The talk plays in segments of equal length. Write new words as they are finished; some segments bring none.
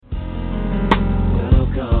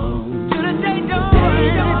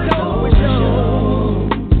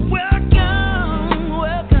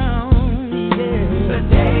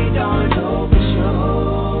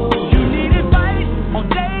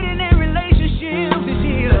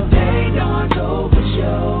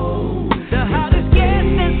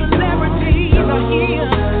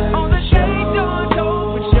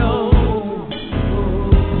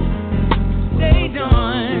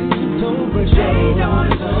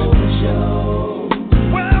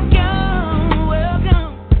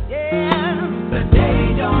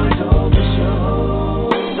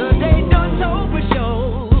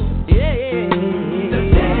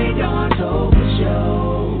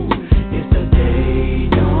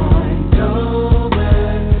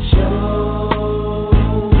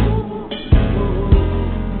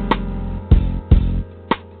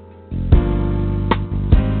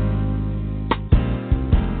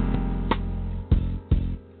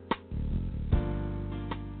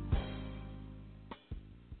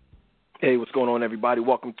Hey, what's going on, everybody?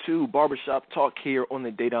 Welcome to Barbershop Talk here on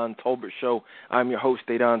the Dedan Tolbert Show. I'm your host,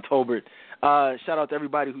 Dedan Tolbert. Shout out to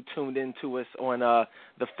everybody who tuned in to us on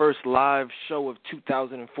the first live show of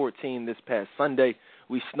 2014 this past Sunday.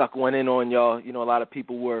 We snuck one in on y'all. You know, a lot of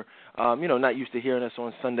people were, not used to hearing us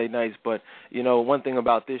on Sunday nights. But, one thing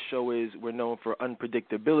about this show is we're known for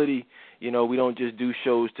unpredictability. We don't just do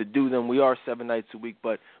shows to do them. We are 7 nights a week.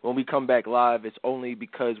 But when we come back live, it's only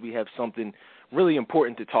because we have something really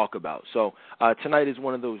important to talk about. So tonight is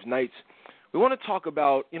one of those nights. We want to talk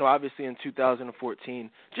about, obviously in 2014,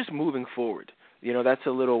 just moving forward. That's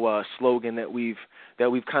a little slogan that we've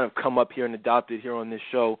kind of come up here and adopted here on this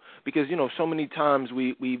show because, so many times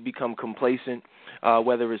we become complacent,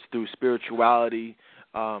 whether it's through spirituality,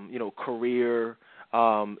 career,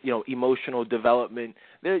 emotional development,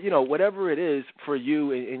 whatever it is for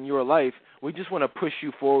you in your life. We just want to push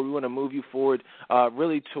you forward. We want to move you forward,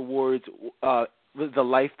 really towards the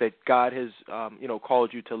life that God has,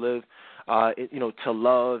 called you to live, to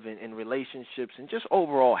love and relationships and just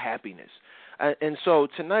overall happiness. And so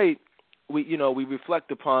tonight, we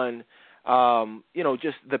reflect upon,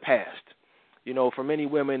 just the past. For many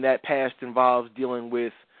women, that past involves dealing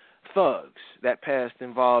with thugs. That past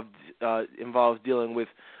involves dealing with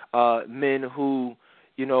men who,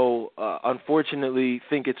 unfortunately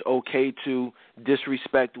think it's okay to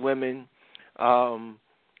disrespect women,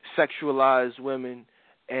 sexualize women,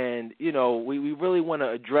 and, we really want to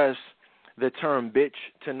address the term bitch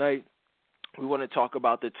tonight. We want to talk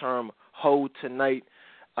about the term hoe tonight,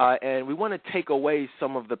 and we want to take away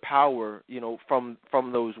some of the power, from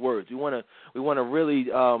those words. We want to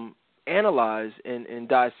really analyze and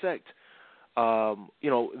dissect,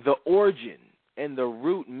 the origin and the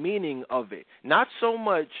root meaning of it, not so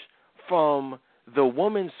much from the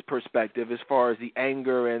woman's perspective as far as the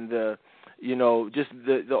anger and the, just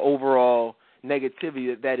the overall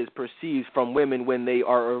negativity that is perceived from women when they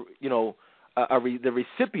are, the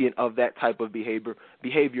recipient of that type of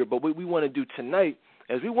behavior. But what we want to do tonight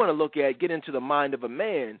is we want to get into the mind of a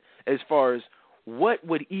man as far as what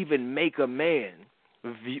would even make a man,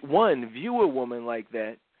 view a woman like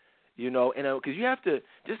that, because you have to,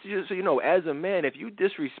 just so as a man, if you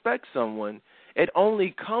disrespect someone, it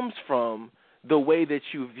only comes from the way that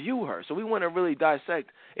you view her. So we want to really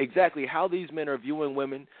dissect exactly how these men are viewing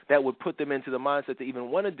women that would put them into the mindset to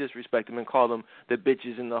even want to disrespect them and call them the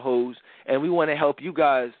bitches and the hoes. And we want to help you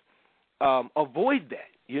guys avoid that.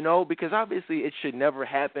 Because obviously it should never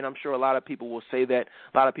happen. I'm sure a lot of people will say that.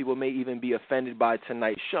 A lot of people may even be offended by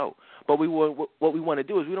tonight's show. But what we want to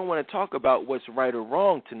do is we don't want to talk about what's right or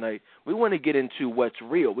wrong tonight. We want to get into what's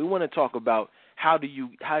real. We want to talk about how do you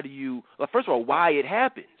well, first of all, why it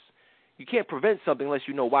happens. You can't prevent something unless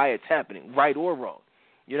you know why it's happening, right or wrong.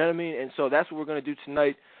 You know what I mean? And so that's what we're going to do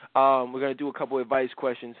tonight. We're going to do a couple of advice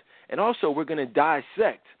questions. And also we're going to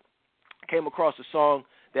dissect. I came across a song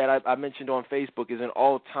that I mentioned on Facebook is an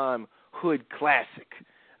all-time hood classic.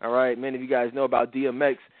 All right, many of you guys know about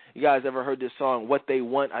DMX. You guys ever heard this song, What They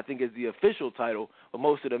Want, I think is the official title, but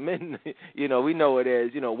most of the men, we know it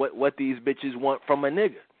as, what these bitches want from a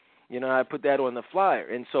nigga. I put that on the flyer.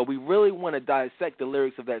 And so we really want to dissect the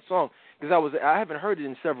lyrics of that song because I haven't heard it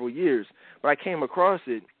in several years, but I came across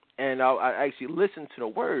it, and I actually listened to the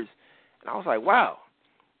words, and I was like, wow.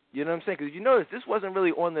 You know what I'm saying? Because you notice this wasn't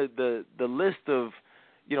really on the list of,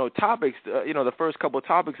 topics, the first couple of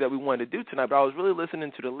topics that we wanted to do tonight, but I was really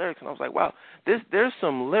listening to the lyrics, and I was like, wow, there's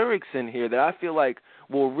some lyrics in here that I feel like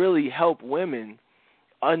will really help women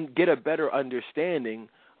get a better understanding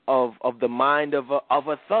of the mind of a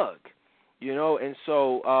thug, and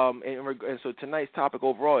so and so tonight's topic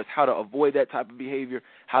overall is how to avoid that type of behavior,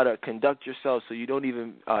 how to conduct yourself so you don't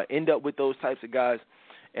even end up with those types of guys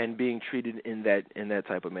and being treated in that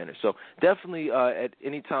type of manner. So definitely at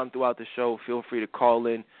any time throughout the show, feel free to call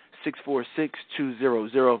in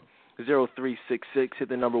 646-200-0366. Hit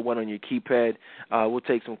the number 1 on your keypad. We'll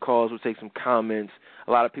take some calls. We'll take some comments.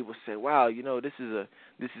 A lot of people say, "Wow, this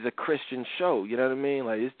is a Christian show." You know what I mean?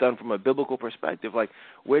 Like it's done from a biblical perspective. Like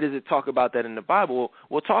where does it talk about that in the Bible?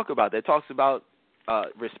 We'll talk about that. It talks about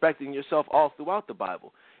respecting yourself all throughout the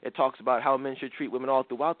Bible. It talks about how men should treat women all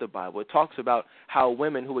throughout the Bible. It talks about how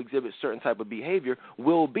women who exhibit certain type of behavior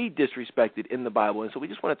will be disrespected in the Bible. And so we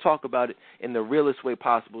just want to talk about it in the realest way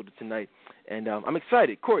possible tonight. And I'm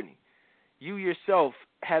excited. Courtney, you yourself,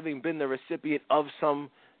 having been the recipient of some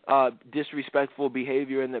disrespectful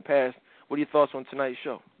behavior in the past, what are your thoughts on tonight's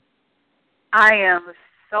show? I am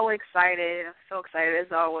so excited. I'm so excited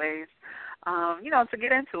as always, to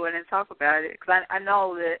get into it and talk about it because I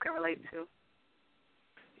know that I can relate to.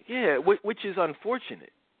 Yeah, which is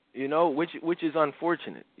unfortunate, which is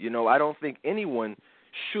unfortunate. I don't think anyone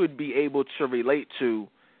should be able to relate to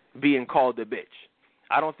being called a bitch.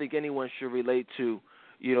 I don't think anyone should relate to,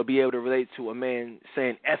 be able to relate to a man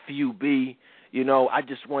saying F-U-B, I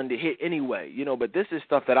just wanted to hit anyway, but this is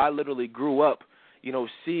stuff that I literally grew up,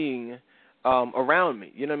 seeing around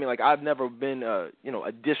me. You know what I mean? Like, I've never been, a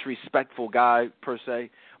disrespectful guy per se,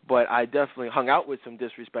 but I definitely hung out with some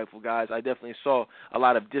disrespectful guys. I definitely saw a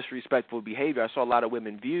lot of disrespectful behavior. I saw a lot of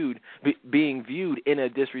women being viewed in a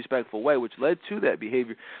disrespectful way, which led to that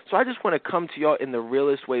behavior. So I just want to come to y'all in the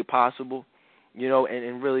realest way possible,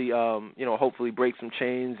 and really, hopefully break some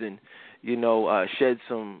chains and, shed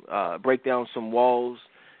some, break down some walls,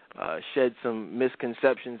 shed some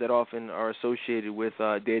misconceptions that often are associated with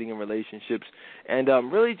dating and relationships, and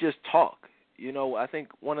really just talk. I think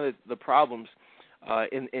one of the problems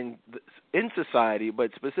in society,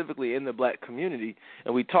 but specifically in the black community,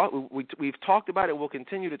 and we've talked about it, we'll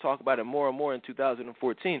continue to talk about it more and more in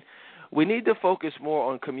 2014, we need to focus more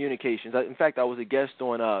on communications. In fact, I was a guest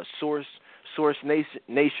on Source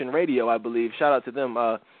Nation Radio, I believe. Shout out to them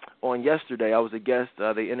on yesterday. I was a guest.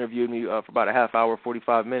 They interviewed me for about a half hour,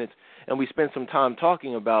 45 minutes, and we spent some time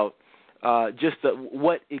talking about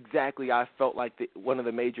what exactly I felt like one of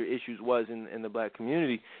the major issues was in the black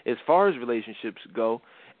community as far as relationships go.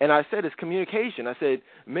 And I said it's communication. I said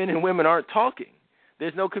men and women aren't talking.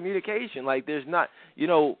 There's no communication. Like, there's not,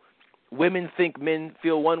 women think men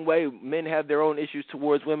feel one way. Men have their own issues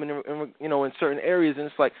towards women, in certain areas. And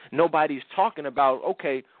it's like nobody's talking about,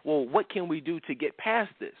 okay, well, what can we do to get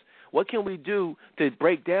past this? What can we do to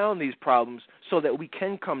break down these problems so that we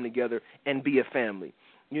can come together and be a family?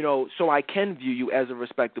 So I can view you as a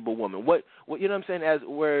respectable woman. What you know what I'm saying?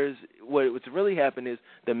 Whereas what's really happened is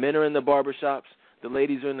the men are in the barbershops, the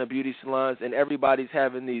ladies are in the beauty salons, and everybody's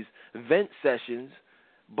having these vent sessions,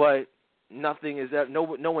 but nothing is that. No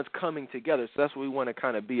one's coming together. So that's what we want to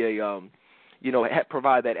kind of be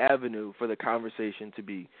provide that avenue for the conversation to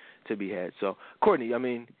be had. So Courtney, I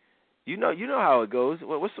mean, you know how it goes.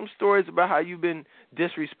 What's some stories about how you've been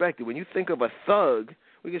disrespected? When you think of a thug,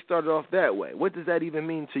 we can start it off that way. What does that even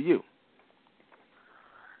mean to you?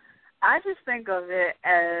 I just think of it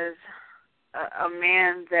as a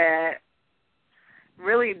man that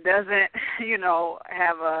really doesn't,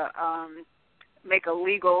 have make a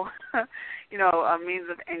legal, a means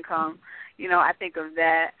of income. I think of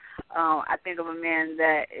that. I think of a man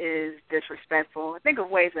that is disrespectful. I think of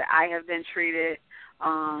ways that I have been treated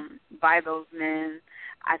by those men.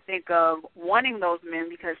 I think of wanting those men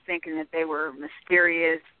because thinking that they were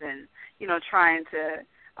mysterious and, trying to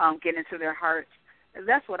get into their hearts.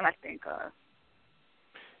 That's what I think of.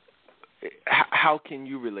 How can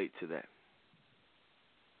you relate to that?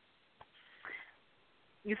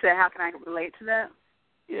 You said, how can I relate to that?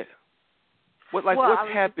 Yeah. What's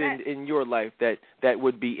happened in your life that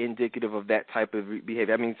would be indicative of that type of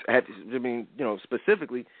behavior?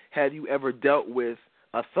 Specifically, have you ever dealt with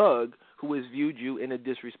a thug who has viewed you in a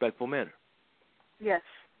disrespectful manner? Yes,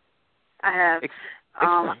 I have.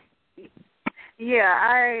 Explain. Yeah,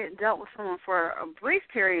 I dealt with someone for a brief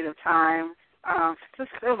period of time. It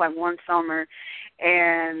was like one summer,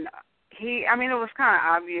 and it was kind of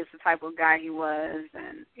obvious the type of guy he was,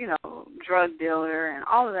 and drug dealer and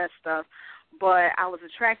all of that stuff. But I was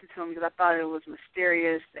attracted to him because I thought it was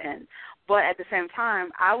mysterious, but at the same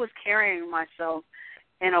time, I was carrying myself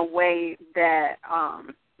in a way that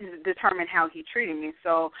determined how he treated me.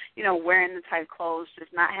 So, wearing the tight clothes,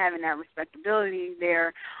 just not having that respectability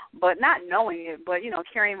there, but not knowing it, but,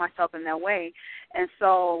 carrying myself in that way. And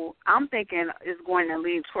so I'm thinking it's going to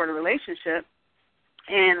lead toward a relationship.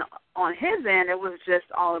 And on his end, it was just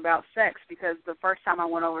all about sex because the first time I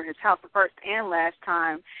went over his house, the first and last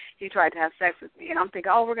time, he tried to have sex with me. And I'm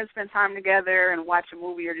thinking, we're going to spend time together and watch a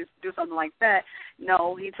movie or just do something like that.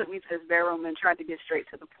 No, he took me to his bedroom and tried to get straight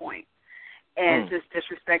to the point and just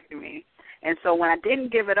disrespected me. And so when I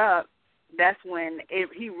didn't give it up, that's when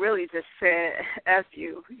he really just said, F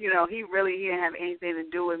you. He didn't have anything to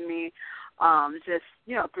do with me, just,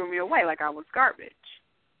 threw me away like I was garbage.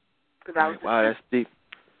 Wow, that's deep.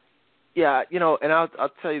 Yeah, and I'll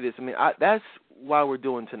tell you this. That's why we're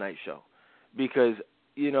doing tonight's show, because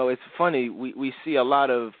it's funny. We see a lot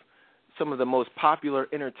of some of the most popular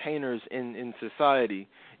entertainers in society.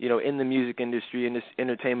 In the music industry, in this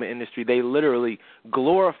entertainment industry, they literally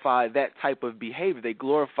glorify that type of behavior. They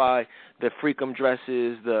glorify the freakum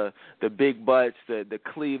dresses, the big butts, the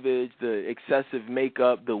cleavage, the excessive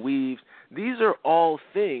makeup, the weaves. These are all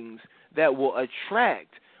things that will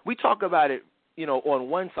attract. We talk about it, on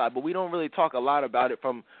one side, but we don't really talk a lot about it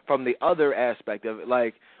from the other aspect of it.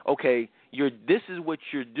 Like, okay, this is what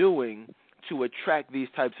you're doing to attract these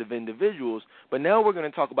types of individuals. But now we're going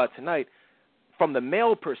to talk about tonight from the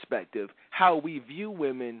male perspective, how we view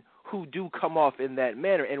women who do come off in that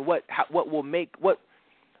manner, and what's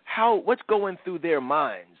going through their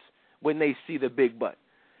minds when they see the big butt.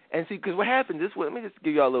 And see, because what happens is, let me just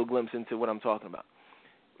give you all a little glimpse into what I'm talking about.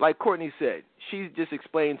 Like Courtney said, she just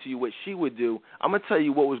explained to you what she would do. I'm gonna tell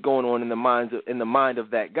you what was going on in the mind of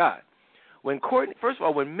that guy. First of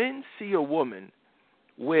all, when men see a woman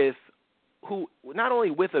who not only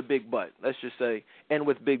with a big butt, let's just say, and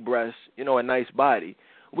with big breasts, a nice body,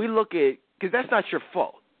 we look at, because that's not your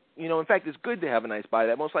fault. In fact, it's good to have a nice body.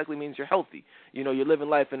 That most likely means you're healthy. You're living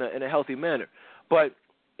life in a healthy manner. But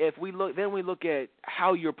if we look at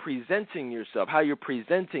how you're presenting yourself, how you're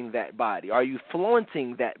presenting that body. Are you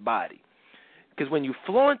flaunting that body? Because when you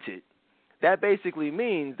flaunt it, that basically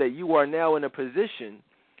means that you are now in a position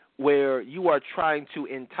where you are trying to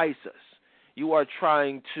entice us. You are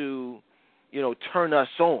trying to, turn us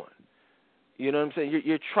on. You know what I'm saying?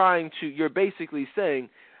 You're basically saying,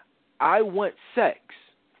 I want sex.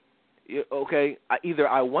 Okay, either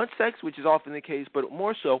I want sex, which is often the case, but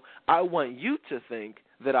more so, I want you to think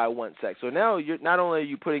that I want sex. So now you're not only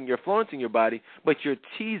you're flaunting your body, but you're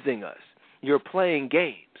teasing us. You're playing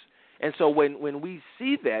games. And so when we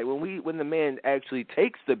see that, when the man actually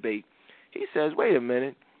takes the bait, he says, wait a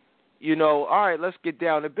minute, all right, let's get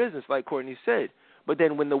down to business, like Courtney said. But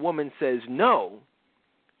then when the woman says no,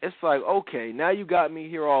 it's like, okay, now you got me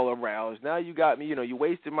here all aroused. Now you got me, you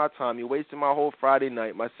wasted my time. You wasted my whole Friday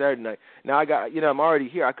night, my Saturday night. Now I got, I'm already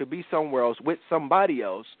here. I could be somewhere else with somebody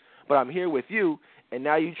else, but I'm here with you, and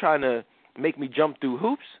now you trying to make me jump through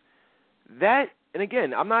hoops? And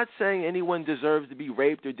again, I'm not saying anyone deserves to be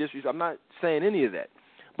raped or disrespected. I'm not saying any of that.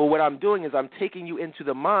 But what I'm doing is I'm taking you into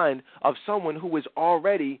the mind of someone who is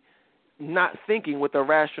already not thinking with a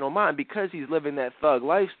rational mind because he's living that thug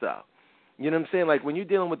lifestyle. You know what I'm saying? Like when you're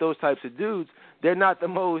dealing with those types of dudes, they're not the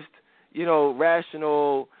most,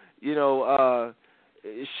 rational,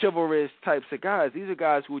 chivalrous types of guys. These are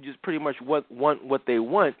guys who just pretty much want what they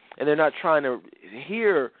want, and they're not trying to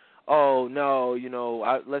hear, oh, no,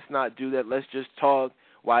 let's not do that. Let's just talk.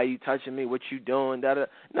 Why are you touching me? What you doing? No,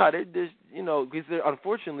 they're just, because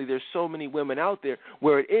unfortunately there's so many women out there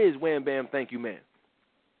where it is wham, bam, thank you, man.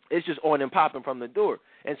 It's just on and popping from the door.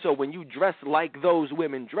 And so when you dress like those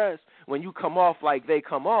women dress, when you come off like they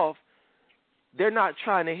come off, they're not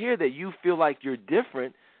trying to hear that you feel like you're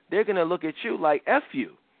different. They're going to look at you like F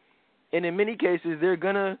you. And in many cases, they're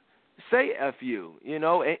going to say F you,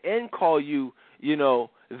 and call you,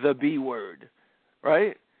 the B word,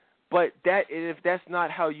 right? But if that's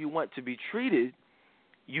not how you want to be treated,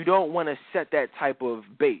 you don't want to set that type of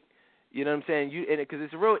bait. You know what I'm saying? Because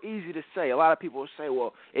it's real easy to say. A lot of people say,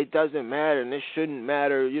 well, it doesn't matter and it shouldn't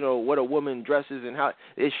matter, what a woman dresses and how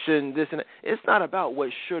it shouldn't, this and that. It's not about what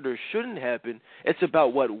should or shouldn't happen. It's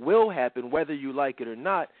about what will happen, whether you like it or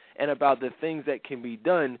not, and about the things that can be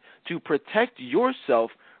done to protect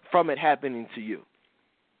yourself from it happening to you.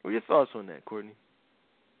 What are your thoughts on that, Courtney?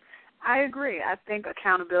 I agree. I think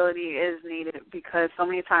accountability is needed because so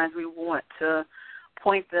many times we want to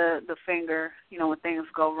point the finger, when things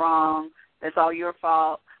go wrong. It's all your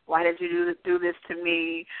fault. Why did you do this to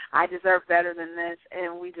me? I deserve better than this.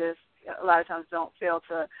 And we just a lot of times don't fail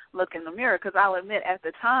to look in the mirror because I'll admit at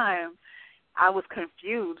the time I was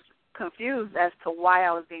confused as to why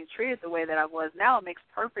I was being treated the way that I was. Now it makes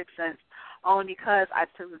perfect sense only because I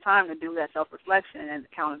took the time to do that self-reflection and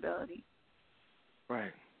accountability.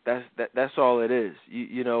 Right. That's all it is.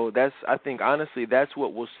 I think honestly that's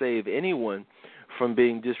what will save anyone from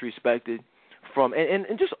being disrespected,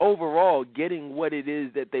 and just overall getting what it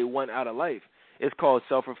is that they want out of life. It's called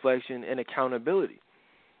self-reflection and accountability.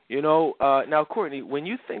 Now, Courtney, when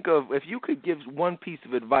you think of, if you could give one piece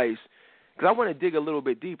of advice, because I want to dig a little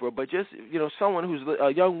bit deeper, but just, someone who's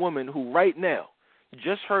a young woman who right now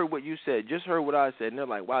just heard what you said, just heard what I said, and they're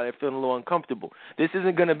like, wow, they're feeling a little uncomfortable. This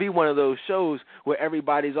isn't going to be one of those shows where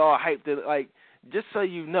everybody's all hyped. Just so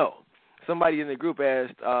you know, somebody in the group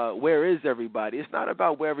asked, where is everybody? It's not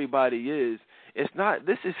about where everybody is. Let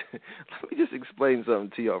me just explain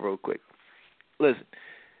something to y'all real quick. Listen,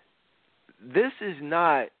 this is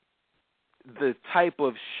not the type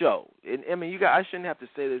of show. I mean, I shouldn't have to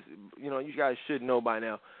say this. You guys should know by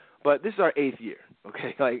now. But this is our 8th year,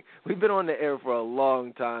 okay? We've been on the air for a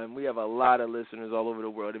long time. We have a lot of listeners all over the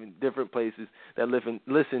world, in different places that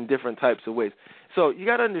listen different types of ways. So you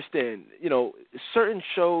got to understand, certain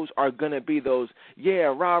shows are going to be those,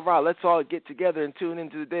 yeah, rah, let's all get together and tune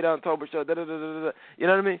into the Day Down October show, da-da-da-da-da. You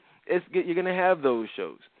know what I mean? You're going to have those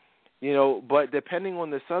shows, but depending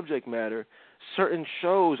on the subject matter, certain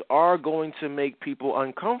shows are going to make people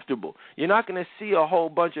uncomfortable. You're not going to see a whole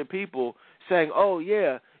bunch of people saying, oh,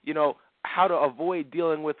 yeah, how to avoid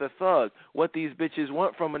dealing with a thug, what these bitches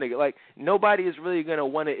want from a nigga. Like, nobody is really going to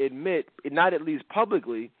want to admit, not at least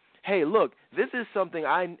publicly, hey, look, this is something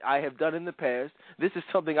I have done in the past. This is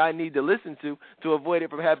something I need to listen to avoid it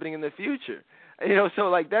from happening in the future. So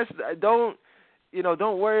like don't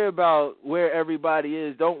worry about where everybody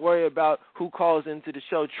is. Don't worry about who calls into the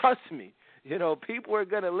show. Trust me, people are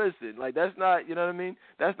going to listen. Like, that's not, you know what I mean?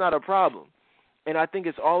 That's not a problem. And I think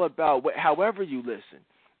it's all about however you listen.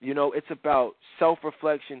 It's about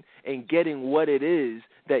self-reflection and getting what it is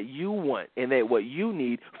that you want and that what you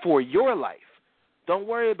need for your life. Don't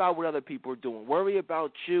worry about what other people are doing. Worry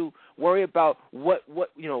about you. Worry about what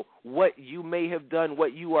you may have done,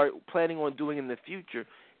 what you are planning on doing in the future.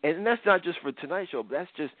 And that's not just for tonight's show, but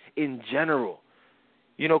that's just in general.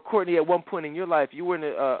 Courtney, at one point in your life, you were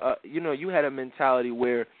in you had a mentality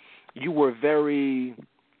where you were very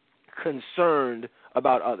concerned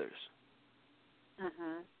about others.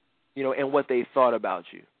 Mhm. And what they thought about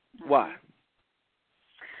you. Mhm. Why?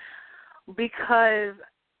 Because,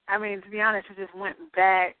 I mean, to be honest, it just went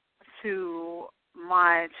back to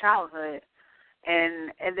my childhood,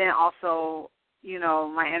 and then also,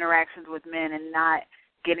 my interactions with men and not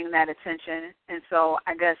getting that attention. And so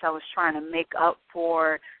I guess I was trying to make up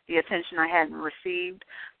for the attention I hadn't received.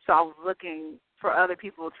 So I was looking for other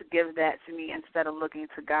people to give that to me instead of looking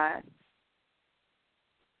to God.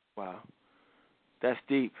 Wow. That's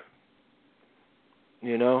deep.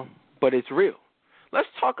 But it's real. Let's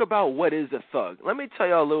talk about what is a thug. Let me tell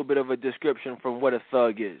you a little bit of a description from what a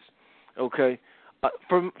thug is, okay?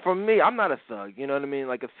 For me, I'm not a thug, you know what I mean?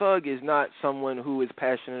 Like, a thug is not someone who is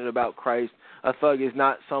passionate about Christ. A thug is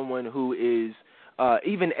not someone who is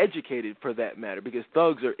even educated, for that matter, because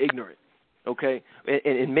thugs are ignorant, okay?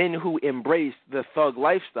 And men who embrace the thug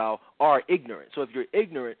lifestyle are ignorant. So if you're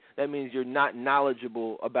ignorant, that means you're not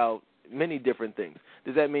knowledgeable about many different things.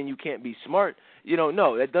 Does that mean you can't be smart?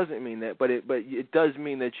 No, that doesn't mean that, but it does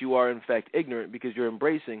mean that you are, in fact, ignorant because you're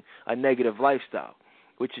embracing a negative lifestyle,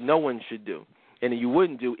 which no one should do, and you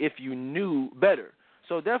wouldn't do if you knew better.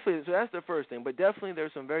 So that's the first thing, but definitely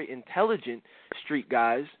there's some very intelligent street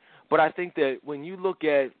guys, but I think that when you look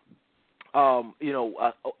at, a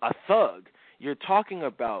thug, you're talking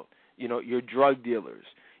about, your drug dealers.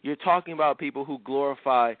 You're talking about people who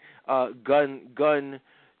glorify gun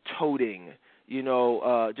toting,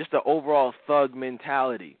 just the overall thug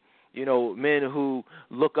mentality. Men who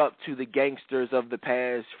look up to the gangsters of the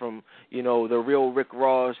past, from, the real Rick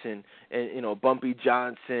Ross and Bumpy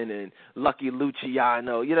Johnson and Lucky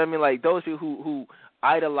Luciano. You know what I mean? Like, those people who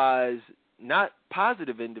idolize not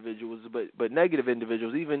positive individuals, but negative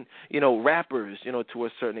individuals, even, rappers, to a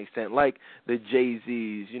certain extent, like the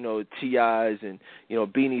Jay-Z's, T.I.'s and,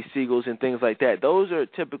 Beanie Siegels and things like that. Those are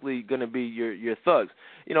typically going to be your thugs.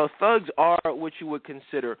 Thugs are what you would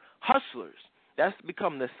consider hustlers. That's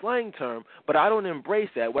become the slang term, but I don't embrace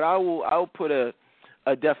that. I'll put a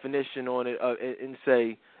definition on it and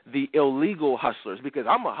say the illegal hustlers, because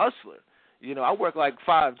I'm a hustler. I work like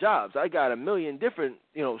 5 jobs. I got a million different,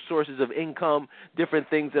 sources of income, different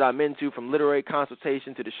things that I'm into, from literary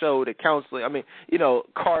consultation to the show to counseling. I mean,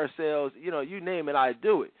 car sales, you name it, I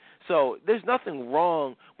do it. So there's nothing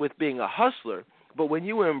wrong with being a hustler, but when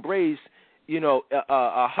you embrace,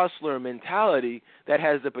 a hustler mentality that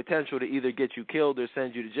has the potential to either get you killed or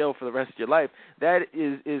send you to jail for the rest of your life, that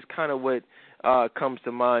is kind of what comes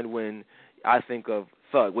to mind when I think of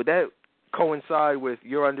thug. Would that coincide with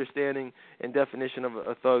your understanding and definition of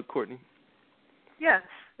a thug, Courtney? Yes,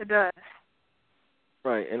 it does.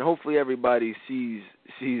 Right, and hopefully everybody sees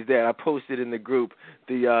that. I posted in the group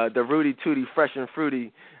the Rudy Tooty Fresh and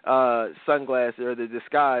Fruity sunglasses, or the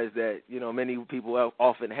disguise that many people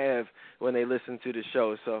often have when they listen to the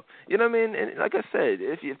show. So what I mean. And like I said,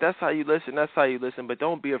 if that's how you listen, that's how you listen. But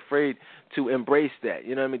don't be afraid to embrace that.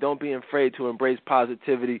 What I mean. Don't be afraid to embrace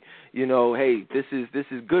positivity. Hey, this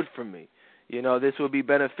is good for me. This will be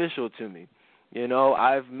beneficial to me.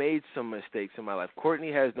 I've made some mistakes in my life.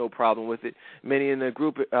 Courtney has no problem with it. Many in the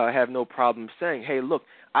group have no problem saying, hey, look,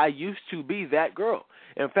 I used to be that girl.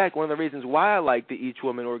 In fact, one of the reasons why I like the Each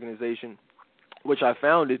Woman organization, which I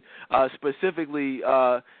founded specifically,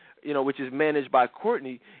 which is managed by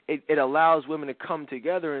Courtney, it allows women to come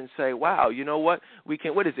together and say, wow, you know what? We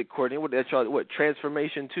can. What is it, Courtney? What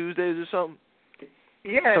Transformation Tuesdays or something?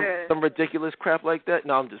 Yeah. Some ridiculous crap like that?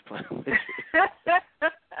 No, I'm just playing with you.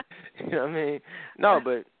 You know what I mean? No,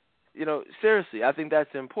 but, seriously, I think that's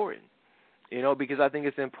important, because I think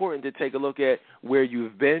it's important to take a look at where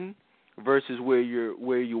you've been versus where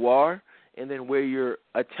you are, and then where you're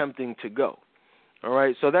attempting to go. All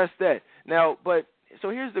right? So that's that. Now, so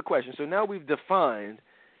here's the question. So now we've defined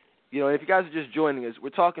You know, if you guys are just joining us, we're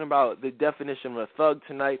talking about the definition of a thug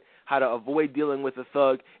tonight, how to avoid dealing with a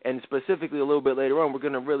thug, and specifically a little bit later on, we're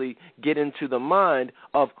going to really get into the mind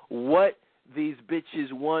of what these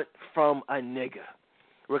bitches want from a nigga.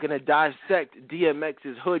 We're going to dissect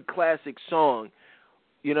DMX's hood classic song,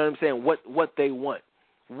 you know what I'm saying, what they want.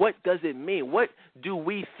 What does it mean? What do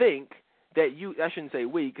we think that you, I shouldn't say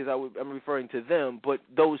we because I'm referring to them, but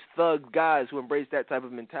those thug guys who embrace that type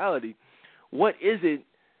of mentality, what is it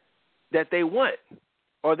that they want?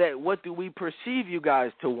 Or that what do we perceive you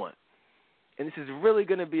guys to want? And this is really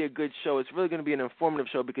going to be a good show. It's really going to be an informative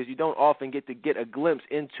show because you don't often get to get a glimpse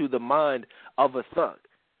into the mind of a thug.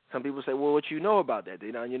 Some people say, well, what you know about that?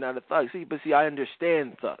 You're not a thug. See, I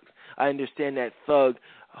understand thugs. I understand that thug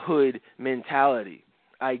hood mentality.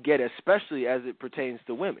 I get it, especially as it pertains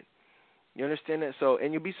to women. You understand that? So,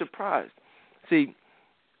 and you'll be surprised. See,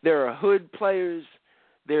 there are hood players.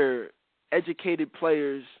 There are educated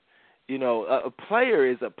players. You know, a player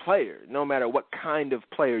is a player, no matter what kind of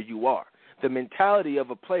player you are. The mentality of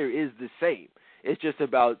a player is the same. It's just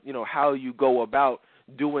about, you know, how you go about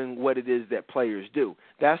doing what it is that players do.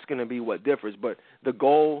 That's going to be what differs. But the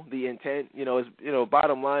goal, the intent, you know, is, you know,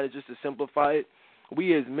 bottom line is just to simplify it.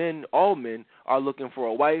 We as men, all men, are looking for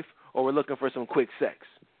a wife or we're looking for some quick sex.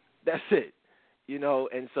 That's it. You know,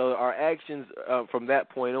 and so our actions from that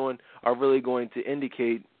point on are really going to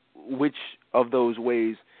indicate which of those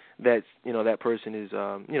ways that, you know, that person is,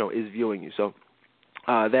 you know, is viewing you. So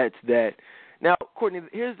that's that. Now, Courtney,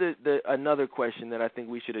 here's another question that I think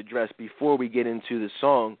we should address before we get into the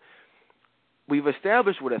song. We've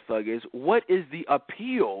established what a thug is. What is the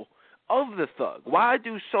appeal of the thug? Why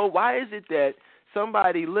is it that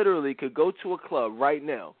somebody literally could go to a club right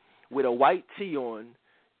now with a white tee on,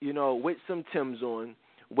 you know, with some Timbs on,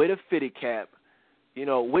 with a fitted cap, you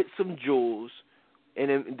know, with some jewels, and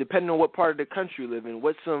then, depending on what part of the country you live in,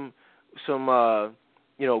 with some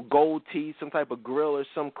you know, gold teeth, some type of grill or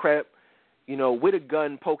some crap, you know, with a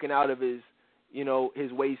gun poking out of his, you know,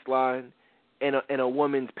 his waistline, and a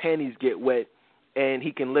woman's panties get wet, and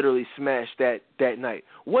he can literally smash that night.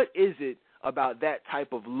 What is it about that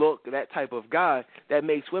type of look, that type of guy, that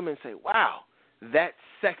makes women say, wow, that's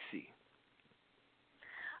sexy?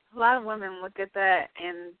 A lot of women look at that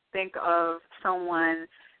and think of someone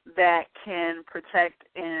that can protect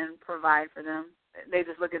and provide for them. They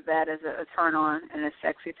just look at that as a turn on and it's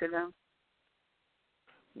sexy to them.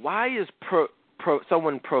 Why is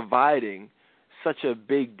someone providing such a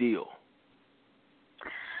big deal?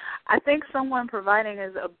 I think someone providing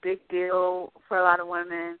is a big deal for a lot of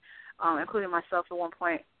women, including myself at one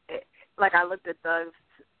point. I looked at thugs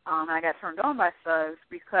and I got turned on by thugs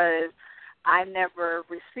because I never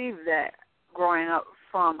received that growing up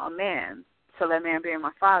from a man. So that man being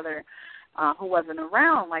my father, who wasn't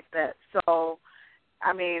around like that. So,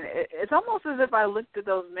 I mean, it's almost as if I looked at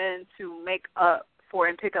those men to make up for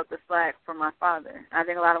and pick up the slack from my father. I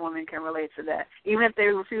think a lot of women can relate to that. Even if they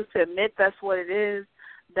refuse to admit that's what it is,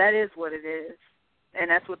 that is what it is,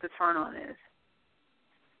 and that's what the turn-on is.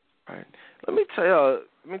 All right. Let me tell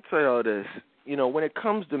y'all this. You know, when it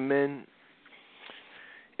comes to men,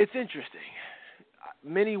 it's interesting.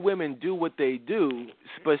 Many women do what they do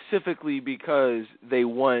specifically because they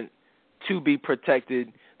want to be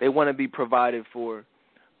protected, they want to be provided for.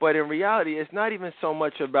 But in reality, it's not even so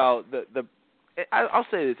much about I'll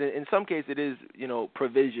say this, in some cases it is, you know,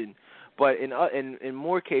 provision, but in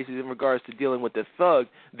more cases in regards to dealing with the thug,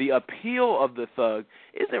 the appeal of the thug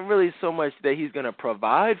isn't really so much that he's going to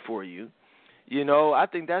provide for you. You know, I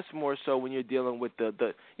think that's more so when you're dealing with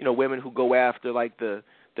the you know, women who go after like the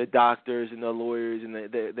doctors and the lawyers and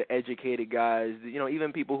the educated guys, you know,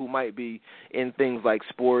 even people who might be in things like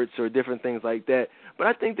sports or different things like that. But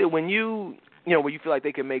I think that when you feel like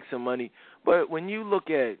they can make some money, but when you look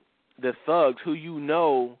at the thugs who you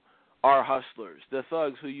know are hustlers, the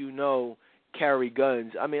thugs who you know carry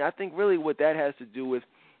guns, I mean, I think really what that has to do with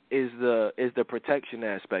is the protection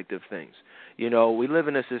aspect of things. You know, we live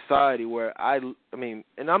in a society where I mean,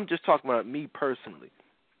 and I'm just talking about me personally.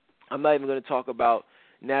 I'm not even going to talk about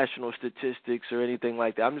national statistics or anything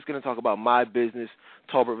like that. I'm just going to talk about my business,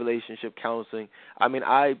 Talbot Relationship Counseling. I mean,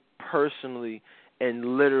 I personally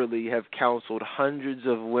and literally have counseled hundreds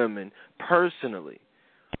of women personally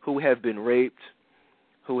who have been raped,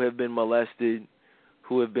 who have been molested,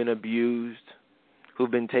 who have been abused, who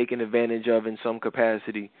have been taken advantage of in some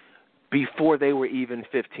capacity before they were even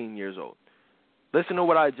 15 years old. Listen to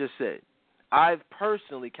what I just said. I've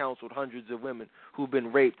personally counseled hundreds of women who've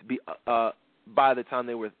been raped by the time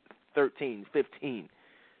they were 13, 15.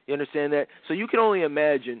 You understand that? So you can only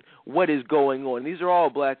imagine what is going on. These are all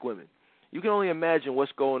black women. You can only imagine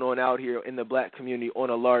what's going on out here in the black community on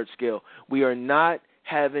a large scale. We are not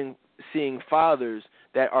seeing fathers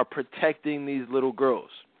that are protecting these little girls.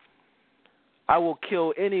 I will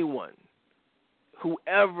kill anyone who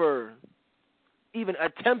ever even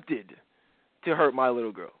attempted to hurt my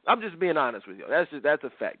little girl. I'm just being honest with you. That's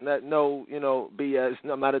a fact. No, BS.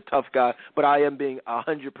 I'm not a tough guy, but I am being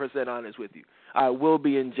 100% honest with you. I will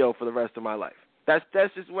be in jail for the rest of my life. That's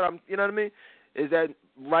just what I'm. You know what I mean? Is that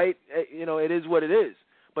right? It is what it is.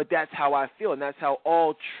 But that's how I feel, and that's how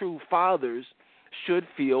all true fathers should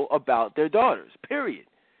feel about their daughters. Period.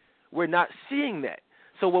 We're not seeing that.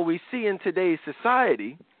 So what we see in today's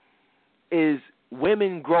society is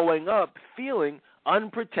women growing up feeling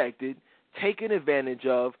unprotected, taken advantage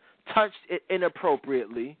of, touched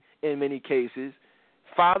inappropriately in many cases.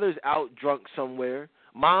 Father's out drunk somewhere.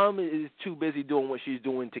 Mom is too busy doing what she's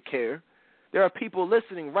doing to care. There are people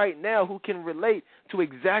listening right now who can relate to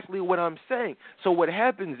exactly what I'm saying. So what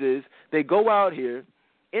happens is they go out here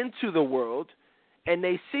into the world and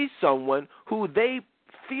they see someone who they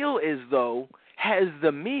feel as though has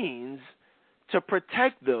the means to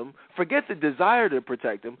protect them, forget the desire to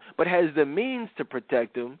protect them, but has the means to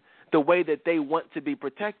protect them the way that they want to be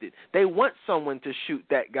protected. They want someone to shoot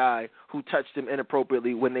that guy who touched them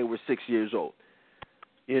inappropriately when they were 6 years old.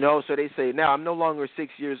 So they say, now I'm no longer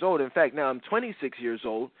 6 years old. In fact, now I'm 26 years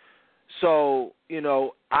old. So,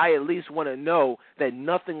 I at least want to know that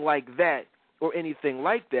nothing like that or anything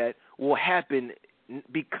like that will happen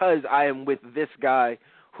because I am with this guy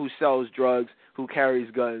who sells drugs, who carries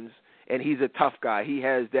guns, and he's a tough guy. He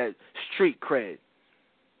has that street cred.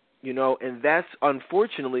 And that's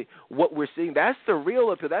unfortunately what we're seeing. That's the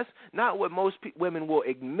real appeal. That's not what most women will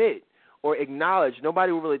admit or acknowledge.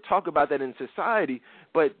 Nobody will really talk about that in society,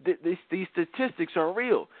 but these statistics are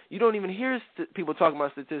real. You don't even hear people talking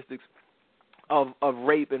about statistics of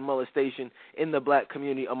rape and molestation in the black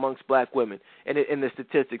community amongst black women and in the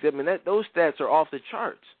statistics. I mean, those stats are off the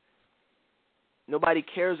charts. Nobody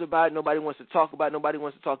cares about it. Nobody wants to talk about it. Nobody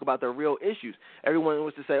wants to talk about the real issues. Everyone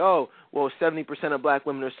wants to say, 70% of black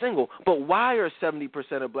women are single. But why are 70%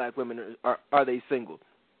 of black women are they single?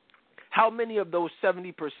 How many of those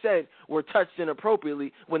 70% were touched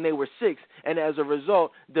inappropriately when they were 6 and as a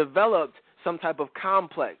result developed some type of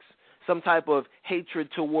complex, some type of hatred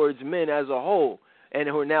towards men as a whole, and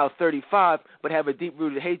who are now 35 but have a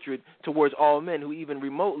deep-rooted hatred towards all men who even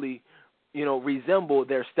remotely, resemble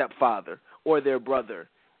their stepfather or their brother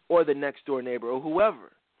or the next-door neighbor or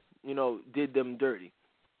whoever, did them dirty.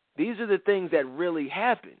 These are the things that really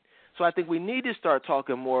happen. So I think we need to start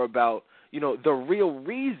talking more about, the real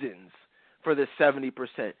reasons for the 70%.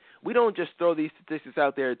 We don't just throw these statistics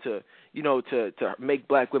out there to make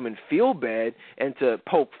black women feel bad and to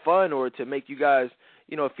poke fun or to make you guys,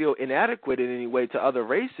 feel inadequate in any way to other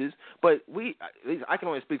races. But I can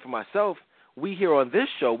only speak for myself. We here on this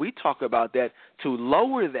show, we talk about that to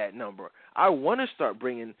lower that number. I want to start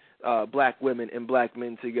bringing black women and black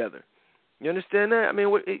men together. You understand that? I mean,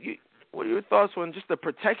 what are your thoughts on just the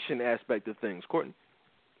protection aspect of things, Courtney?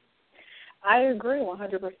 I agree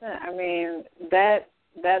 100%. I mean,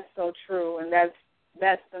 that's so true, and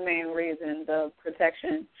that's the main reason, the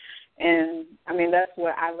protection. And, I mean, that's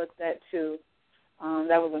what I looked at, too.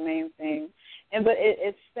 That was the main thing. But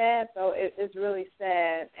it's sad, though. It's really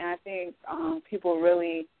sad, and I think people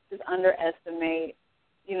really just underestimate,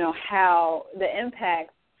 how the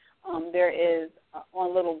impact there is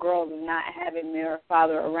on little girls of not having their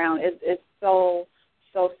father around. It's so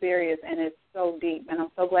serious, and it's so deep, and I'm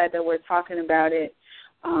so glad that we're talking about it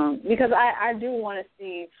because I do want to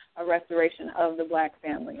see a restoration of the black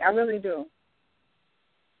family. I really do.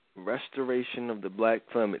 Restoration of the black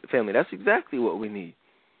family. That's exactly what we need.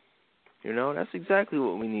 That's exactly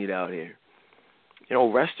what we need out here.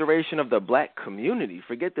 Restoration of the black community.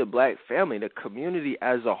 Forget the black family, the community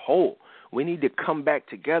as a whole. We need to come back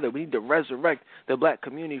together. We need to resurrect the black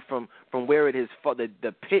community from where it has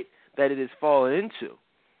the pit that it has fallen into.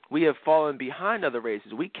 We have fallen behind other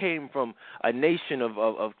races. We came from a nation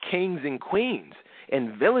of kings and queens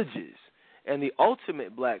and villages and the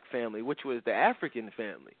ultimate black family, which was the African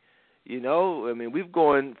family. We've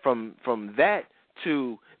gone from that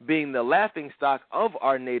to being the laughingstock of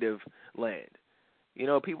our native land.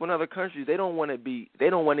 People in other countries, they don't want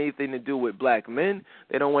anything to do with black men.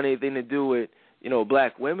 They don't want anything to do with,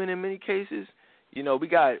 black women in many cases. We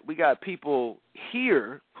got people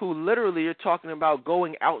here who literally are talking about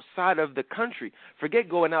going outside of the country. Forget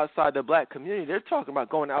going outside the black community. They're talking about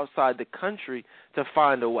going outside the country to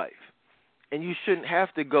find a wife. And you shouldn't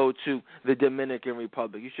have to go to the Dominican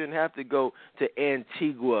Republic. You shouldn't have to go to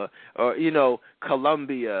Antigua or,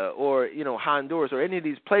 Colombia or, Honduras or any of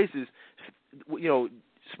these places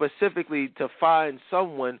specifically to find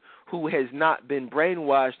someone who has not been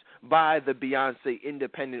brainwashed by the Beyonce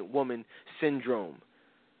independent woman syndrome.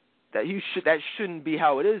 That shouldn't be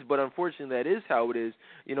how it is, but unfortunately that is how it is,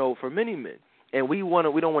 for many men. And we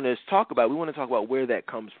don't want to just talk about it. We want to talk about where that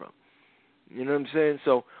comes from. You know what I'm saying?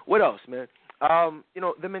 So what else, man?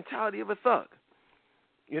 The mentality of a thug.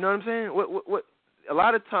 You know what I'm saying? What a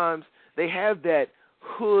lot of times they have that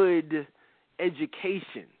hood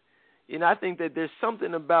education. I think that there's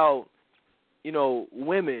something about,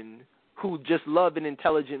 women who just love an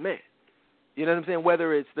intelligent man. You know what I'm saying?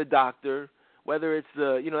 Whether it's the doctor, whether it's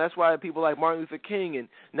that's why people like Martin Luther King and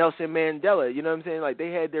Nelson Mandela, you know what I'm saying? Like,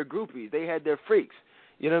 they had their groupies, they had their freaks.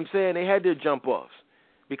 You know what I'm saying? They had their jump-offs.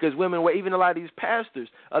 Because women were, even a lot of these pastors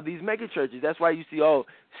of these mega churches, that's why you see,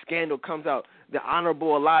 scandal comes out. The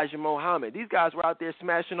Honorable Elijah Muhammad. These guys were out there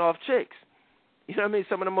smashing off chicks. You know what I mean?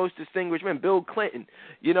 Some of the most distinguished men. Bill Clinton.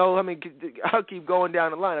 I'll keep going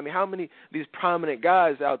down the line. How many of these prominent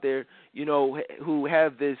guys out there, who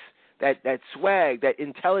have that swag, that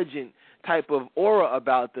intelligent type of aura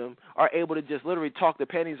about them, are able to just literally talk the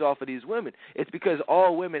pennies off of these women? It's because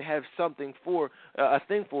all women have a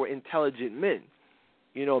thing for intelligent men.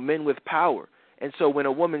 Men with power. And so when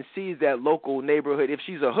a woman sees that local neighborhood, if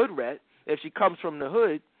she's a hood rat, if she comes from the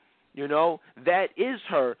hood, that is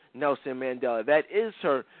her Nelson Mandela. That is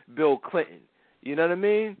her Bill Clinton. You know what I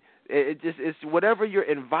mean? It's whatever your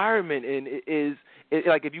environment is.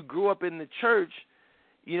 Like, if you grew up in the church,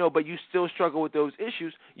 but you still struggle with those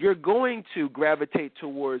issues, you're going to gravitate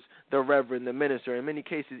towards the reverend, the minister, in many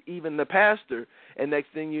cases even the pastor. And next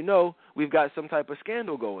thing you know, we've got some type of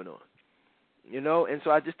scandal going on. And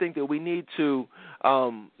so I just think that we need to,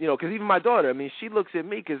 because even my daughter, she looks at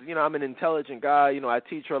me because, I'm an intelligent guy. I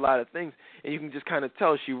teach her a lot of things, and you can just kind of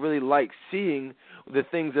tell she really likes seeing the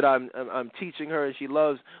things that I'm teaching her, and she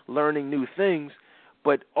loves learning new things.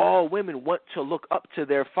 But all women want to look up to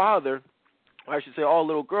their father, or I should say all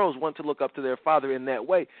little girls want to look up to their father in that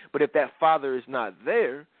way. But if that father is not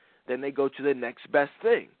there, then they go to the next best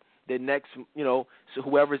thing. The next, so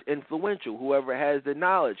whoever's influential, whoever has the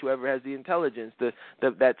knowledge, whoever has the intelligence,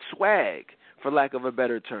 that swag, for lack of a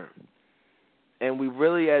better term. And we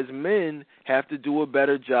really, as men, have to do a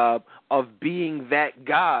better job of being that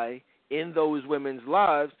guy in those women's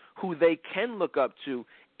lives who they can look up to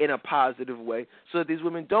in a positive way, so that these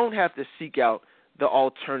women don't have to seek out the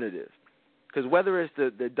alternative. Because whether it's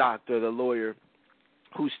the doctor, the lawyer,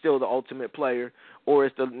 who's still the ultimate player, or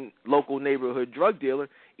it's the local neighborhood drug dealer,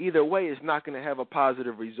 either way it's not going to have a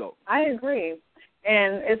positive result. I agree.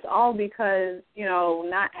 And it's all because,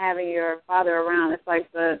 not having your father around, it's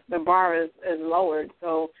like the bar is lowered.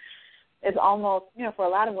 So it's almost, for a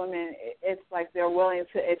lot of women, it's like they're willing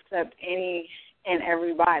to accept any and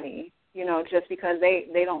everybody, just because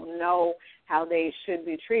they don't know how they should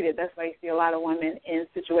be treated. That's why you see a lot of women in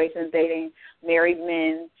situations dating married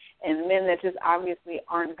men, and men that just obviously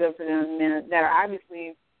aren't good for them, men that are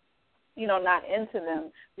obviously, not into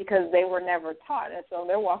them because they were never taught. And so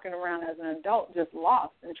they're walking around as an adult just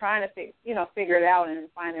lost and trying to, figure it out and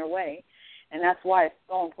find their way. And that's why it's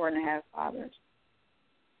so important to have fathers.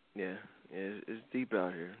 Yeah, it's deep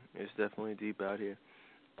out here. It's definitely deep out here.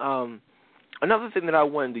 Another thing that I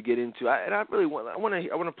wanted to get into, I want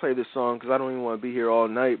to play this song because I don't even want to be here all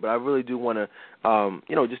night, but I really do want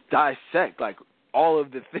to, just dissect like all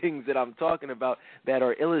of the things that I'm talking about that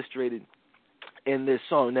are illustrated in this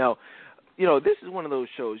song. Now, this is one of those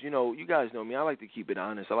shows. You guys know me. I like to keep it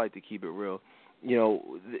honest. I like to keep it real.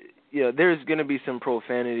 There's going to be some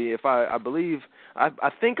profanity. If I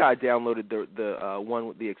think I downloaded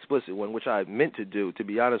the explicit one, which I meant to do. To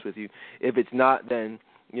be honest with you, if it's not, then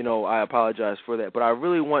I apologize for that. But I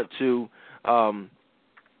really want to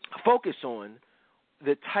focus on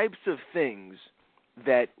the types of things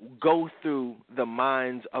that go through the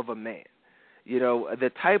minds of a man.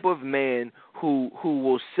 The type of man who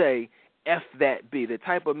will say, F that B. The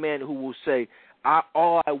type of man who will say,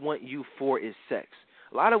 all I want you for is sex.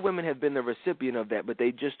 A lot of women have been the recipient of that, but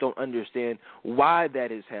they just don't understand why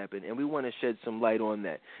that has happened, and we want to shed some light on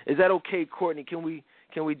that. Is that okay, Courtney? Can we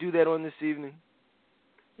do that on this evening?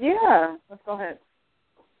 Yeah, let's go ahead.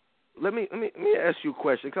 Let me ask you a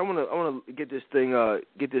question. Cause I want to get this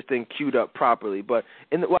thing queued up properly. But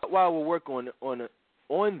while we work on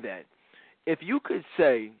that, if you could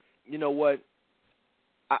say,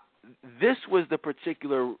 this was the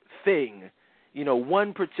particular thing,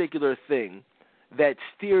 one particular thing that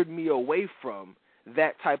steered me away from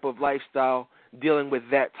that type of lifestyle, dealing with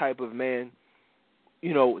that type of man,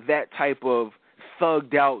 that type of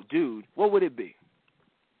thugged out dude, what would it be?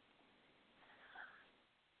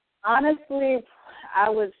 Honestly, I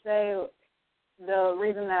would say the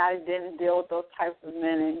reason that I didn't deal with those types of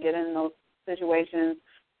men and get in those situations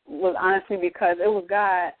was honestly because it was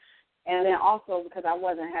God, and then also because I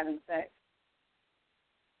wasn't having sex.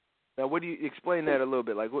 Now, what do you explain that a little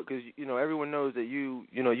bit? Like, what? Because everyone knows that you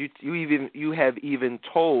have even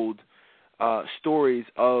told stories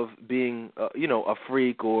of being a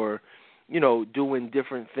freak or doing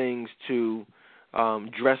different things to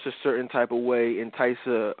dress a certain type of way, entice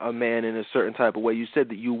a man in a certain type of way. You said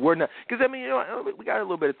that you were not, because we got a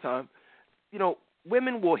little bit of time.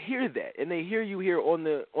 Women will hear that, and they hear you here on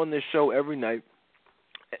the show every night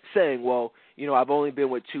saying, well, I've only been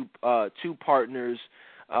with two partners.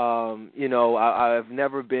 I've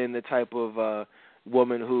never been the type of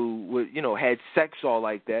woman who would, had sex all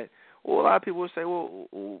like that. Well, a lot of people would say, well,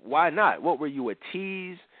 why not? What, were you, a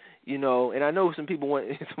tease? And I know some people want,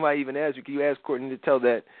 somebody even asked you, can you ask Courtney to tell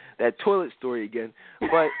that toilet story again?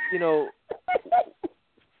 But,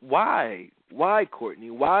 why? Why,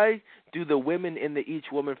 Courtney? Why do the women in the Each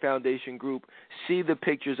Woman Foundation group see the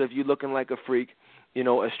pictures of you looking like a freak, a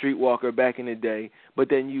streetwalker back in the day, but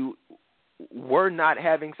then you were not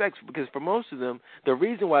having sex? Because for most of them, the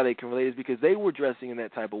reason why they can relate is because they were dressing in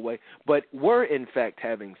that type of way, but were in fact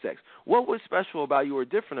having sex. What was special about you or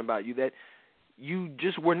different about you that you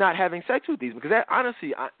just were not having sex with these? Because that,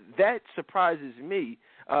 honestly, that surprises me,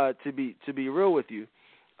 to be real with you.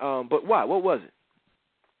 But why? What was it?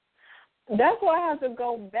 That's why I have to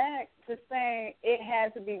go back to saying it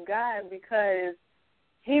had to be God, because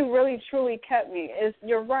He really truly kept me.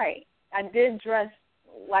 You're right. I did dress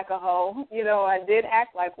like a hoe. I did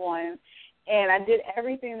act like one, and I did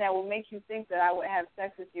everything that would make you think that I would have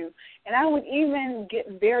sex with you. And I would even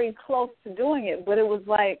get very close to doing it, but it was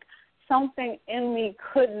like something in me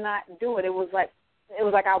could not do it. It was like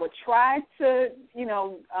I would try to,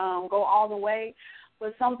 go all the way,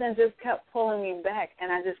 but something just kept pulling me back,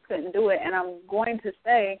 and I just couldn't do it. And I'm going to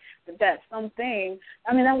say that something,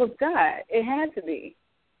 that was God. It had to be.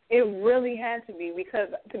 It really had to be, because,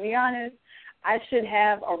 to be honest, I should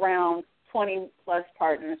have around 20-plus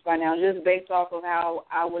partners by now, just based off of how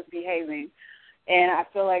I was behaving. And I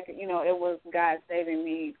feel like, it was God saving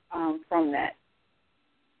me from that.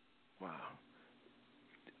 Wow.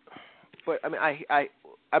 But, I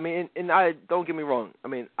don't get me wrong.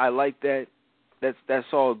 I like that. That's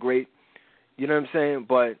all great. You know what I'm saying?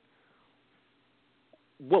 But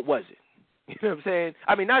what was it? You know what I'm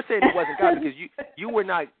saying? Not saying it wasn't God, because you were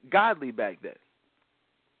not godly back then,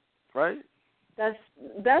 right? That's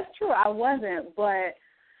true. I wasn't, but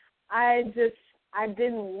I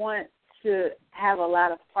didn't want to have a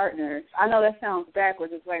lot of partners. I know that sounds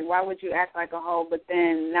backwards. It's like, why would you act like a hoe but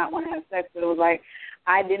then not want to have sex? But it was like,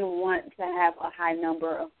 I didn't want to have a high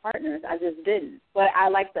number of partners. I just didn't. But I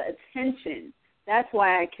like the attention. That's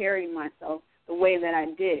why I carried myself the way that I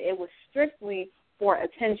did. It was strictly for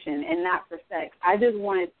attention and not for sex. I just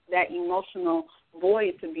wanted that emotional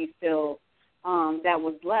void to be filled that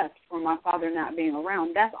was left from my father not being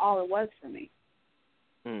around. That's all it was for me.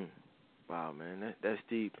 Wow, man, that's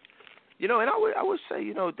deep. And I would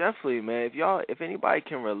say, definitely, man, if anybody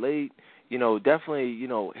can relate, definitely,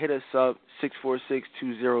 hit us up,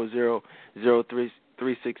 646-200-0336.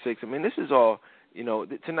 This is all,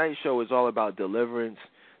 tonight's show is all about deliverance.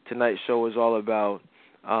 Tonight's show is all about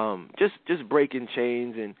just breaking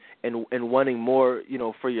chains and wanting more,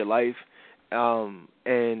 for your life.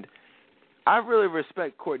 And I really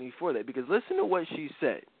respect Courtney for that, because listen to what she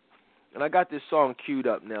said. And I got this song queued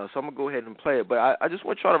up now, so I'm going to go ahead and play it. But I just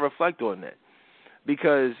want y'all to reflect on that.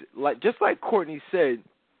 Because just like Courtney said,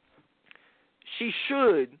 she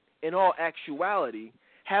should, in all actuality,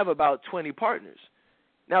 have about 20 partners.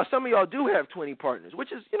 Now, some of y'all do have 20 partners,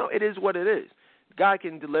 which is, it is what it is. God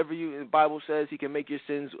can deliver you. The Bible says He can make your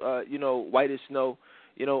sins, white as snow,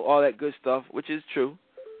 all that good stuff, which is true.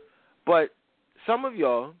 But some of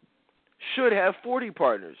y'all should have 40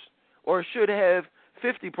 partners, or should have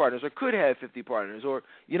 50 partners, or could have 50 partners, or,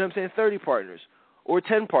 30 partners, or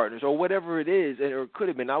 10 partners, or whatever it is, or it could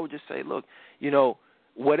have been. I would just say, look,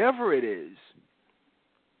 whatever it is,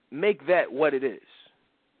 make that what it is.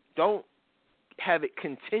 Don't have it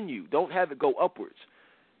continue. Don't have it go upwards.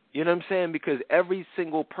 You know what I'm saying? Because every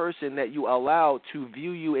single person that you allow to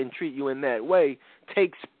view you and treat you in that way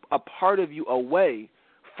takes a part of you away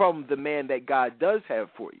from the man that God does have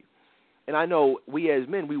for you. And I know we as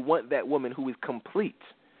men, we want that woman who is complete.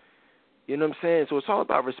 You know what I'm saying? So it's all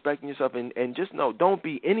about respecting yourself, and just know, don't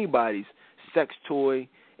be anybody's sex toy,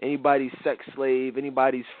 anybody's sex slave,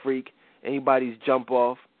 anybody's freak, anybody's jump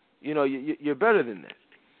off. You're better than that.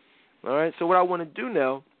 All right? So what I want to do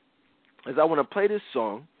now is I want to play this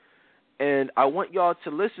song, and I want y'all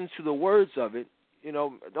to listen to the words of it, You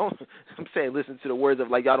know, don't. I'm saying listen to the words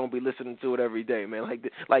of like y'all don't be listening to it every day, man.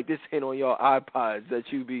 Like this ain't on your iPods that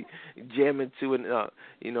you be jamming to, and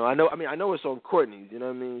you know, I know it's on Courtney's. You know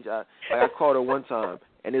what I mean? I called her one time,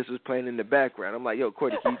 and this was playing in the background. I'm like, yo,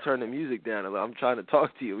 Courtney, can you turn the music down? I'm trying to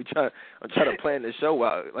talk to you. I'm trying to plan the show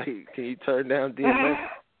out. Like, can you turn down DMX?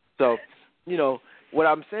 So, you know, what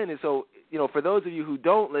I'm saying is, so, you know, for those of you who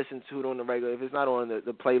don't listen to it on the regular, if it's not on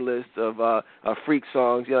the playlist of freak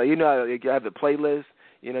songs, you know how you have the playlist.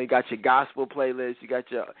 You know, you got your gospel playlist, you got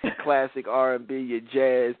your classic R&B, your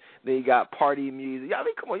jazz, then you got party music. I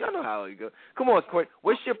mean, come on, y'all know how it goes. Come on, Court,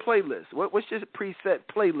 what's your playlist? What's your preset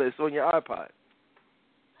playlist on your iPod?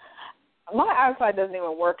 My iPod doesn't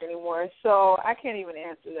even work anymore, so I can't even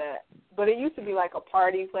answer that. But it used to be like a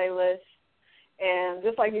party playlist, and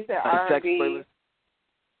just like you said, R&B. Sex playlist?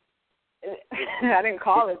 I didn't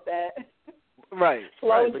call it that. Right.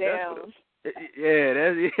 Slow right, jams.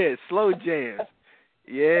 Slow jams.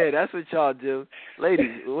 Yeah, that's what y'all do.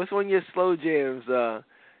 Ladies, what's on your slow jams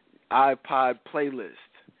iPod playlist?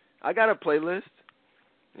 I got a playlist.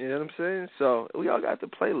 You know what I'm saying? So we all got the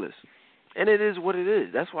playlist. And it is what it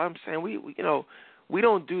is. That's why I'm saying we you know, we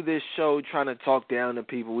don't do this show trying to talk down to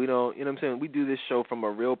people. We don't, you know what I'm saying? We do this show from a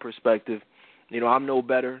real perspective. You know, I'm no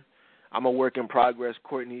better. I'm a work in progress.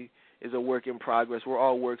 Courtney is a work in progress. We're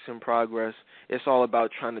all works in progress. It's all about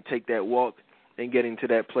trying to take that walk and getting to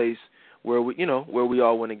that place where we, you know, where we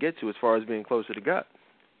all want to get to as far as being closer to God.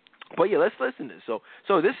 But yeah, let's listen to this.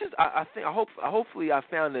 So this is, hopefully I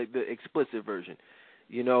found the explicit version,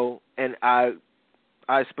 you know, and I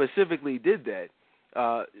specifically did that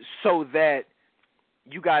so that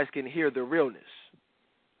you guys can hear the realness.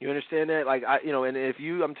 You understand that? Like, and if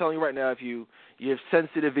I'm telling you right now, if you have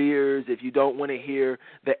sensitive ears, if you don't want to hear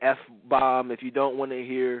the F-bomb, if you don't want to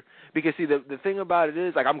hear, because see, the thing about it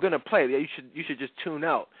is, like, I'm going to play it. You should just tune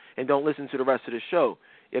out and don't listen to the rest of the show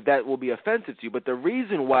if that will be offensive to you. But the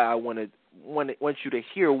reason why I want you to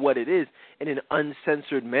hear what it is in an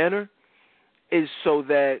uncensored manner is so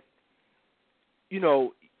that, you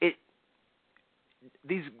know,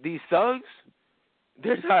 these thugs,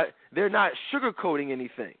 they're not sugarcoating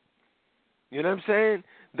anything. You know what I'm saying?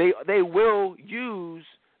 They will use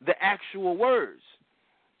the actual words.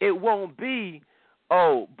 It won't be,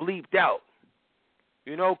 oh, bleeped out.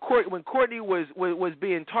 You know, when Courtney was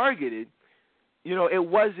being targeted, you know, it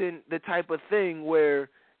wasn't the type of thing where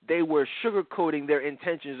they were sugarcoating their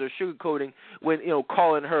intentions or sugarcoating when, you know,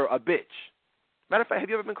 calling her a bitch. Matter of fact, have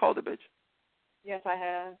you ever been called a bitch? Yes, I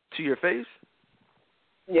have. To your face?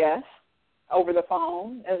 Yes. Over the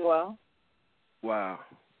phone as well. Wow.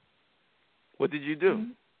 What did you do?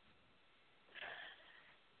 Mm-hmm.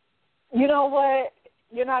 You know what?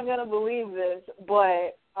 You're not going to believe this,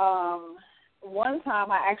 but one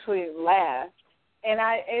time I actually laughed. And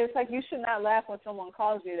it's like you should not laugh when someone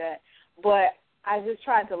calls you that. But I just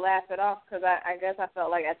tried to laugh it off because I guess I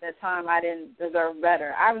felt like at that time I didn't deserve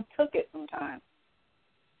better. I took it sometimes.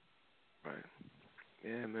 Right.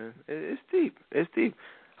 Yeah, man. It's deep. It's deep.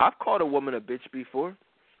 I've called a woman a bitch before.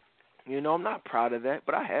 You know, I'm not proud of that,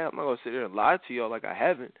 but I have. I'm not going to sit there and lie to y'all like I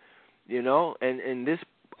haven't. You know, and this,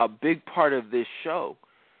 a big part of this show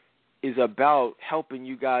is about helping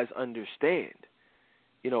you guys understand,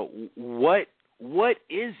 you know, what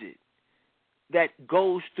is it that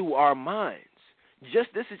goes through our minds? This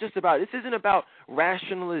isn't about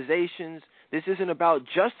rationalizations. This isn't about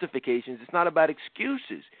justifications. It's not about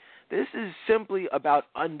excuses. This is simply about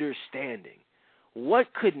understanding.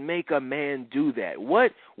 What could make a man do that?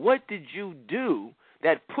 What did you do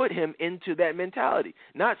that put him into that mentality?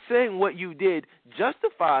 Not saying what you did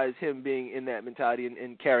justifies him being in that mentality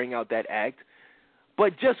and carrying out that act,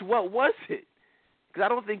 but just what was it? Because I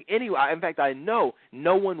don't think in fact, I know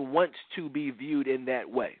no one wants to be viewed in that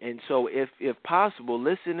way. And so if possible,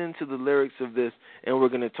 listen into the lyrics of this, and we're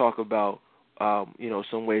going to talk about, you know,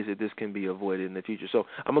 some ways that this can be avoided in the future. So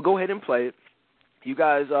I'm going to go ahead and play it. You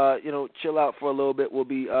guys, you know, chill out for a little bit. We'll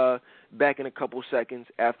be back in a couple seconds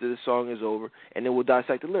after the song is over, and then we'll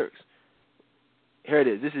dissect the lyrics. Here it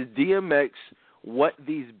is. This is DMX, What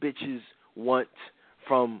These Bitches Want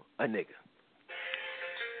from a Nigga.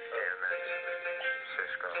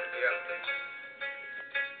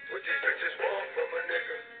 What these bitches want from a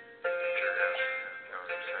nigga?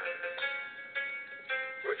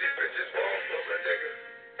 What these bitches want from a nigga?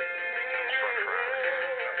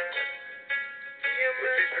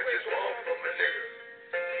 What these bitches want from a nigga?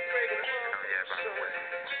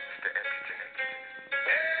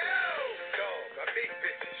 Dog, I meet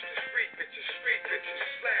bitches, the street bitches,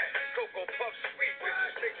 slash, Cocoa Puff, sweet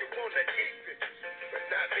bitches, make you wanna eat.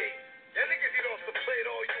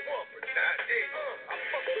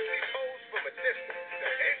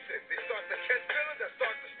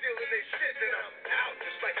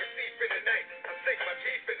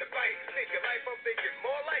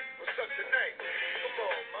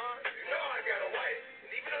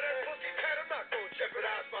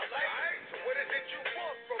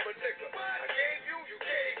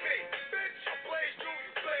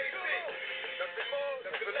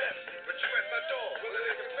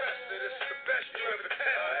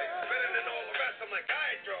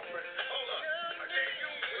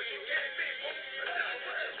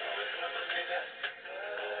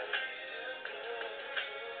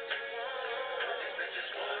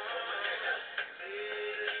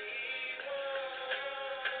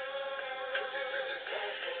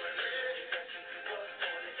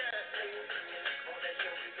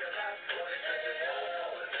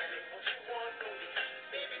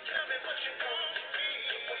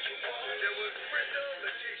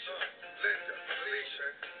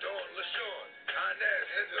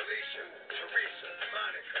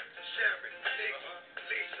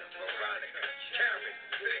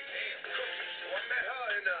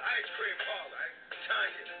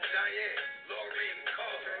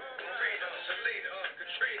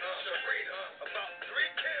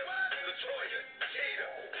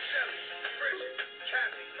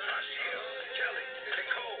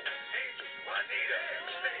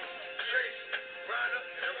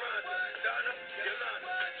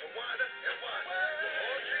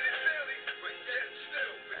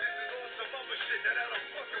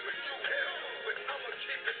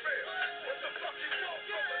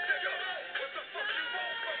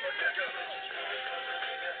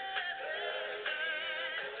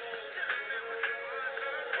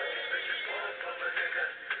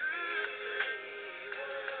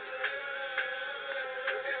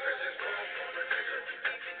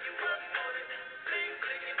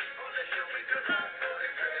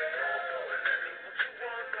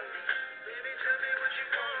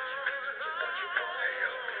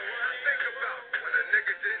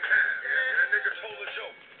 nigga didn't have. And a nigga told a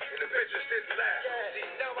joke, and the bitches didn't laugh. See,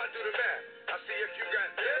 now I do the math. I see if you got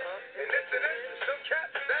this, and this, and some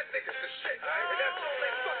cats, that nigga's the shit. And that's all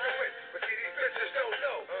they fucking with. But see, these bitches don't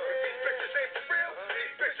know. If these bitches ain't for real,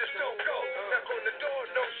 these bitches don't go. Knock on the door,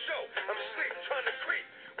 no show. I'm asleep, trying to creep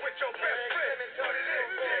with your best friend. What it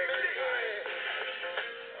is,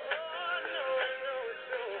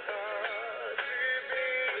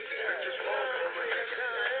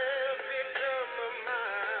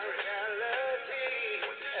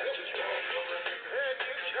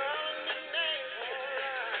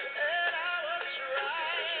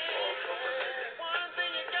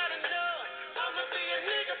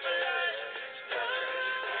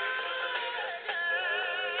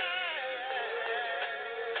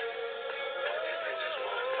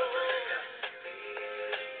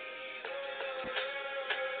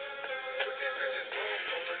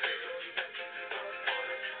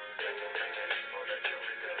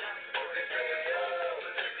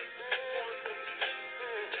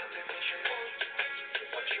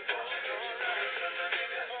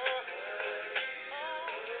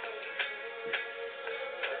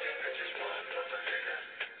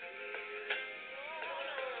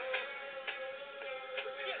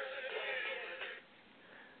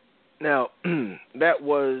 Now, that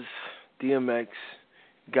was DMX.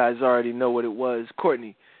 You guys already know what it was.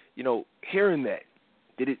 Courtney, hearing that,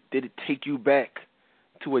 did it take you back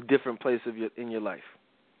to a different place in your life?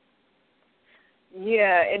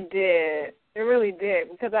 Yeah, it did. It really did.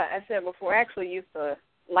 Because I said before, I actually used to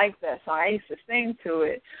like that song. I used to sing to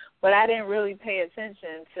it, but I didn't really pay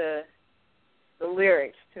attention to the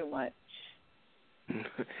lyrics too much.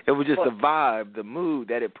 It was just the vibe, the mood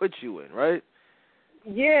that it put you in, right?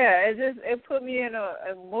 Yeah, it put me in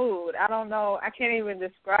a mood. I don't know. I can't even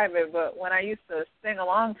describe it, but when I used to sing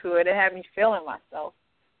along to it, it had me feeling myself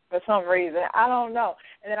for some reason. I don't know.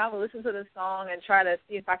 And then I would listen to the song and try to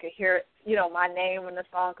see if I could hear, my name in the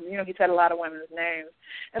song, because, he said a lot of women's names.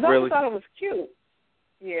 And so really? I thought it was cute.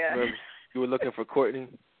 Yeah. Really? You were looking for Courtney?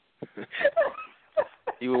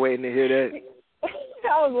 You were waiting to hear that?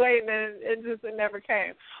 I was waiting, and it never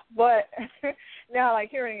came. But now,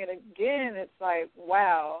 hearing it again, it's like,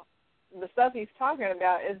 wow, the stuff he's talking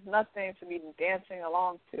about is nothing to be dancing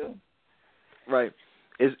along to. Right.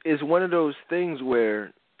 It's one of those things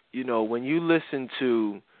where, when you listen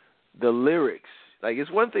to the lyrics,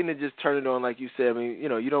 it's one thing to just turn it on, like you said. I mean,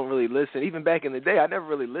 you don't really listen. Even back in the day, I never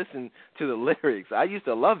really listened to the lyrics. I used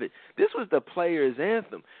to love it. This was the player's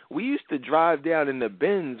anthem. We used to drive down in the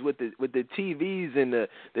Benz with the TVs and the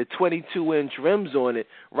 22-inch rims on it,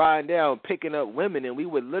 riding down, picking up women, and we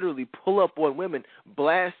would literally pull up on women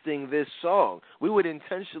blasting this song. We would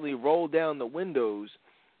intentionally roll down the windows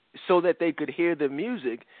so that they could hear the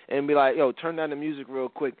music and be like, yo, turn down the music real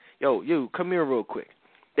quick. Yo, you, come here real quick.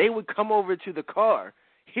 They would come over to the car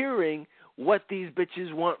hearing what these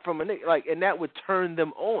bitches want from a nigga, and that would turn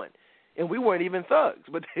them on. And we weren't even thugs,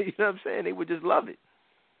 but you know what I'm saying? They would just love it.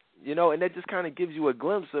 And that just kind of gives you a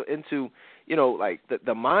glimpse into,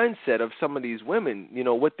 the mindset of some of these women,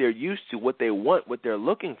 what they're used to, what they want, what they're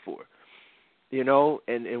looking for.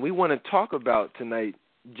 And we want to talk about tonight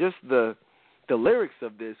just the lyrics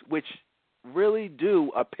of this, which really do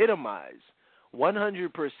epitomize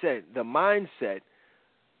 100% the mindset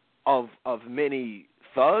of many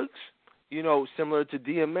thugs, similar to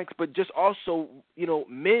DMX, but just also,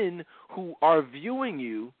 men who are viewing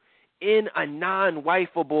you in a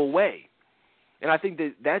non-wifeable way. And I think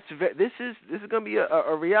this is going to be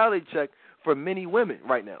a reality check for many women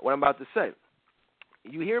right now, what I'm about to say.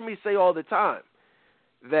 You hear me say all the time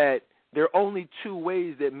that there are only two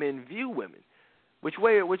ways that men view women. Which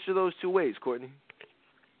are those two ways, Courtney?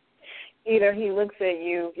 Either he looks at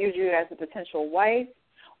you, views you as a potential wife,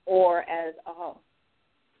 or as a hoe.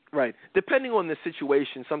 Right. Depending on the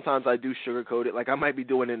situation, sometimes I do sugarcoat it. I might be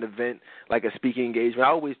doing an event, like a speaking engagement. I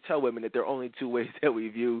always tell women that there are only two ways that we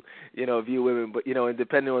view women. But, and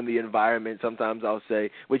depending on the environment, sometimes I'll say,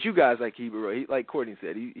 which you guys keep it real. Like Courtney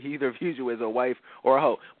said, he either views you as a wife or a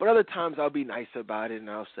hoe. But other times I'll be nice about it, and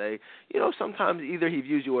I'll say, sometimes either he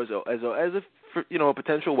views you as a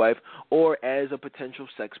potential wife, or as a potential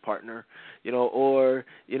sex partner, or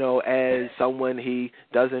as someone he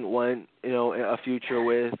doesn't want, a future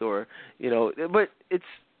with, or but it's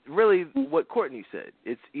really what Courtney said.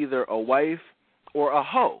 It's either a wife or a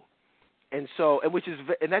hoe, and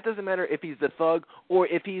that doesn't matter if he's the thug or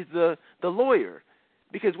if he's the lawyer,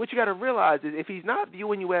 because what you got to realize is if he's not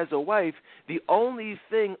viewing you as a wife, the only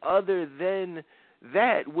thing other than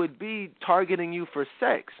that would be targeting you for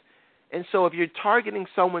sex. And so if you're targeting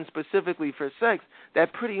someone specifically for sex,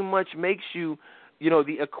 that pretty much makes you,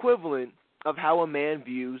 the equivalent of how a man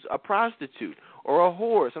views a prostitute or a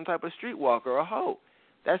whore, some type of streetwalker or a hoe.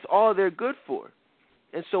 That's all they're good for.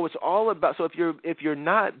 And so it's all about. So if you're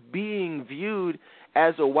not being viewed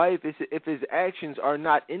as a wife, if his actions are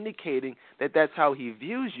not indicating that that's how he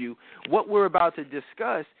views you, what we're about to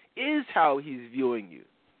discuss is how he's viewing you.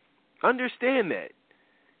 Understand that.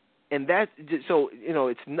 And that's so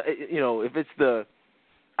it's if it's the.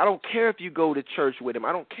 I don't care if you go to church with him.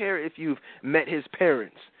 I don't care if you've met his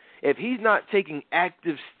parents. If he's not taking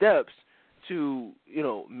active steps to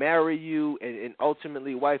marry you and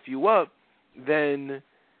ultimately wife you up, then,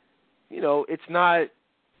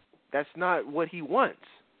 that's not what he wants.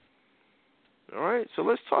 All right, so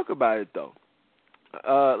let's talk about it, though.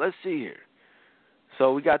 Let's see here.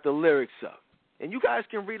 So we got the lyrics up. And you guys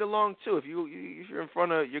can read along, too. If you're in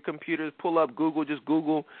front of your computers, pull up Google, just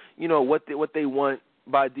Google, what they want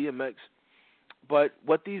by DMX. But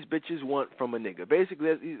what these bitches want from a nigga. Basically,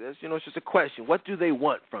 that's it's just a question. What do they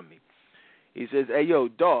want from me? He says, hey, yo,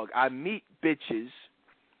 dog, I meet bitches,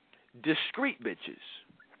 discreet bitches,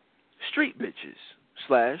 street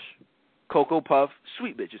bitches, / Cocoa Puff,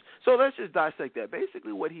 sweet bitches. So let's just dissect that.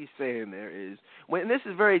 Basically what he's saying there is, and this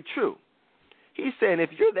is very true, he's saying if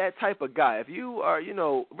you're that type of guy, if you are,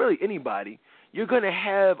 really anybody, you're going to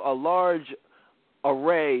have a large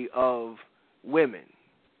array of women,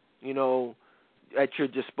 at your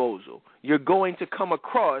disposal. You're going to come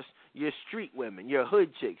across your street women, your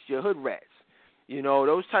hood chicks, your hood rats.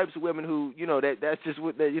 Those types of women who, that's just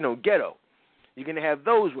what ghetto. You're going to have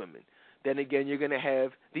those women. Then again, you're going to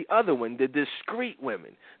have the other one, the discreet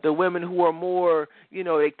women, the women who are more,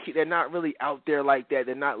 they're not really out there like that.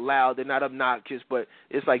 They're not loud. They're not obnoxious, but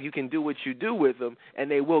it's like you can do what you do with them,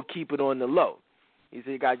 and they will keep it on the low. He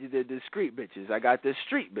said, you got the discreet bitches. I got the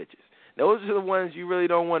street bitches. Those are the ones you really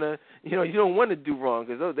don't want to, you don't want to do wrong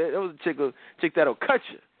because those are the chick that'll cut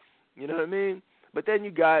you. You know what I mean? But then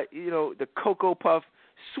you got, the Cocoa Puff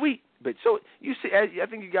sweet bitch. So you see, I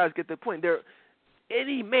think you guys get the point.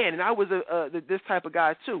 Any man, and I was this type of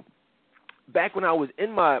guy too. Back when I was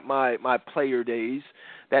in my player days,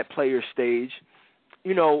 that player stage,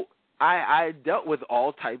 I dealt with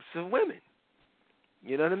all types of women.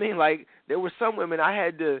 You know what I mean? Like there were some women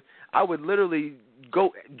I would literally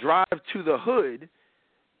go drive to the hood,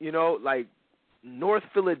 like North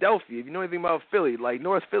Philadelphia. If you know anything about Philly, like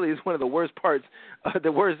North Philly is one of the worst parts of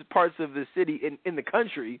the city in the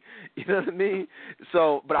country. You know what I mean?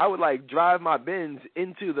 So, but I would like drive my Benz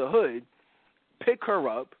into the hood, pick her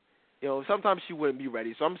up. Sometimes she wouldn't be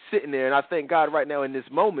ready. So I'm sitting there, and I thank God right now in this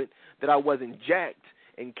moment that I wasn't jacked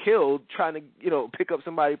and killed trying to, pick up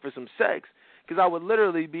somebody for some sex, because I would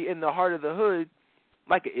literally be in the heart of the hood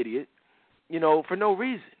like an idiot, for no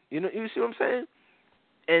reason. You see what I'm saying?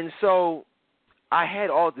 And so I had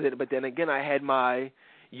all that, but then again, I had my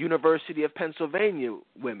University of Pennsylvania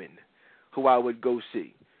women who I would go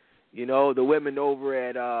see. The women over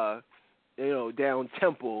at, down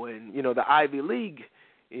Temple and, the Ivy League,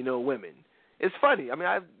 women. It's funny. I mean,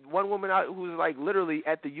 I have one woman who's like literally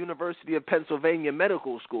at the University of Pennsylvania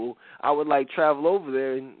Medical School. I would like travel over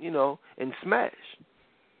there and, and smash.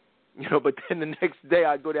 But then the next day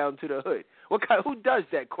I'd go down to the hood. Who does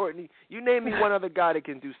that, Courtney? You name me one other guy that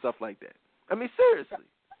can do stuff like that. I mean, seriously.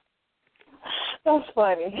 That's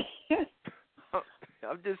funny.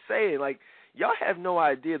 I'm just saying, like, y'all have no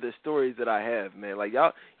idea the stories that I have, man. Like,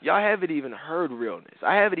 y'all haven't even heard realness.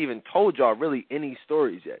 I haven't even told y'all really any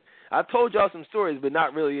stories yet. I've told y'all some stories, but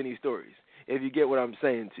not really any stories, if you get what I'm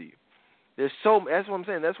saying to you. That's what I'm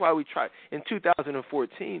saying. That's why we try. In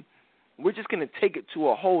 2014, we're just going to take it to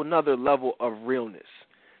a whole nother level of realness.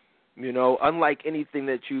 Unlike anything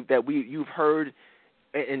that you've heard,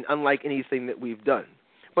 and unlike anything that we've done.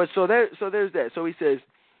 But so there's that. So he says,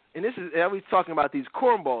 and he's talking about these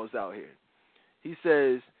cornballs out here. He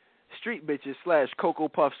says, street bitches / Cocoa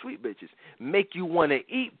Puff sweet bitches make you want to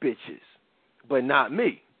eat bitches, but not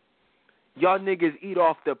me. Y'all niggas eat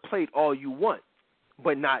off the plate all you want,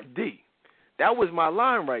 but not D. That was my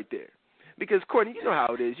line right there. Because, Courtney, you know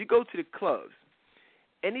how it is. You go to the clubs,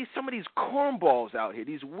 and some of these cornballs out here,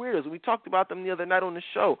 these weirdos, and we talked about them the other night on the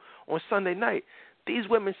show on Sunday night. These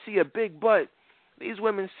women see a big butt. These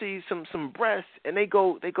women see some breasts, and they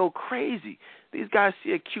go crazy. These guys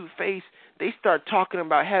see a cute face. They start talking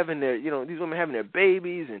about having these women having their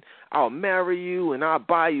babies, and I'll marry you, and I'll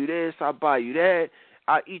buy you this, I'll buy you that,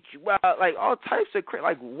 I'll eat you out, like all types of crazy.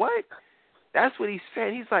 Like what? That's what he's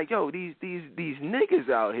saying. He's like, yo, these niggas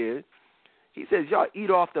out here. He says, y'all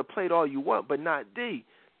eat off the plate all you want, but not D.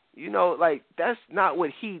 You know, like, that's not what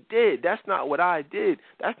he did. That's not what I did.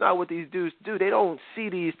 That's not what these dudes do. They don't see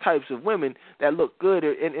these types of women that look good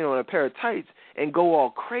in on a pair of tights and go all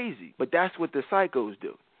crazy. But that's what the psychos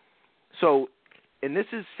do. So, and this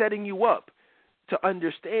is setting you up to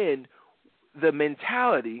understand the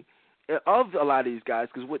mentality of a lot of these guys,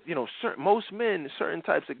 because what most men, certain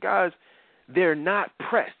types of guys, they're not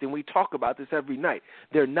pressed, and we talk about this every night.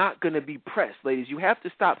 They're not going to be pressed, ladies. You have to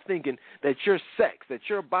stop thinking that your sex, that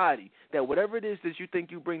your body, that whatever it is that you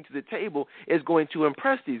think you bring to the table is going to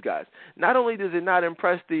impress these guys. Not only does it not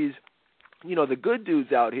impress these, the good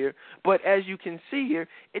dudes out here, but as you can see here,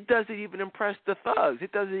 it doesn't even impress the thugs.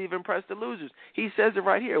 It doesn't even impress the losers. He says it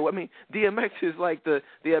right here. I mean, DMX is like the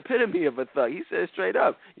epitome of a thug. He says straight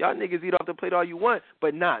up, y'all niggas eat off the plate all you want,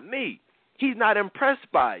 but not me. He's not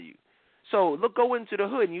impressed by you. So go into the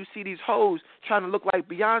hood and you see these hoes trying to look like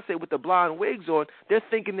Beyonce with the blonde wigs on. They're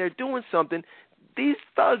thinking they're doing something. These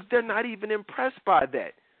thugs, they're not even impressed by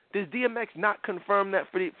that. Does DMX not confirm that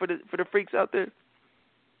for the freaks out there?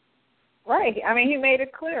 Right. I mean, he made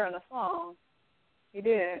it clear in the song. He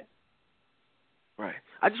did. Right.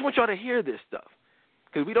 I just want y'all to hear this stuff,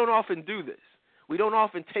 because we don't often do this. We don't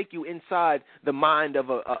often take you inside the mind of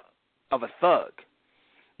a thug.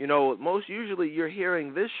 Most usually you're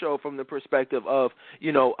hearing this show from the perspective of,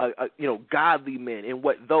 godly men and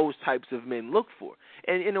what those types of men look for.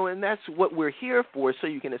 And, and that's what we're here for, so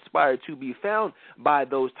you can aspire to be found by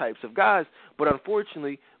those types of guys. But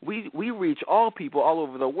unfortunately, we reach all people all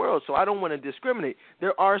over the world, so I don't want to discriminate.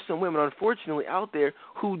 There are some women, unfortunately, out there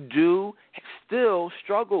who do still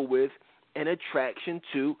struggle with an attraction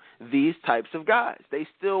to these types of guys. They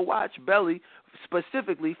still watch Belly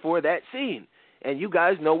specifically for that scene. And you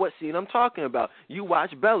guys know what scene I'm talking about. You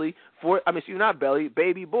watch Belly not Belly,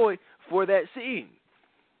 Baby Boy for that scene,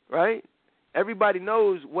 right? Everybody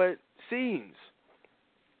knows what scenes,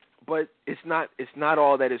 but it's not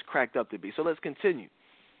all that it's cracked up to be. So let's continue.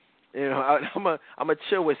 I'm a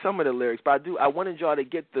chill with some of the lyrics, but I wanted y'all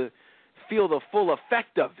to feel the full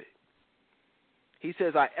effect of it. He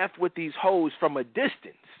says, I F with these hoes from a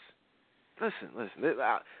distance. Listen.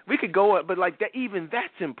 We could go up, but like that, even that's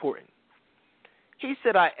important. He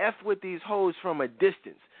said, I F with these hoes from a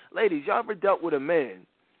distance. Ladies, y'all ever dealt with a man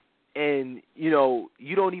and, you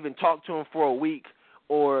don't even talk to him for a week,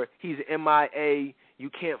 or he's MIA,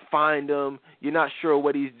 you can't find him, you're not sure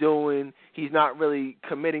what he's doing, he's not really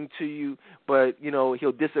committing to you, but,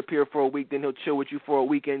 he'll disappear for a week, then he'll chill with you for a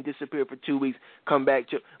weekend, disappear for 2 weeks, come back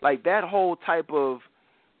to, like that whole type of,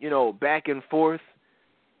 back and forth,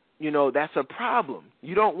 that's a problem.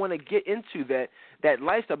 You don't want to get into that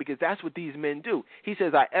lifestyle, because that's what these men do. He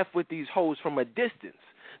says, I F with these hoes from a distance.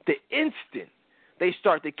 The instant they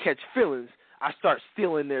start to catch feelings, I start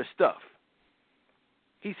stealing their stuff.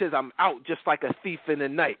 He says, I'm out just like a thief in the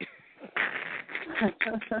night.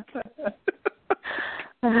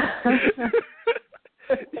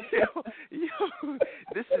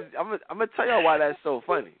 This is, I'm gonna tell y'all why that's so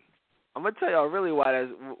funny. I'm gonna tell y'all really why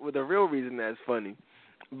that's the real reason that's funny.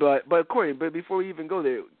 But Courtney, before we even go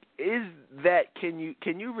there, can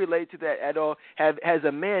you relate to that at all? Has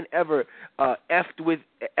a man ever effed with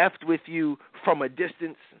you from a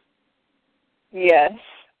distance? Yes.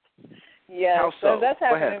 How so? That's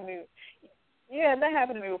happened to me. Yeah, that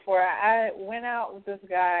happened to me before. I went out with this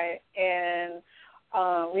guy, and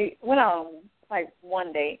we went out on like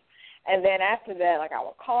one date, and then after that, like I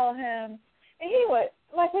would call him, and he would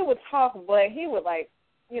we would talk, but he would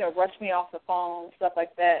rush me off the phone, stuff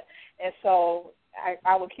like that. And so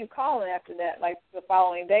I would keep calling after that, like the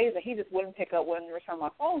following days, and he just wouldn't pick up, wouldn't return my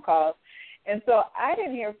phone calls. And so I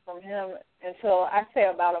didn't hear from him until I say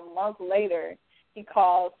about a month later. He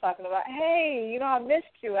calls talking about, hey, I missed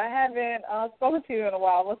you. I haven't spoken to you in a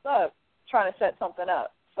while. What's up? Trying to set something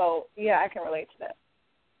up. So, yeah, I can relate to that.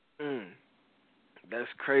 That's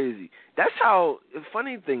crazy. That's how – the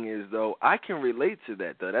funny thing is, though, I can relate to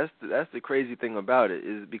that, though. That's the crazy thing about it,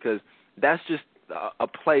 is because that's just a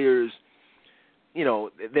player's,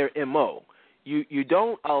 their MO. You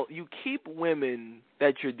don't you keep women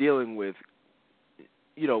that you're dealing with,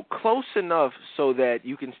 close enough so that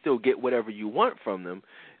you can still get whatever you want from them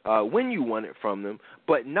when you want it from them,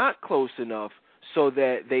 but not close enough so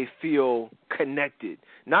that they feel connected,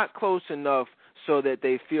 not close enough so that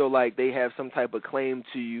they feel like they have some type of claim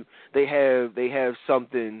to you. They have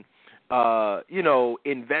something,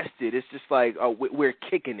 invested. It's just like we're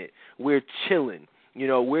kicking it, we're chilling.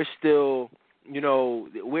 We're still,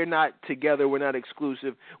 we're not together. We're not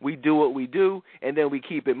exclusive. We do what we do, and then we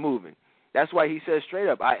keep it moving. That's why he says straight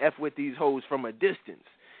up, I F with these hoes from a distance.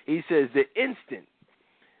 He says the instant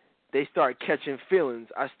they start catching feelings,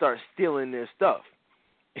 I start stealing their stuff.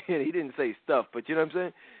 And he didn't say stuff, but you know what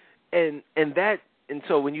I'm saying? And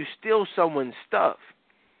so when you steal someone's stuff,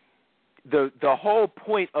 the whole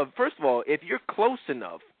point of, first of all, if you're close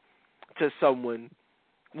enough to someone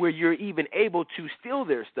where you're even able to steal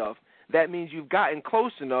their stuff, that means you've gotten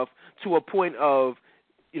close enough to a point of,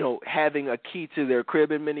 having a key to their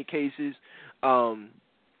crib in many cases,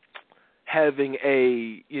 having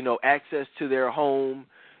access to their home,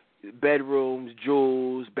 bedrooms,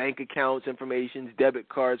 jewels, bank accounts, information, debit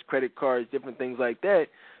cards, credit cards, different things like that.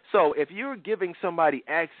 So if you're giving somebody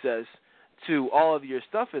access to all of your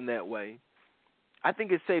stuff in that way, I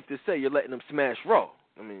think it's safe to say you're letting them smash row.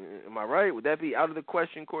 I mean, am I right? Would that be out of the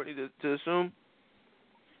question, Courtney, to assume?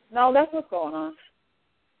 No, that's what's going on.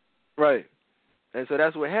 Right. And so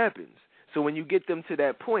that's what happens. So when you get them to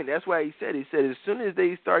that point, that's why he said as soon as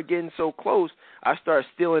they start getting so close, I start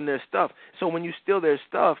stealing their stuff. So when you steal their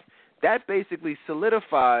stuff, that basically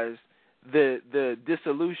solidifies the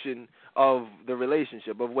dissolution of the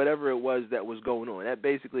relationship, of whatever it was that was going on. That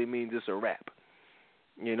basically means it's a wrap.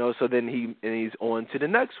 So then he's on to the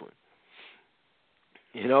next one.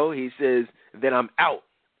 He says, then I'm out,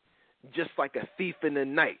 just like a thief in the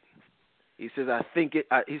night. He says, I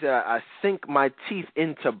sink my teeth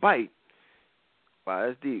into bite. Wow,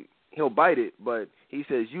 that's deep. He'll bite it, but he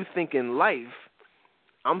says, you thinking life,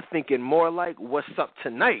 I'm thinking more like what's up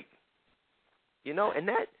tonight. And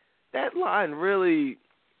that line really,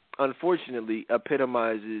 unfortunately,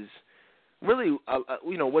 epitomizes really,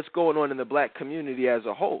 what's going on in the black community as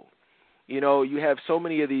a whole. You have so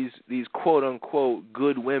many of these quote-unquote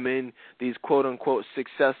good women, these quote-unquote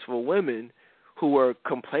successful women who are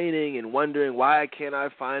complaining and wondering, why can't I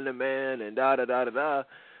find a man, and da-da-da-da-da.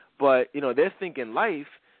 But, they're thinking life.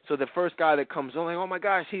 So the first guy that comes on, like, oh, my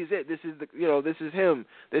gosh, he's it. This is this is him.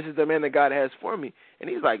 This is the man that God has for me. And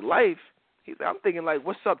he's like, life? I'm thinking, like,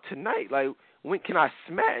 what's up tonight? Like, when can I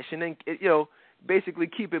smash? And then, basically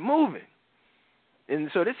keep it moving. And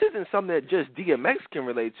so this isn't something that just DMX can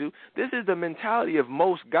relate to. This is the mentality of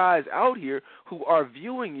most guys out here who are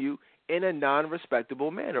viewing you in a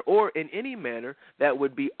non-respectable manner, or in any manner that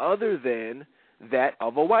would be other than that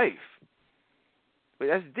of a wife. But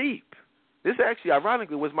that's deep. This actually,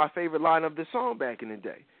 ironically, was my favorite line of the song back in the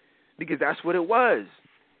day, because that's what it was.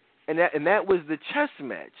 And that was the chess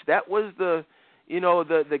match. That was the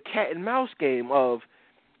cat and mouse game of,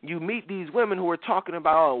 you meet these women who are talking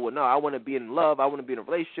about, oh, well, no, I want to be in love, I want to be in a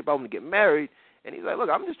relationship, I want to get married. And he's like, look,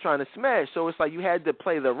 I'm just trying to smash. So it's like you had to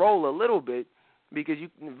play the role a little bit, because,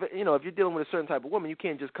 if you're dealing with a certain type of woman, you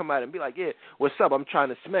can't just come out and be like, yeah, what's up, I'm trying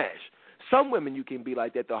to smash. Some women you can be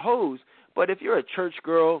like that, the hoes. But if you're a church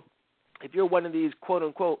girl, if you're one of these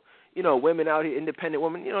quote-unquote, women out here, independent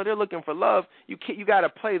women, they're looking for love, you got to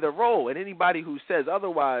play the role. And anybody who says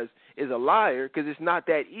otherwise is a liar, because it's not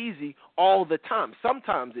that easy all the time.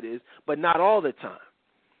 Sometimes it is, but not all the time.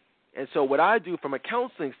 And so what I do from a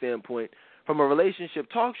counseling standpoint, from a relationship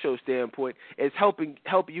talk show standpoint, is help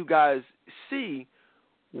you guys see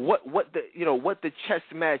what the chess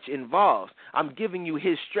match involves. I'm giving you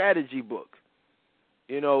his strategy book,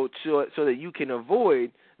 so that you can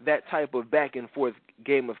avoid that type of back and forth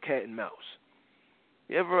game of cat and mouse.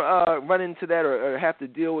 You ever run into that or have to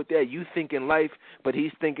deal with that? You thinking life, but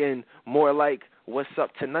he's thinking more like what's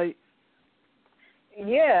up tonight?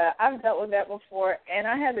 Yeah, I've dealt with that before, and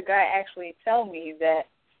I had the guy actually tell me that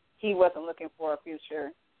he wasn't looking for a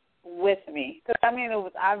future with me. Because, it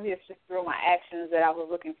was obvious just through my actions that I was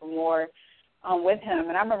looking for more with him.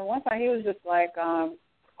 And I remember one time he was just like,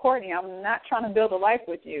 Courtney, I'm not trying to build a life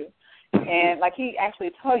with you. And, like, he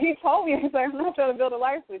told me, he's like, I'm not trying to build a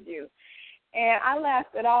life with you. And I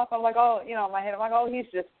laughed it off. I'm like, oh, in my head, I'm like, oh, he's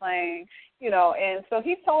just playing, And so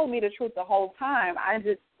he told me the truth the whole time. I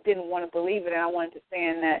just didn't want to believe it, and I wanted to stay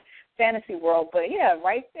in that fantasy world. But, yeah,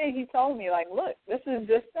 right there he told me, like, look, this is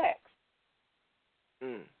just sex.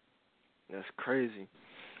 That's crazy.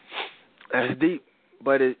 That's deep.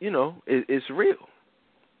 But, it's real,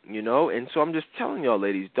 And so I'm just telling y'all,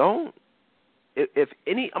 ladies, don't,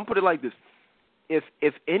 I'm put it like this.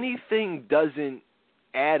 If anything doesn't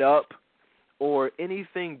add up, or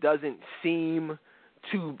anything doesn't seem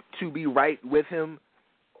to be right with him,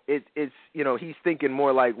 it's he's thinking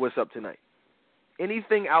more like what's up tonight.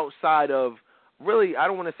 Anything outside of, really, I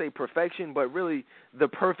don't want to say perfection, but really the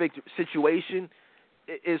perfect situation,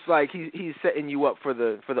 it's like he's setting you up for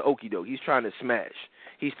the okie doke. He's trying to smash.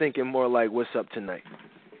 He's thinking more like what's up tonight.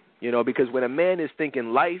 Because when a man is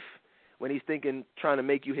thinking life, when he's thinking trying to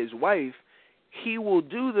make you his wife, he will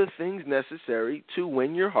do the things necessary to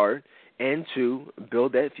win your heart and to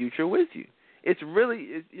build that future with you. It's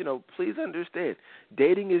really, please understand,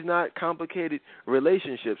 dating is not complicated.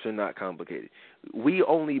 Relationships are not complicated. We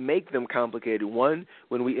only make them complicated, one,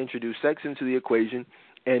 when we introduce sex into the equation,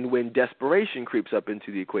 and when desperation creeps up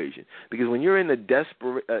into the equation. Because when you're in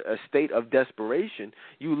a state of desperation,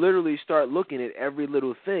 you literally start looking at every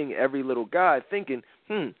little thing, every little guy, thinking,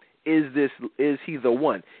 is he the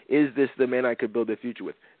one? Is this the man I could build a future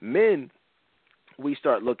with? Men, we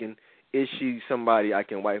start looking, is she somebody I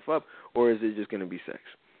can wife up, or is it just going to be sex?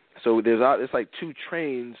 So it's like two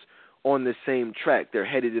trains on the same track. They're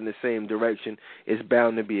headed in the same direction. It's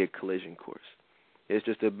bound to be a collision course. It's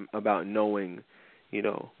just about knowing,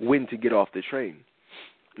 when to get off the train.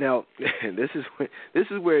 Now, this is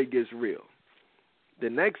where it gets real. The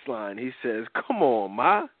next line, he says, "Come on,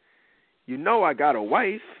 Ma, I got a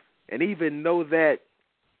wife, and even though that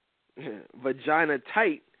vagina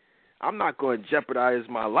tight, I'm not going to jeopardize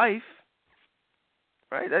my life."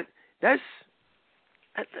 Right? That's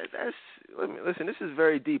listen, this is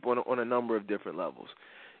very deep on a number of different levels.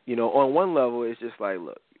 On one level, it's just like,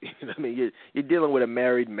 look, you're dealing with a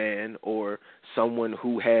married man or someone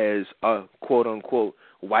who has a quote unquote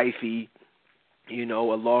wifey, a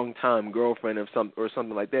long-time girlfriend or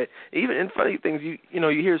something like that. Even in funny things, you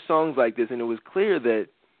hear songs like this, and it was clear that,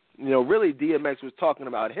 really DMX was talking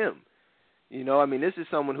about him. This is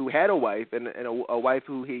someone who had a wife and a wife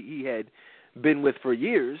who he had been with for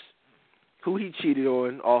years, who he cheated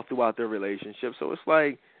on all throughout their relationship. So it's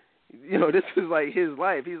like, this is like his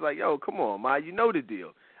life. He's like, yo, come on, Ma, you know the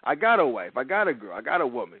deal. I got a wife, I got a girl, I got a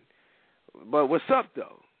woman. But what's up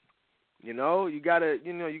though? You got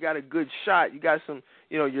a good shot. You got some,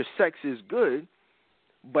 your sex is good,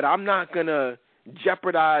 but I'm not gonna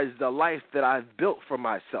jeopardize the life that I've built for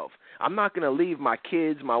myself. I'm not gonna leave my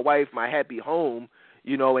kids, my wife, my happy home,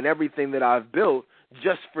 and everything that I've built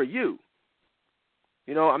just for you.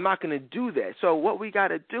 I'm not going to do that. So what we got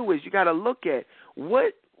to do is you got to look at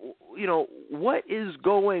what is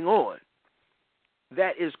going on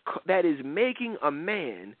that is making a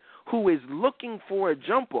man who is looking for a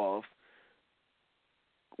jump off,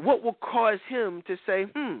 what will cause him to say,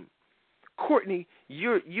 Courtney,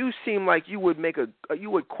 you seem like you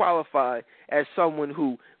would qualify as someone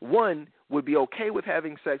who, one, would be okay with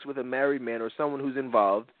having sex with a married man or someone who's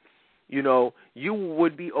involved. You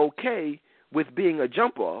would be okay with being a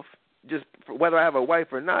jump-off, just whether I have a wife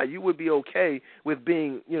or not. You would be okay with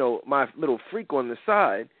being, my little freak on the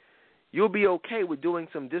side. You'll be okay with doing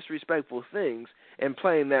some disrespectful things and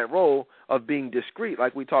playing that role of being discreet,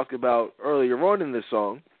 like we talked about earlier on in the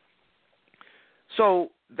song. So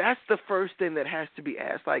that's the first thing that has to be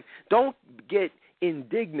asked. Like, don't get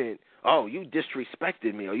indignant. Oh, you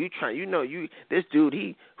disrespected me. Or this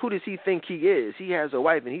dude, who does he think he is? He has a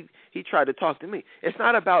wife, and he tried to talk to me. It's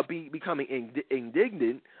not about becoming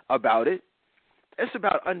indignant about it. It's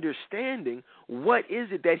about understanding what is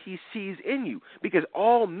it that he sees in you. Because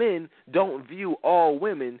all men don't view all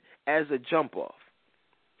women as a jump-off.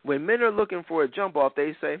 When men are looking for a jump-off,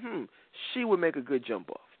 they say, she would make a good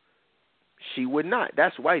jump-off. She would not.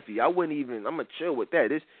 That's wifey. I'm going to chill with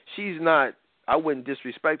that. She's not. I wouldn't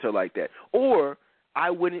disrespect her like that. Or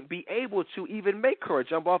I wouldn't be able to even make her a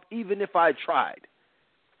jump off even if I tried.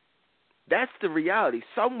 That's the reality.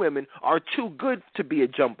 Some women are too good to be a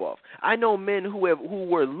jump off. I know men who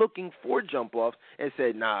were looking for jump offs and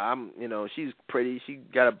said, "Nah, she's pretty, she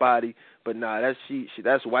got a body, but nah,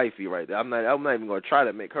 that's wifey right there. I'm not even going to try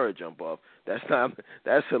to make her a jump off. That's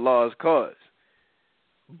a lost cause."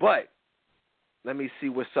 But let me see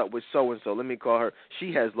what's up with so-and-so. Let me call her.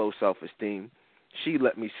 She has low self-esteem. She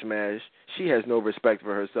let me smash. She has no respect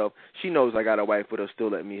for herself. She knows I got a wife, but she'll still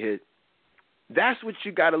let me hit. That's what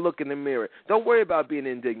you got to look in the mirror. Don't worry about being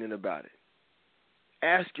indignant about it.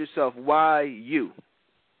 Ask yourself, why you?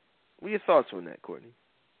 What are your thoughts on that, Courtney?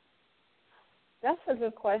 That's a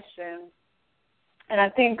good question. And I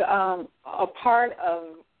think a part of,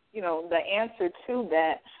 the answer to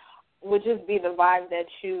that would just be the vibe that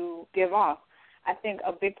you give off. I think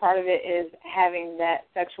a big part of it is having that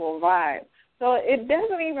sexual vibe. So it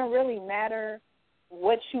doesn't even really matter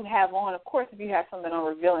what you have on. Of course, if you have something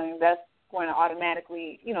unrevealing, that's going to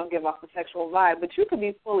automatically, give off a sexual vibe. But you could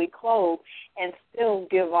be fully clothed and still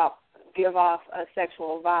give off a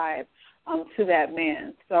sexual vibe to that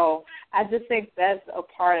man. So I just think that's a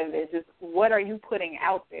part of it. Just what are you putting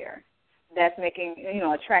out there that's making,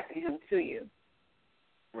 attracting him to you?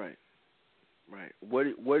 Right. Right. What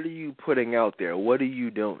are you putting out there? What are you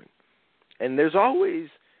doing? And there's always,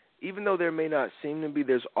 even though there may not seem to be,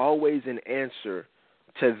 there's always an answer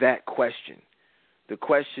to that question. The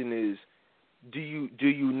question is, do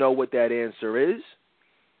you know what that answer is?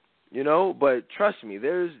 You know, but trust me,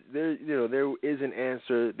 there is an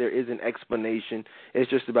answer, there is an explanation. It's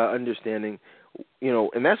just about understanding,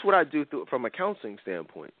 and that's what I do from a counseling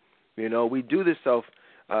standpoint. We do the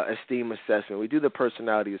self-esteem assessment, we do the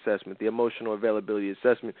personality assessment, the emotional availability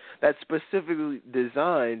assessment. That's specifically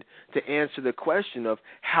designed to answer the question of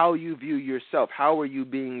how you view yourself. How are you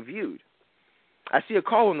being viewed? I see a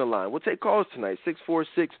call on the line. We'll take calls tonight,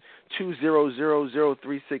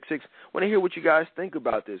 646-200-0366. Want to hear what you guys think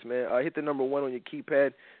about this, man. Hit the number 1 on your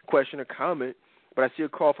keypad, question or comment. But I see a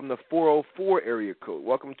call from the 404 area code.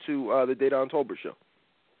 Welcome to the Dedan Tolbert Show.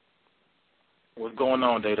 What's going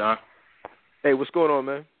on, Dedan? Hey, what's going on,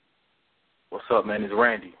 man? What's up, man? It's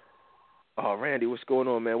Randy. Oh, Randy, what's going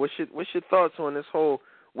on, man? What's your thoughts on this whole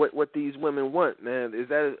what these women want, man? Is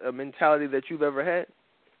that a mentality that you've ever had?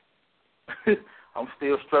 I'm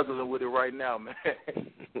still struggling with it right now, man.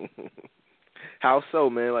 How so,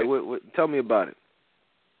 man? Like, what? Tell me about it.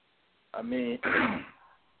 I mean,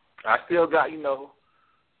 I still got, a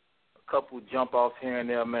couple jump offs here and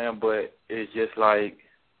there, man, but it's just like,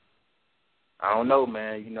 I don't know,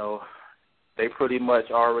 man. They pretty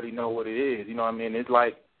much already know what it is. You know what I mean? It's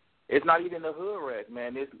like, it's not even the hood rats,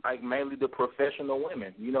 man. It's like mainly the professional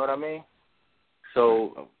women. You know what I mean?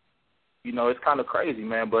 So, it's kind of crazy,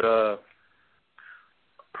 man, but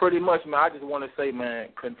pretty much, man, I just want to say, man,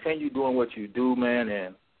 continue doing what you do, man,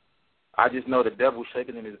 and I just know the devil's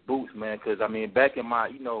shaking in his boots, man, because, I mean, back in my,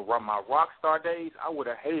 my rock star days, I would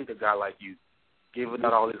have hated a guy like you giving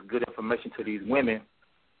out all this good information to these women.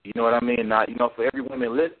 You know what I mean? Now, for every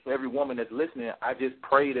woman that's listening, I just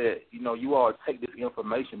pray that, you all take this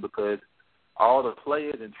information because all the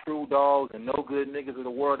players and true dogs and no good niggas in the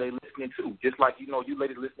world, they listening too. Just like, you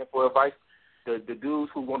ladies listening for advice, the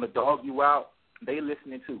dudes who want to dog you out, they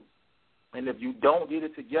listening too. And if you don't get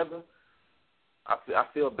it together, I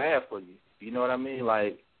feel bad for you. You know what I mean?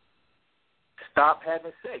 Like, stop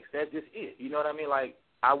having sex. That's just it. You know what I mean? Like,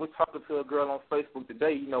 I was talking to a girl on Facebook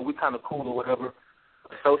today. We kind of cool or whatever,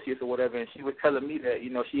 associates or whatever, and she was telling me that,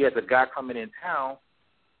 she has a guy coming in town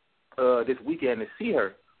this weekend to see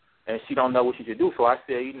her, and she don't know what she should do. So I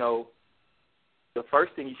said, the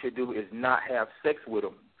first thing you should do is not have sex with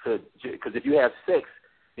him, because if you have sex,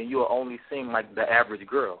 then you'll only seem like the average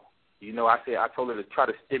girl. I told her to try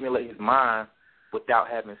to stimulate his mind without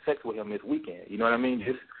having sex with him this weekend. You know what I mean?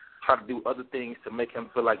 Just try to do other things to make him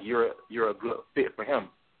feel like you're a good fit for him.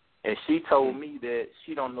 And she told me that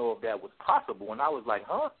she don't know if that was possible. And I was like,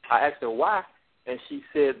 huh? I asked her why, and she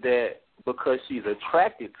said that because she's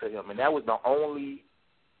attracted to him. And that was the only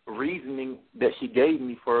reasoning that she gave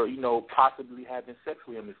me for, possibly having sex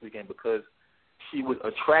with him this weekend, because she was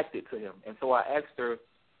attracted to him. And so I asked her,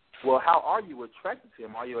 well, how are you attracted to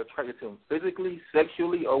him? Are you attracted to him physically,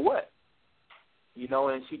 sexually, or what?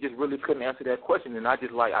 And she just really couldn't answer that question. And I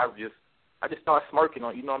just started smirking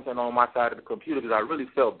on, on my side of the computer, because I really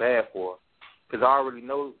felt bad for her, because I already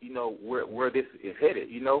know, where this is headed.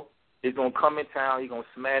 He's gonna come in town, he's gonna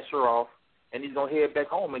smash her off, and he's gonna head back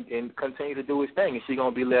home and continue to do his thing, and she's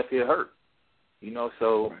gonna be left here hurt.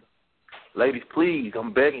 So, ladies, please,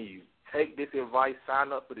 I'm begging you, take this advice,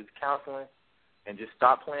 sign up for this counseling, and just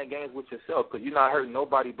stop playing games with yourself, because you're not hurting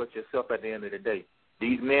nobody but yourself at the end of the day.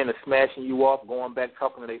 These men are smashing you off, going back,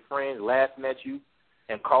 talking to their friends, laughing at you,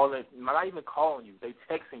 and calling, not even calling you, they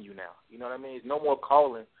texting you now. You know what I mean? It's no more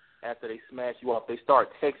calling after they smash you off. They start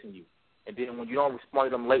texting you. And then when you don't respond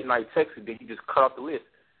to them late night texts, then you just cut off the list.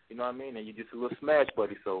 You know what I mean? And you're just a little smash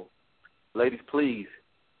buddy. So, ladies, please,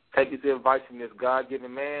 take this advice from this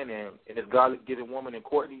God-given man and this God-given woman in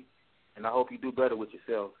Courtney, and I hope you do better with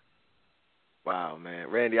yourselves. Wow, man.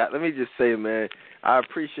 Randy, let me just say, man, I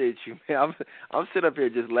appreciate you, man. I'm sitting up here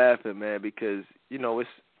just laughing, man, because,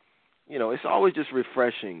 it's always just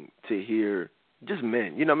refreshing to hear just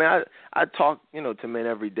men. Man, I talk, to men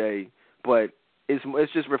every day, but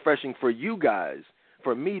it's just refreshing for you guys,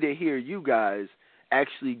 for me to hear you guys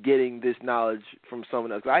actually getting this knowledge from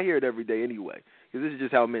someone else. I hear it every day anyway, because this is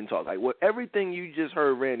just how men talk. Like, everything you just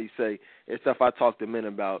heard Randy say is stuff I talk to men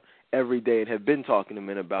about every day and have been talking to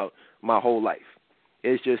men about my whole life.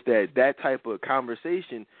 It's just that type of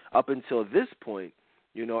conversation up until this point,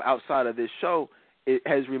 outside of this show, it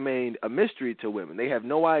has remained a mystery to women. They have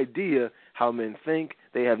no idea how men think.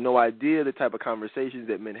 They have no idea the type of conversations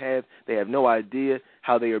that men have. They have no idea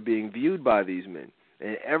how they are being viewed by these men.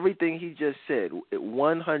 And everything he just said,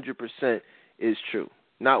 100% is true.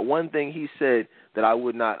 Not one thing he said that I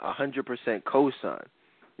would not 100% co-sign.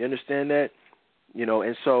 You understand that?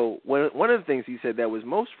 And so one of the things he said that was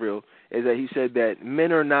most real is that he said that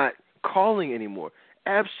men are not calling anymore.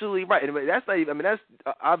 Absolutely right. And that's not even, that's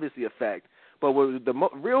obviously a fact. But what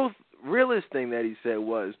the realest thing that he said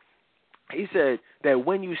was he said that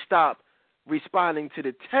when you stop responding to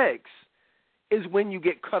the text is when you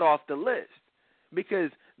get cut off the list.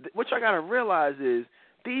 Because what y'all got to realize is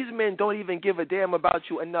these men don't even give a damn about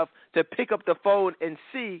you enough to pick up the phone and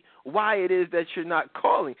see why it is that you're not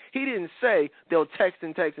calling. He didn't say they'll text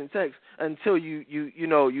and text and text until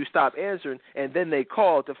you stop answering, and then they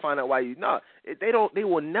call to find out why you're not. They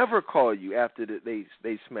will never call you after they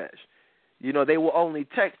smash. They will only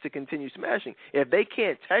text to continue smashing. If they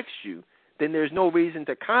can't text you, then there's no reason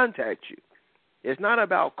to contact you. It's not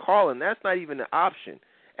about calling. That's not even an option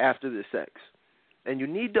after the sex. And you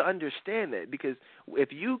need to understand that, because if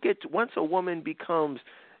you once a woman becomes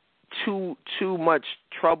too much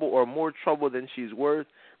trouble or more trouble than she's worth,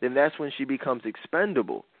 then that's when she becomes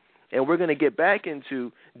expendable. And we're going to get back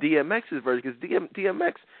into DMX's verse, because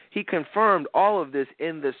DMX, he confirmed all of this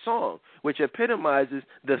in the song, which epitomizes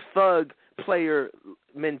the thug player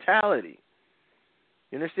mentality.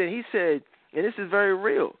 You understand? He said, and this is very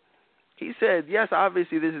real, he said, yes,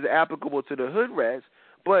 obviously this is applicable to the hood rats,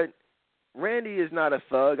 but Randy is not a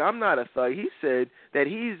thug. I'm not a thug. He said that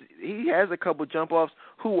he has a couple jump offs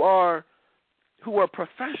who are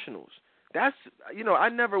professionals. That's I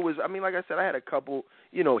never was. I mean, like I said, I had a couple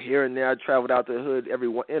here and there. I traveled out the hood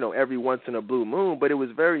every once in a blue moon, but it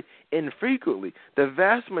was very infrequently. The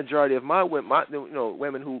vast majority of my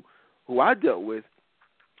women who I dealt with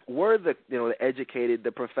were the educated,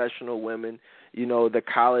 the professional women, the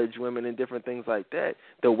college women and different things like that,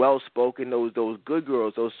 the well-spoken, those good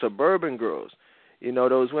girls, those suburban girls,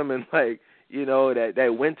 those women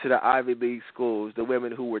that went to the Ivy League schools, the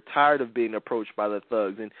women who were tired of being approached by the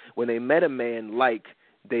thugs, and when they met a man like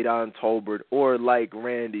Dedan Tolbert or like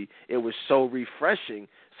Randy, it was so refreshing.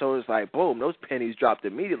 So it's like, boom, those pennies dropped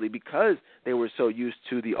immediately because they were so used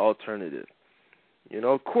to the alternative.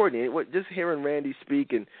 Courtney, just hearing Randy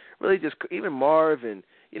speak, and really just even Marv and,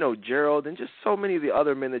 Gerald, and just so many of the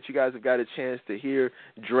other men that you guys have got a chance to hear,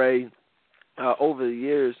 Dre, over the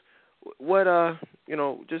years, what,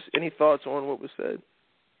 just any thoughts on what was said?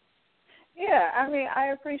 Yeah, I mean, I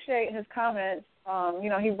appreciate his comments.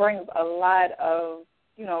 He brings a lot of,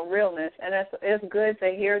 realness, and it's good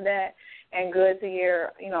to hear that, and good to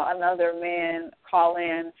hear, another man call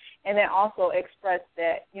in and then also express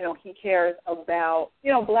that, he cares about,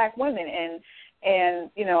 black women and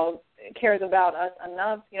cares about us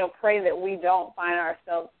enough, pray that we don't find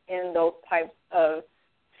ourselves in those types of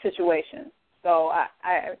situations. So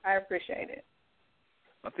I appreciate it.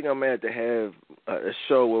 I think I'm going to have a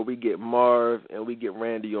show where we get Marv and we get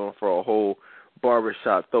Randy on for a whole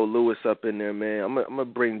barbershop. Throw Lewis up in there, man. I'm going to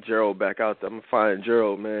bring Gerald back out there. I'm going to find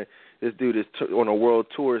Gerald, man. This dude is on a world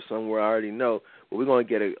tour somewhere, I already know. But we're going to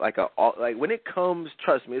get when it comes,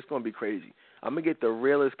 trust me, it's going to be crazy. I'm going to get the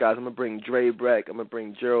realest guys. I'm going to bring Dre back. I'm going to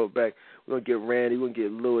bring Gerald back. We're going to get Randy. We're going to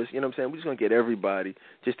get Lewis. You know what I'm saying? We're just going to get everybody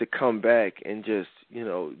just to come back and just,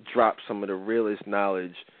 drop some of the realest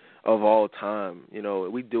knowledge of all time.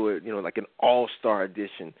 We do it, like an all-star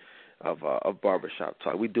edition of Barbershop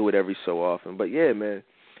Talk. We do it every so often. But, yeah, man.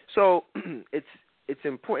 So it's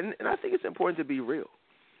important, and I think it's important to be real.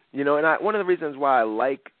 And one of the reasons why I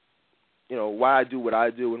like, why I do what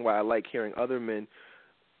I do and why I like hearing other men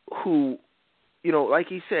who, like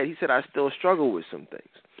he said I still struggle with some things.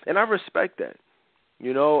 And I respect that.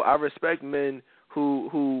 I respect men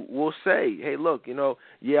who will say, hey, look,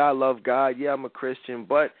 yeah, I love God. Yeah, I'm a Christian.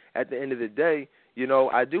 But at the end of the day,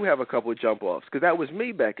 I do have a couple of jump-offs, because that was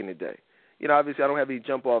me back in the day. Obviously I don't have any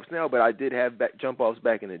jump-offs now, but I did have jump-offs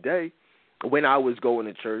back in the day when I was going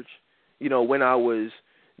to church, when I was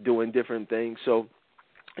doing different things. So,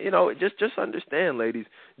 just understand, ladies,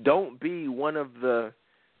 don't be one of the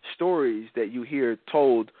stories that you hear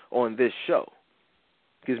told on this show,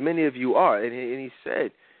 because many of you are. And he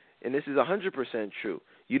said, and this is 100% true,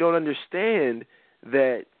 you don't understand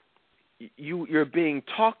that you're being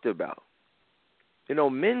talked about.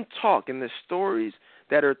 Men talk, and the stories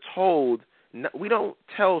that are told, we don't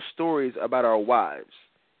tell stories about our wives.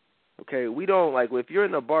 Okay? We don't, if you're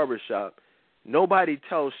in a barbershop, nobody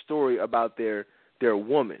tells story about their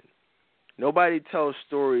woman. Nobody tells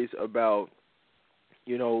stories about,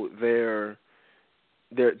 the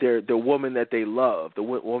woman that they love, the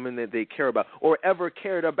woman that they care about, or ever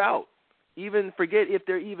cared about. Even forget if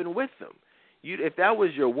they're even with them. If that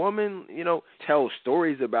was your woman, tell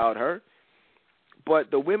stories about her.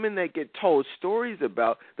 But the women that get told stories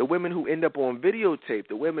about, the women who end up on videotape,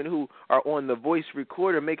 the women who are on the voice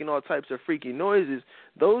recorder making all types of freaky noises,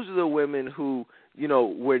 those are the women who,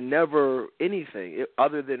 were never anything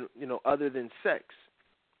other than sex.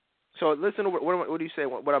 So listen to what do you say?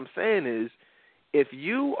 What I'm saying is, if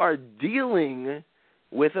you are dealing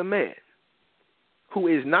with a man who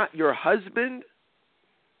is not your husband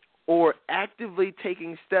or actively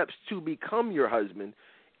taking steps to become your husband,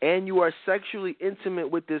 and you are sexually intimate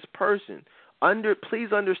with this person,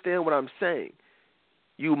 please understand what I'm saying.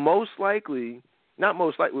 You most likely, not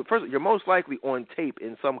most likely, first, you're most likely on tape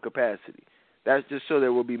in some capacity. That's just so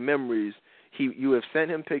there will be memories. You have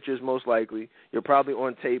sent him pictures, most likely. You're probably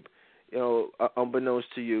on tape, unbeknownst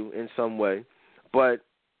to you in some way. But,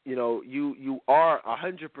 you are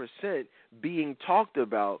 100% being talked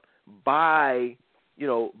about by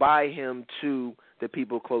him to the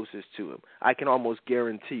people closest to him. I can almost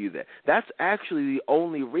guarantee you that. That's actually the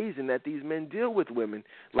only reason that these men deal with women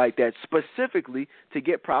like that, specifically to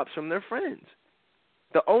get props from their friends.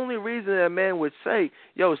 The only reason that a man would say,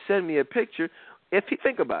 yo, send me a picture,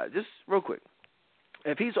 think about it, just real quick.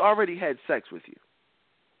 If he's already had sex with you,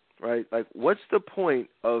 right, like what's the point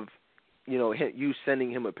of, you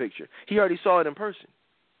sending him a picture? He already saw it in person.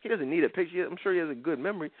 He doesn't need a picture. I'm sure he has a good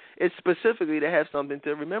memory. It's specifically to have something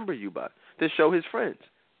to remember you by, to show his friends,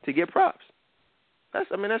 to get props. That's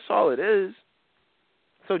all it is.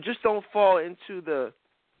 So just don't fall into the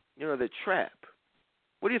trap.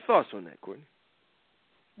 What are your thoughts on that, Courtney?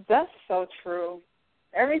 That's so true.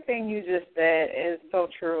 Everything you just said is so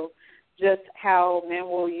true. Just how men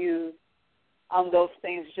will use those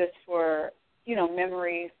things just for,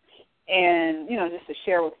 memories and, just to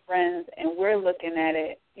share with friends. And we're looking at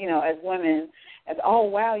it, as women, as, oh,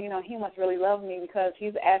 wow, he must really love me because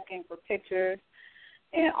he's asking for pictures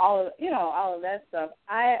and all of that stuff.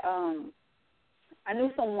 I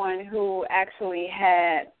knew someone who actually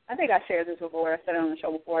had, I think I shared this before, I said it on the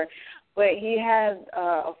show before, but he has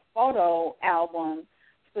a photo album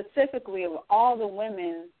specifically of all the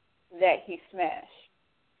women that he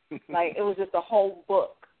smashed. Like, it was just a whole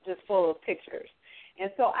book just full of pictures. And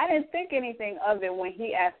so I didn't think anything of it when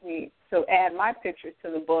he asked me to add my pictures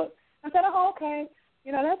to the book. I said, oh, okay,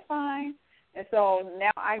 that's fine. And so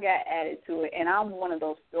now I got added to it, and I'm one of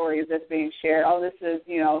those stories that's being shared. Oh, this is,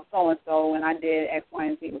 so-and-so, and I did X, Y,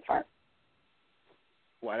 and Z with her.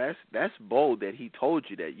 Well, that's bold that he told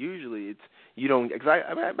you that. Usually it's, you don't, because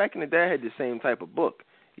back in the day I had the same type of book,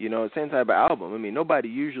 same type of album. I mean, nobody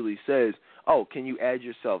usually says, oh, can you add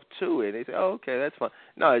yourself to it? They say, oh, okay, that's fine.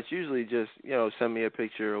 No, it's usually just, send me a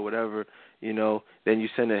picture or whatever, then you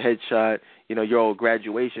send a headshot, your old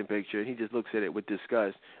graduation picture, and he just looks at it with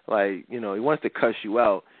disgust. Like, he wants to cuss you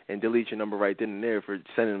out and delete your number right then and there for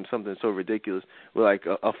sending him something so ridiculous with like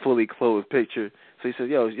a fully clothed picture. So he says,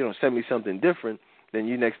 send me something different. Then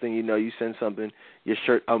next thing you know, you send something, your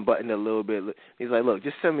shirt unbuttoned a little bit. He's like, look,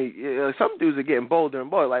 just send me. Some dudes are getting bolder and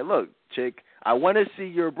bolder. Like, look, chick, I want to see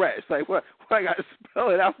your breasts. Like, what I got to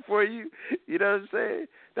spell it out for you? You know what I'm saying?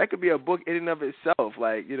 That could be a book in and of itself.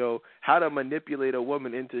 Like, how to manipulate a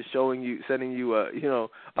woman into sending you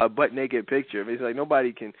a butt naked picture. I mean, it's like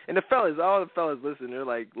nobody can. And all the fellas listening, they're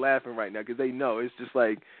like laughing right now because they know it's just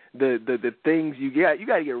like the things you got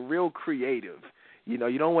to get real creative. You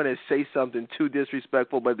don't want to say something too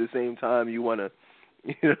disrespectful, but at the same time, you want to,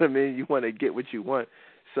 you want to get what you want.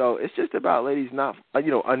 So it's just about ladies not,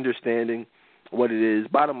 understanding what it is.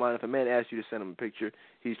 Bottom line, if a man asks you to send him a picture,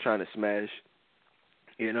 he's trying to smash.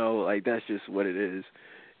 Like that's just what it is.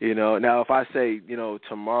 Now if I say,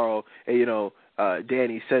 tomorrow, hey,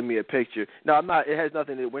 Danny, send me a picture. No, I'm not. It has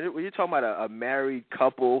nothing to. When you're talking about a married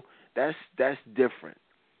couple, that's different.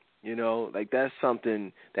 Like that's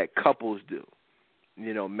something that couples do.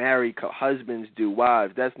 Married husbands do,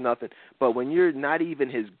 wives, that's nothing. But when you're not even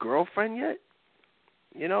his girlfriend yet,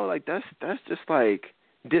 like that's just like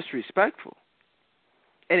disrespectful.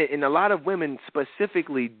 And a lot of women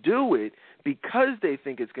specifically do it because they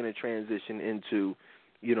think it's going to transition into,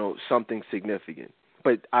 something significant.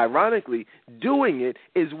 But ironically, doing it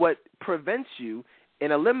is what prevents you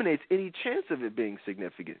and eliminates any chance of it being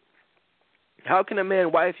significant. How can a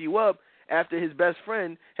man wife you up after his best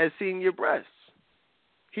friend has seen your breasts?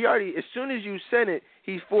 He already, as soon as you sent it,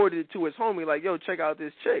 he forwarded it to his homie, like, yo, check out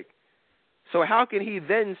this chick. So how can he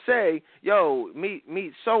then say, yo,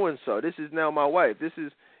 meet so-and-so. This is now my wife. This is,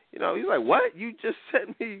 he's like, what? You just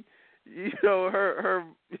sent me, her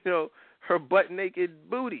butt naked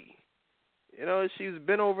booty. She's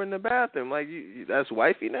been over in the bathroom. Like, that's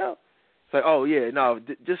wifey now? It's like, oh, yeah, no,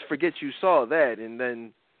 just forget you saw that. And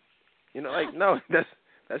then, no,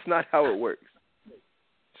 that's not how it works.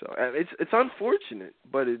 So it's unfortunate,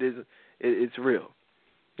 but it's real.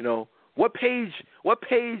 What page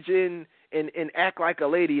in Act Like a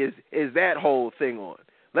Lady is that whole thing on?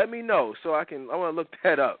 Let me know so I want to look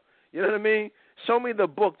that up. You know what I mean? Show me the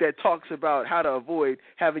book that talks about how to avoid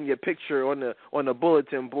having your picture on the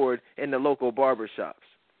bulletin board in the local barbershops.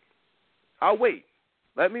 I'll wait.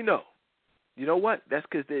 Let me know. You know what? That's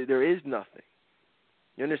because there is nothing.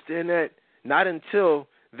 You understand that? Not until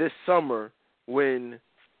this summer when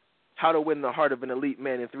How to Win the Heart of an Elite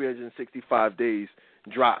Man in 365 Days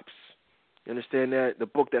drops. You understand that? The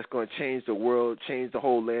book that's going to change the world, change the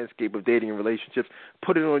whole landscape of dating and relationships.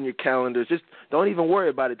 Put it on your calendars. Just don't even worry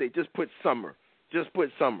about it. They just put summer. Just put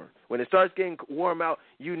summer. When it starts getting warm out,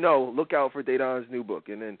 look out for Dedan's new book.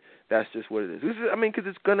 And then that's just what it is. Because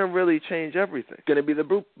it's going to really change everything. It's going to be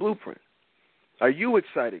the blueprint. Are you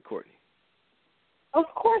excited, Courtney? Of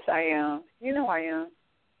course I am. You know I am.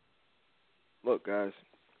 Look, guys,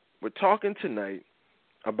 we're talking tonight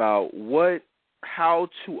about how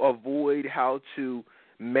to avoid, how to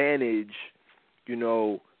manage,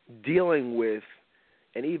 dealing with,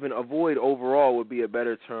 and even avoid overall would be a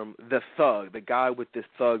better term, the thug, the guy with this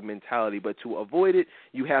thug mentality. But to avoid it,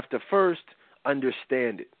 you have to first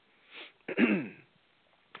understand it.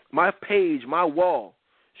 My page, my wall,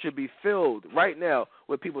 should be filled right now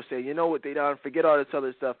with people saying, you know what, they don't forget all this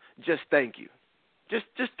other stuff, just thank you.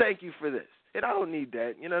 Just thank you for this. And I don't need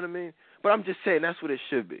that, you know what I mean? But I'm just saying that's what it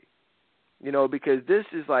should be. Because this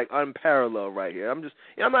is like unparalleled right here. I'm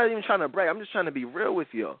not even trying to brag. I'm just trying to be real with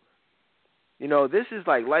y'all. This is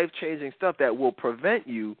like life-changing stuff that will prevent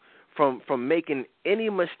you from making any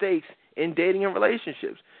mistakes in dating and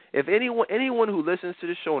relationships. If anyone who listens to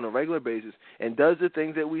the show on a regular basis and does the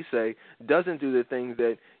things that we say, doesn't do the things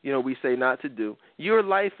that, we say not to do, your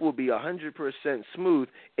life will be 100% smooth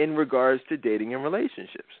in regards to dating and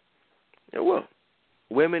relationships. It will.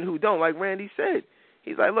 Women who don't, like Randy said,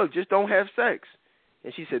 he's like, look, just don't have sex.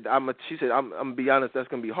 And she said, I'm gonna be honest, that's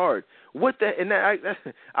gonna be hard. I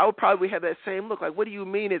would probably have that same look. Like, what do you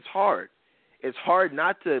mean it's hard? It's hard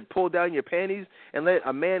not to pull down your panties and let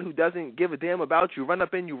a man who doesn't give a damn about you run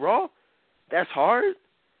up in you raw? That's hard?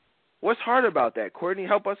 What's hard about that? Courtney,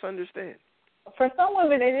 help us understand. For some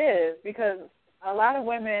women it is, because a lot of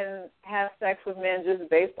women have sex with men just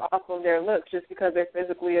based off of their looks, just because they're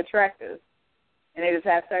physically attractive. And they just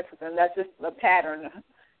have sex with them. That's just a pattern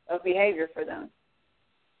of behavior for them.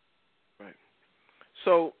 Right.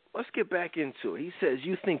 So let's get back into it. He says,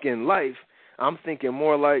 you think in life, I'm thinking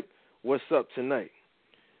more like, what's up tonight?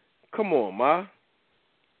 Come on, Ma.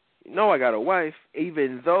 I got a wife,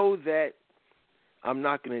 even though that I'm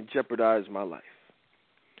not going to jeopardize my life.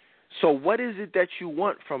 So what is it that you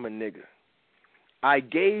want from a nigga? I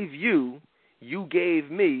gave you, you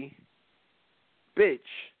gave me, bitch,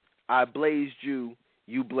 I blazed you,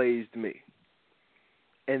 you blazed me.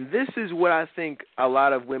 And this is what I think a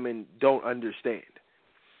lot of women don't understand.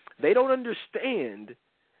 They don't understand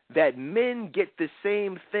that men get the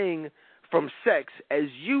same thing from sex as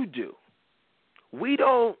you do. We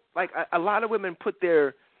don't, like, a lot of women put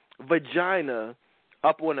their vagina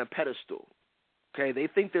up on a pedestal, okay? They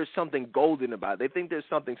think there's something golden about it. They think there's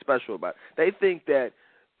something special about it. They think that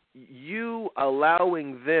you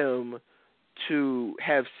allowing them to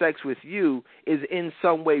have sex with you is in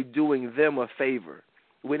some way doing them a favor,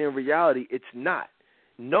 when in reality it's not.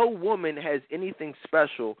 No woman has anything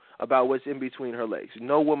special about what's in between her legs.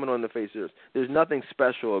 No woman on the face of earth. There's nothing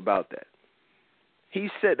special about that. He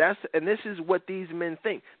said and this is what these men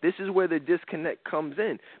think. This is where the disconnect comes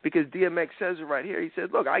in, because DMX says it right here. He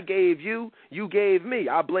said, look, I gave you, you gave me.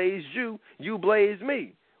 I blazed you, you blazed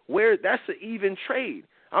me. That's an even trade.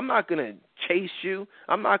 I'm not going to chase you.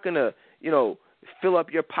 I'm not going to, fill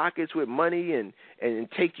up your pockets with money and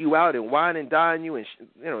take you out and wine and dine you and,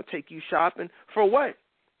 take you shopping. For what?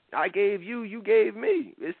 I gave you, you gave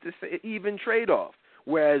me. It's the even trade-off.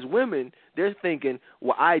 Whereas women, they're thinking,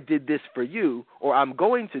 well, I did this for you, or I'm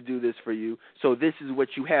going to do this for you, so this is what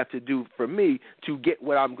you have to do for me to get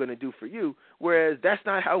what I'm going to do for you. Whereas that's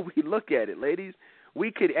not how we look at it, ladies.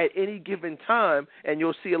 We could, at any given time, and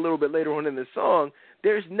you'll see a little bit later on in the song,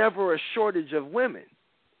 there's never a shortage of women.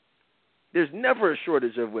 There's never a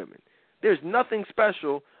shortage of women. There's nothing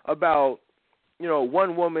special about,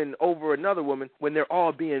 one woman over another woman when they're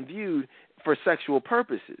all being viewed for sexual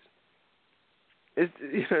purposes.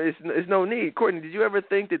 It's no need. Courtney, did you ever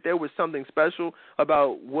think that there was something special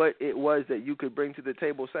about what it was that you could bring to the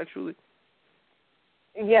table sexually?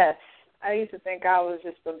 Yes. I used to think I was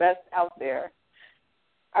just the best out there.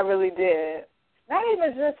 I really did. Not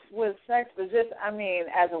even just with sex, but just,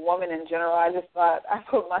 as a woman in general, I just thought I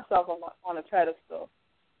put myself on a pedestal.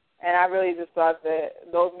 And I really just thought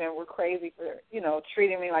that those men were crazy for,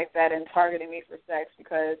 treating me like that and targeting me for sex,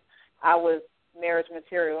 because I was marriage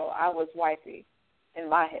material. I was wifey in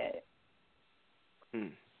my head.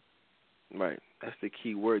 Right. That's the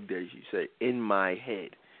key word there, as you say, in my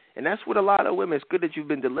head. And that's what a lot of women, it's good that you've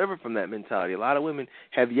been delivered from that mentality. A lot of women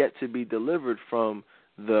have yet to be delivered from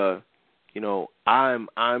the, I'm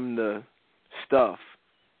the stuff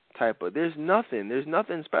type of. There's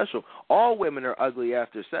nothing special. All women are ugly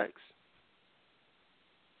after sex.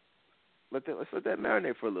 Let's let that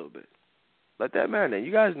marinate for a little bit. Let that marinate.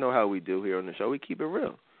 You guys know how we do here on the show. We keep it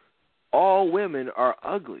real. All women are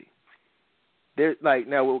ugly. They're like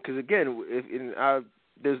now, because again,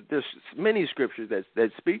 there's many scriptures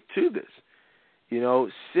that speak to this. You know,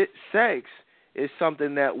 sex is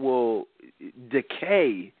something that will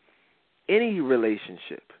decay any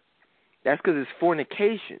relationship. That's because it's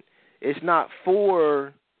fornication. It's not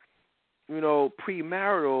for,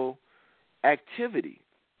 premarital activity.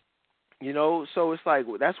 So it's like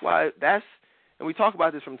that's why and we talk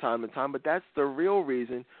about this from time to time, but that's the real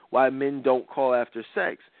reason why men don't call after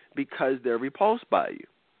sex, because they're repulsed by you.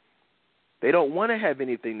 They don't want to have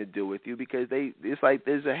anything to do with you because it's like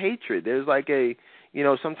there's a hatred. There's like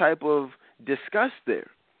some type of disgust there.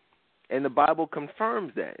 And the Bible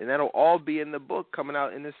confirms that. And that'll all be in the book coming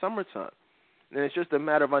out in the summertime. And it's just a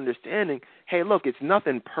matter of understanding, hey, look, it's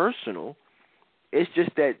nothing personal. It's just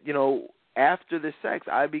that, after the sex,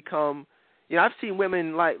 I become, I've seen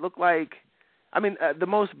women look like, the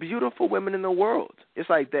most beautiful women in the world. It's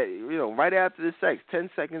like that, right after the sex, 10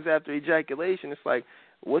 seconds after ejaculation, it's like,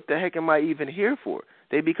 what the heck am I even here for?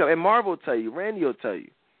 They become, and Marv will tell you, Randy will tell you.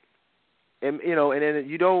 And, and then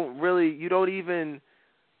you don't even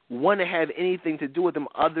want to have anything to do with them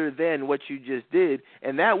other than what you just did,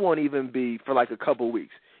 and that won't even be for like a couple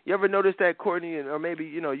weeks. You ever notice that, Courtney? Or maybe,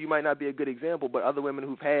 you might not be a good example, but other women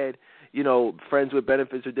who've had, friends with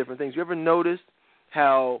benefits or different things, you ever noticed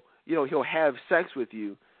how, he'll have sex with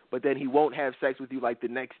you, but then he won't have sex with you like the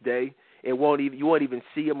next day? You won't even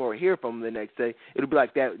see him or hear from him the next day. It'll be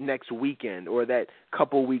like that next weekend or that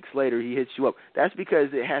couple weeks later he hits you up. That's because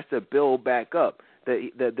it has to build back up.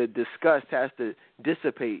 The disgust has to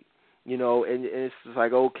dissipate, and it's just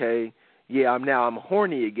like, okay, yeah, I'm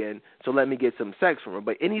horny again, so let me get some sex from her.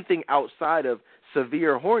 But anything outside of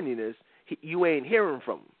severe horniness, you ain't hearing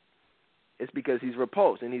from him. It's because he's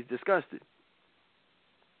repulsed and he's disgusted.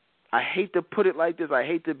 I hate to put it like this. I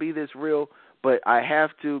hate to be this real, but I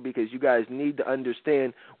have to, because you guys need to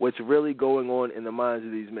understand what's really going on in the minds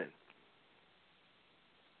of these men.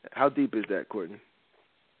 How deep is that, Courtney?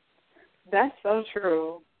 That's so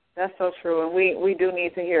true. That's so true, and we do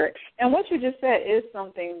need to hear it. And what you just said is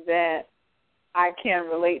something that I can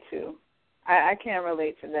relate to. I can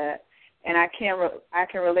relate to that, and I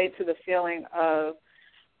can relate to the feeling of,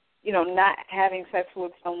 not having sex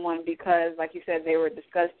with someone because, like you said, they were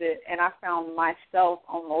disgusted, and I found myself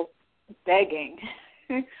almost begging,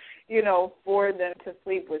 for them to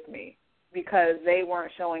sleep with me because they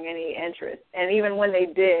weren't showing any interest. And even when they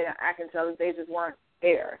did, I can tell that they just weren't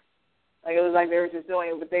there. Like, it was like they were just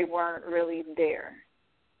doing it, but they weren't really there.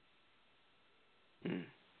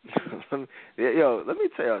 Yo, let me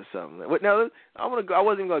tell you something. Now, I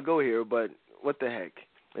wasn't gonna go here, but what the heck?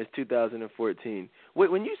 It's 2014.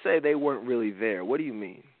 When you say they weren't really there, what do you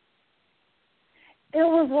mean? It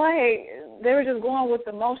was like they were just going with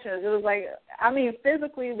the motions. It was like,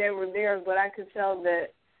 physically they were there, but I could tell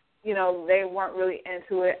that, they weren't really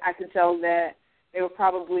into it. I could tell that they were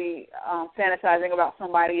probably fantasizing about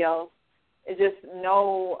somebody else. It's just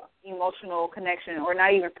no emotional connection, or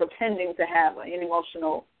not even pretending to have an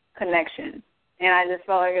emotional connection. And I just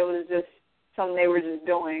felt like it was just something they were just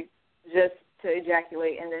doing just to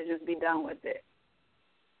ejaculate and then just be done with it.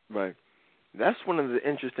 Right. That's one of the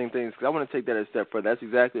interesting things, because I want to take that a step further. That's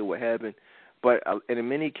exactly what happened. But in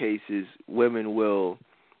many cases, women will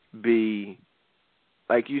be,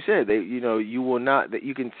 like you said, you will not, that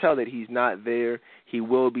you can tell that he's not there. He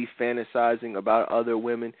will be fantasizing about other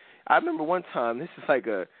women. I remember one time, this is like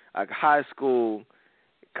a high school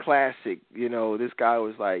classic, this guy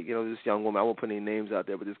was like, this young woman, I won't put any names out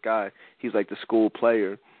there, but this guy, he was like the school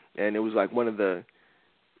player, and it was like one of the,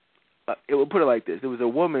 it would put it like this, there was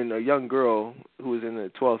a young girl who was in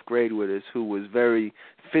the 12th grade with us who was very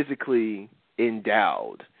physically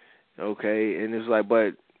endowed, okay, and it was like,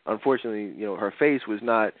 but unfortunately, her face was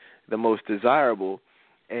not the most desirable,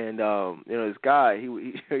 and, this guy, he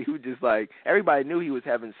would just like, everybody knew he was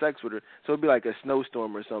having sex with her, so it'd be like a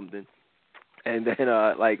snowstorm or something. And then,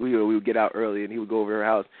 we would get out early, and he would go over to her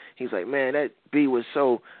house. He was like, man, that bee was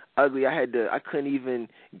so ugly. I couldn't even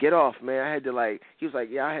get off, man. I had to, he was like,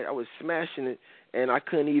 yeah, I was smashing it, and I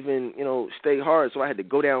couldn't even, stay hard. So I had to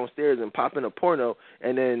go downstairs and pop in a porno,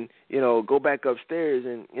 and then, go back upstairs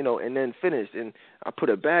and, and then finish. And I put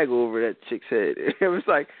a bag over that chick's head. It was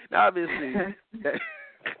like, obviously,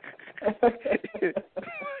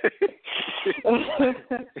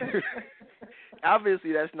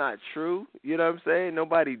 obviously that's not true. You know what I'm saying?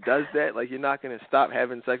 Nobody does that. Like, you're not going to stop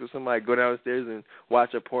having sex with somebody, go downstairs and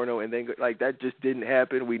watch a porno, and then go, like, that just didn't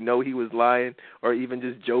happen. We know he was lying or even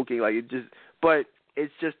just joking. Like, it just, but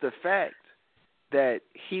it's just the fact that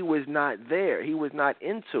he was not there. He was not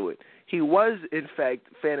into it. He was, in fact,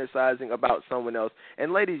 fantasizing about someone else.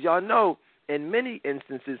 And ladies, y'all know, in many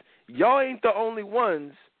instances, y'all ain't the only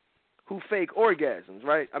ones who fake orgasms,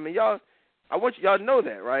 right? I mean, y'all, I want y'all to know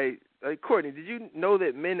that, right? Like, Courtney, did you know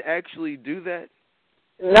that men actually do that?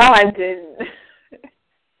 No, I didn't.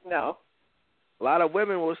 No. A lot of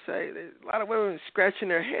women will say, a lot of women scratching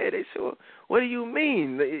their head. They say, well, what do you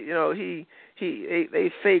mean? You know,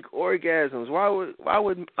 they fake orgasms. Why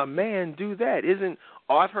would a man do that?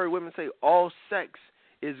 I've heard women say all sex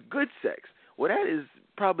is good sex. Well, that is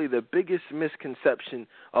probably the biggest misconception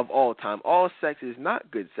of all time. All sex is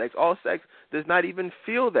not good sex. All sex does not even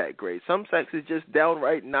feel that great. Some sex is just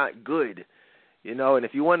downright not good, you know. And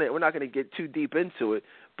if you want to, we're not going to get too deep into it,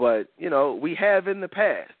 but, you know, we have in the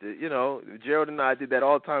past. You know, Gerald and I did that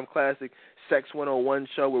all-time classic Sex 101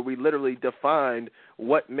 show where we literally defined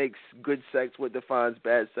what makes good sex, what defines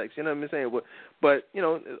bad sex. You know what I'm saying? But you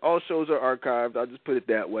know, all shows are archived. I'll just put it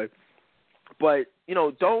that way. But, you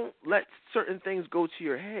know, don't let certain things go to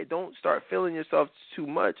your head. Don't start feeling yourself too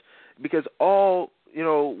much, because all, you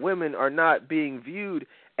know, women are not being viewed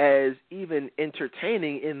as even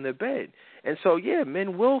entertaining in the bed. And so, yeah,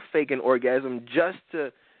 men will fake an orgasm just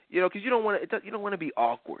to, you know, because you don't want to be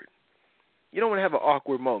awkward. You don't want to have an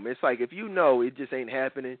awkward moment. It's like, if you know it just ain't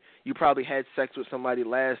happening, you probably had sex with somebody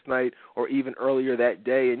last night or even earlier that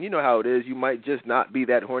day, and you know how it is. You might just not be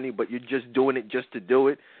that horny, but you're just doing it just to do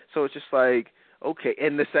it. So it's just like, okay,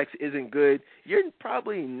 and the sex isn't good. You're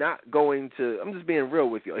probably not going to, I'm just being real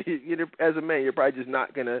with you. As a man, you're probably just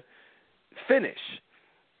not going to finish.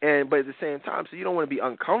 But at the same time, so you don't want to be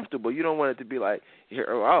uncomfortable. You don't want it to be like,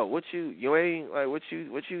 oh, what you ain't, like, what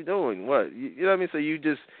you doing? What? You know what I mean? So you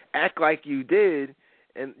just act like you did,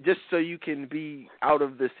 and just so you can be out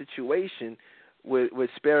of the situation with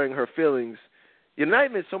sparing her feelings. You're not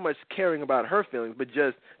even so much caring about her feelings, but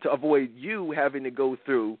just to avoid you having to go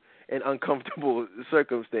through an uncomfortable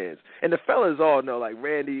circumstance. And the fellas all know, like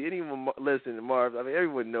Randy, anyone listen to Marv, I mean,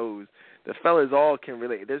 everyone knows the fellas all can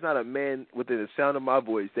relate. There's not a man within the sound of my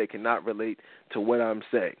voice that cannot relate to what I'm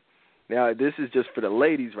saying. Now, this is just for the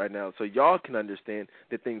ladies right now, so y'all can understand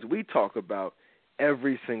the things we talk about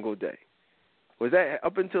every single day. Was that,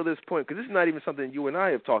 up until this point, because this is not even something you and I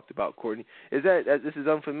have talked about, Courtney, is that this is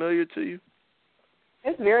unfamiliar to you?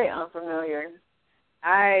 It's very unfamiliar.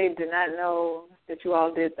 I did not know that you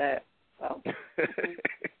all did that. So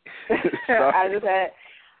I just had,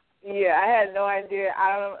 I had no idea.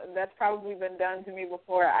 I don't. That's probably been done to me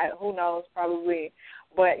before. Who knows? Probably.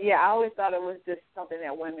 But yeah, I always thought it was just something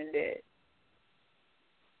that women did.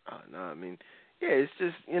 Oh no, I mean, yeah, it's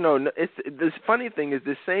just, you know, it's this funny thing is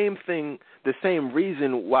the same thing. The same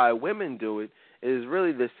reason why women do it is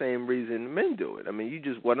really the same reason men do it. I mean, you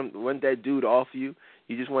just want that dude off you.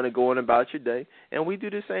 You just want to go on about your day, and we do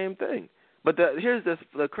the same thing. But here's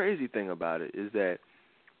the crazy thing about it is that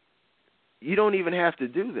you don't even have to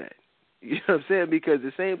do that. You know what I'm saying? Because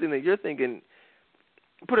the same thing that you're thinking,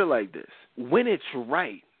 put it like this: when it's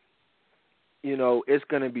right, you know, it's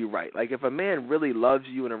going to be right. Like, if a man really loves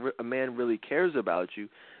you and a man really cares about you,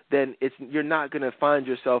 then you're not going to find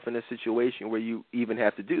yourself in a situation where you even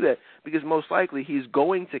have to do that, because most likely he's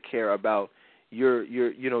going to care about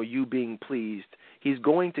you being pleased. He's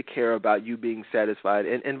going to care about you being satisfied,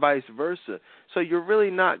 and vice versa. So you're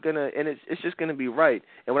really not going to, and it's just going to be right.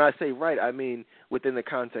 And when I say right, I mean within the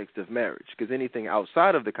context of marriage, because anything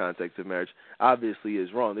outside of the context of marriage obviously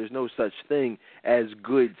is wrong. There's no such thing as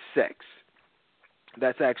good sex.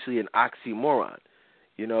 That's actually an oxymoron.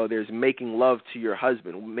 You know, there's making love to your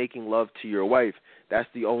husband, making love to your wife. That's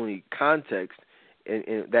the only context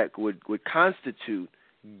in that would constitute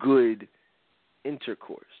good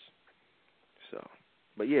intercourse. So,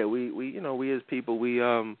 but yeah, we as people, we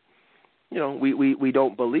don't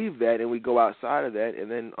believe that, and we go outside of that, and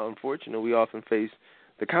then unfortunately we often face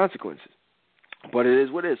the consequences. But it is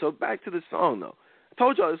what it is. So back to the song, though. I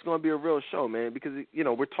told y'all it's going to be a real show, man, because, you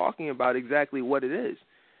know, we're talking about exactly what it is.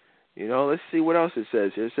 You know, let's see what else it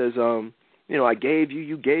says here. It says, you know, I gave you,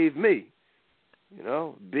 you gave me. You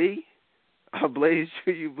know, B, I blazed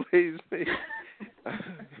you, you blazed me.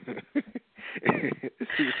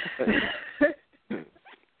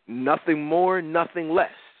 Nothing more, nothing less.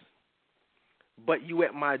 But you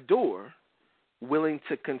at my door, willing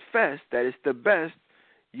to confess that it's the best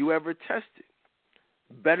you ever tested.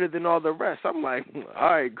 Better than all the rest. I'm like,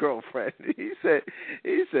 all right, girlfriend. He said,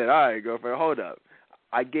 all right, girlfriend, hold up.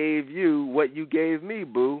 I gave you what you gave me,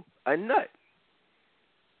 boo, a nut.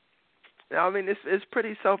 Now, I mean, it's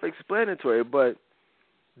pretty self-explanatory, but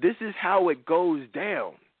this is how it goes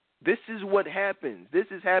down. This is what happens. This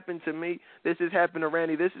has happened to me. This has happened to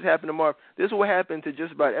Randy. This has happened to Marv. This is what happened to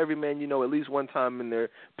just about every man you know at least one time in their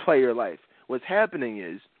player life. What's happening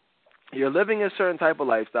is you're living a certain type of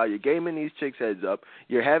lifestyle. You're gaming these chicks' heads up.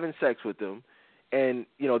 You're having sex with them. And,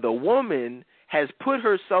 you know, the woman has put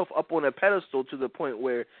herself up on a pedestal to the point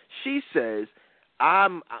where she says,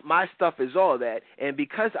 my stuff is all that, and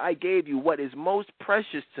because I gave you what is most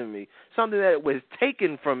precious to me, something that was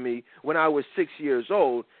taken from me when I was 6 years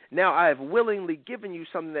old, now I have willingly given you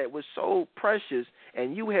something that was so precious,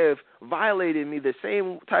 and you have violated me the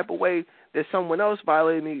same type of way that someone else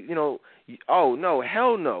violated me. You know, oh, no,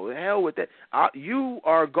 hell with that. You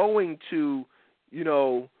are going to, you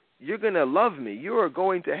know, you're going to love me. You are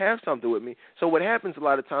going to have something with me. So what happens a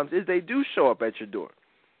lot of times is they do show up at your door.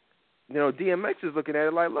 You know, DMX is looking at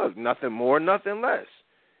it like, look, nothing more, nothing less.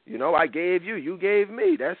 You know, I gave you, you gave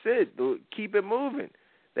me. That's it. Keep it moving.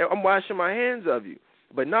 I'm washing my hands of you.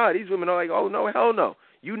 But no, these women are like, oh, no, hell no.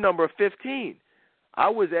 You number 15. I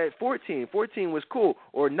was at 14. 14 was cool.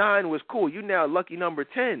 Or 9 was cool. You now lucky number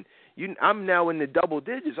 10. I'm now in the double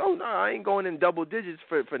digits. Oh, no, I ain't going in double digits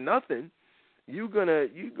for nothing. You gonna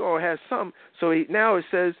have some. So now it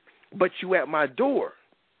says, but you at my door.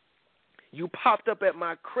 You popped up at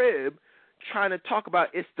my crib trying to talk about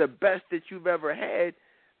it's the best that you've ever had,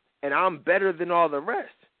 and I'm better than all the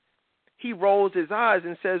rest. He rolls his eyes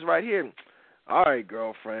and says right here, all right,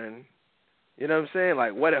 girlfriend. You know what I'm saying?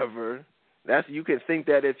 Like, whatever. You can think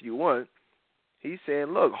that if you want. He's saying,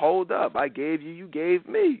 look, hold up. I gave you, you gave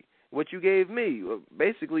me. What you gave me,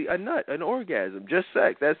 basically a nut, an orgasm, just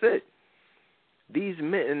sex. That's it. These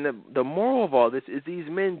men, and the moral of all this is these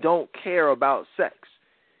men don't care about sex.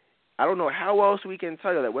 I don't know how else we can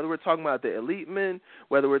tell you that, whether we're talking about the elite men,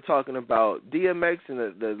 whether we're talking about DMX and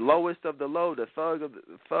the lowest of the low, the thug of the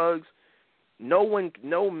thugs.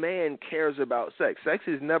 No man cares about sex. Sex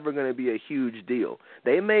is never going to be a huge deal.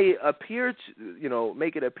 They may appear to,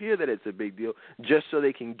 make it appear that it's a big deal just so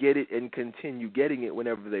they can get it and continue getting it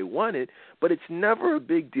whenever they want it, but it's never a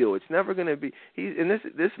big deal. It's never going to be. And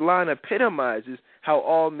this line epitomizes how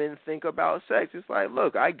all men think about sex. It's like,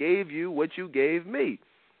 look, I gave you what you gave me.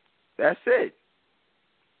 That's it.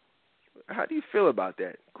 How do you feel about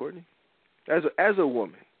that, Courtney? As a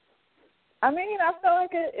woman. I mean, I feel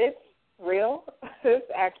like it's real. It's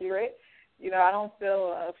accurate. I don't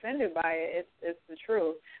feel offended by it. It's the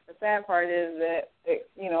truth. The sad part is that it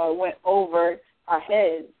went over our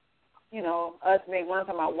heads. Us being one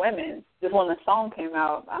talking about women. Just when the song came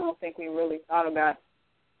out, I don't think we really thought about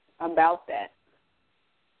that.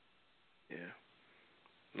 Yeah.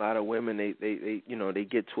 A lot of women, they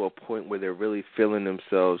get to a point where they're really feeling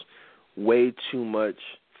themselves way too much,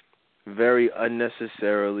 very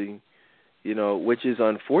unnecessarily, which is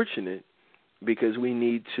unfortunate because we just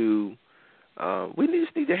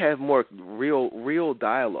need to have more real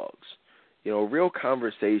dialogues, real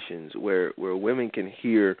conversations where women can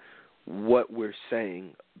hear what we're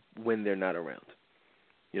saying when they're not around,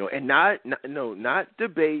 and not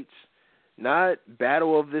debates, not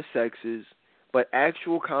battle of the sexes, but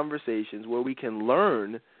actual conversations where we can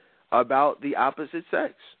learn about the opposite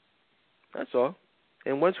sex. That's all.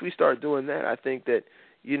 And once we start doing that, I think that,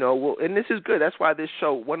 and this is good. That's why this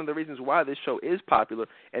show, one of the reasons why this show is popular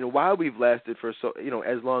and why we've lasted for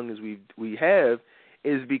as long as we have,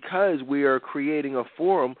 is because we are creating a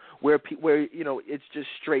forum where it's just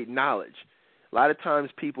straight knowledge. A lot of times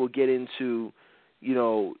people get into,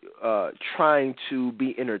 trying to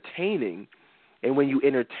be entertaining, and when you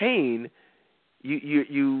entertain,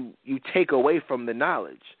 you take away from the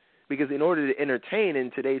knowledge, because in order to entertain in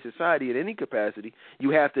today's society in any capacity, you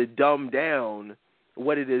have to dumb down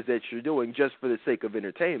what it is that you're doing just for the sake of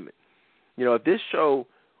entertainment. If this show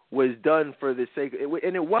was done for the sake,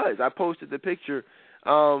 and it was, I posted the picture,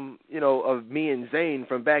 of me and Zane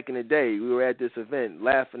from back in the day. We were at this event,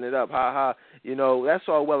 laughing it up, ha ha. That's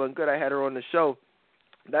all well and good. I had her on the show.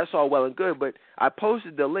 That's all well and good, but I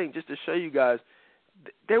posted the link just to show you guys.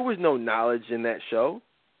 There was no knowledge in that show.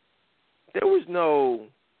 It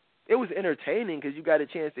was entertaining because you got a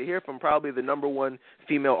chance to hear from probably the number one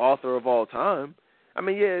female author of all time. I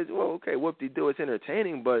mean, yeah, well, okay, whoop-de-doo, it's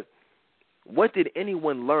entertaining, but what did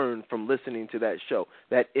anyone learn from listening to that show,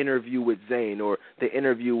 that interview with Zayn, or the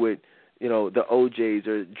interview with, the OJs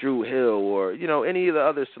or Drew Hill, or, any of the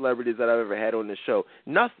other celebrities that I've ever had on the show?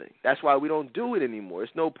 Nothing. That's why we don't do it anymore.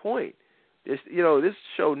 It's no point. This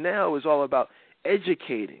show now is all about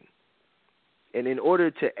educating. And in order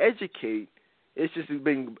to educate,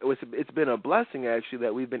 It's been a blessing actually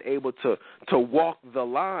that we've been able to walk the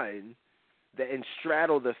line and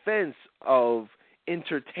straddle the fence of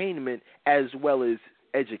entertainment as well as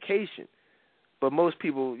education. But most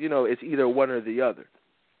people, it's either one or the other.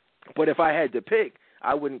 But if I had to pick,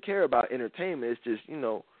 I wouldn't care about entertainment. It's just,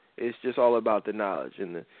 it's just all about the knowledge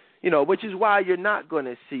and which is why you're not going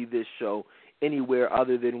to see this show anywhere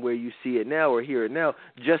other than where you see it now or hear it now,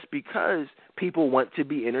 just because people want to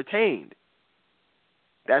be entertained.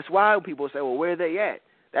 That's why people say, well, where are they at?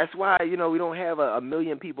 That's why, we don't have a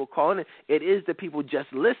million people calling it. It is the people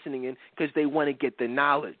just listening in because they want to get the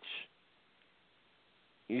knowledge.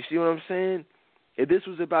 You see what I'm saying? If this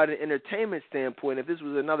was about an entertainment standpoint, if this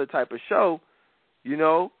was another type of show,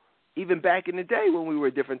 even back in the day when we were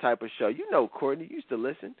a different type of show, Courtney, you used to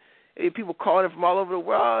listen. Hey, people calling from all over the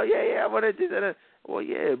world, oh, yeah, I want to do that. Well,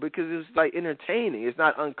 yeah, because it's like entertaining. It's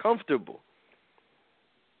not uncomfortable.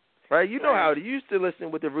 Right? You know how it used to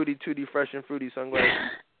listen with the Rudy Tooty Fresh and Fruity sunglasses.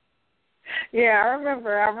 Yeah, I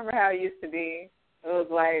remember how it used to be. It was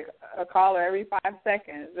like a caller every 5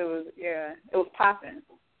 seconds. It was popping.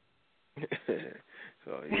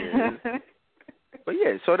 So, yeah. But,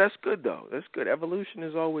 yeah, so that's good, though. That's good. Evolution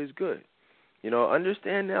is always good.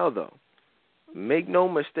 Understand now, though. Make no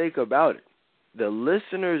mistake about it. The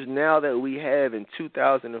listeners now that we have in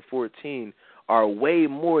 2014 are way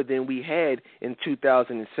more than we had in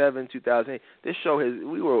 2007, 2008. This show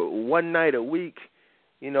we were one night a week,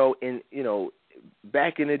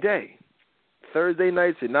 back in the day. Thursday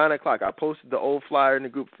nights at 9 o'clock. I posted the old flyer in the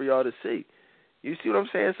group for y'all to see. You see what I'm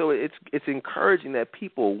saying? So it's encouraging that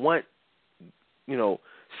people want,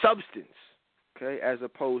 substance, okay, as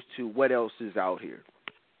opposed to what else is out here.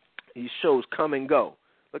 These shows come and go.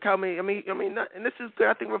 Look how many. And this is good.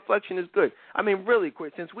 I think reflection is good. Really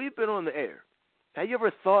quick. Since we've been on the air, have you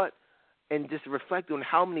ever thought and just reflected on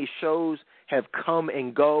how many shows have come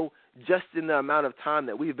and go just in the amount of time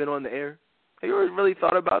that we've been on the air? Have you ever really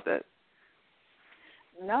thought about that?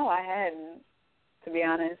 No, I hadn't. To be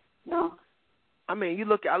honest, no. I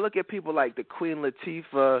look at people like the Queen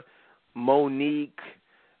Latifah, Monique.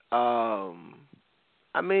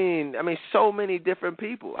 So many different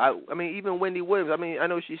people. Even Wendy Williams. I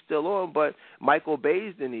know she's still on, but Michael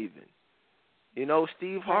Baisden even.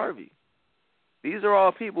 Steve Harvey. These are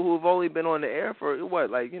all people who have only been on the air for,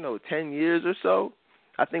 10 years or so.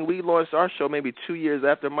 I think we launched our show maybe 2 years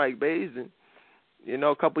after Mike Baisden,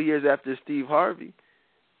 a couple years after Steve Harvey.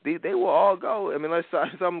 They will all go. Unless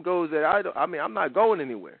something goes that I'm not going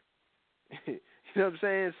anywhere. You know what I'm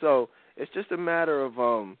saying? So it's just a matter of,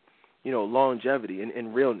 longevity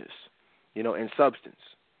and realness, and substance,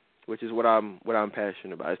 which is what I'm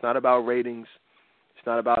passionate about. It's not about ratings. It's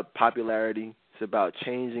not about popularity. It's about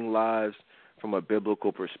changing lives from a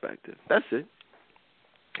biblical perspective. That's it.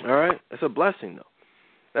 All right? That's a blessing, though.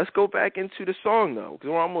 Let's go back into the song, though, because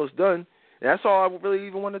we're almost done. And that's all I really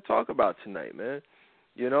even want to talk about tonight, man.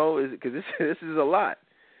 Because this is a lot.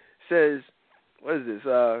 It says, what is this?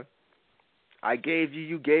 I gave you,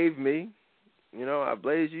 you gave me. I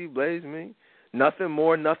blazed you, you blazed me. Nothing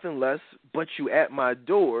more, nothing less, but you at my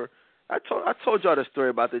door. I told y'all the story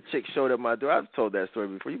about the chick showed at my door. I've told that story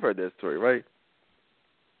before. You've heard that story, right?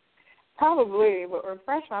 Probably, but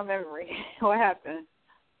refresh my memory. What happened?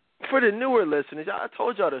 For the newer listeners, I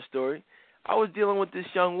told y'all the story. I was dealing with this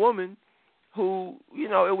young woman who,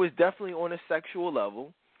 it was definitely on a sexual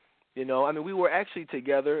level. We were actually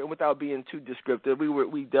together, and without being too descriptive,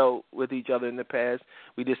 we dealt with each other in the past.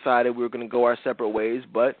 We decided we were going to go our separate ways,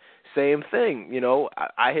 but same thing.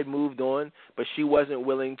 I had moved on, but she wasn't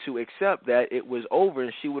willing to accept that it was over,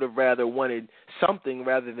 and she would have rather wanted something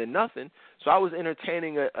rather than nothing. So I was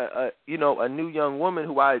entertaining a new young woman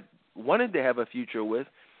who I wanted to have a future with,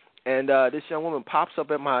 and this young woman pops up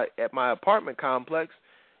at my apartment complex,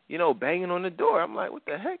 banging on the door. I'm like, what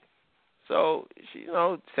the heck? So she,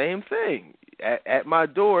 same thing. At my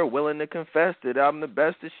door, willing to confess that I'm the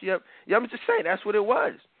best that she ever. Yeah, I'm just saying that's what it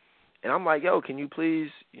was. And I'm like, yo, can you please,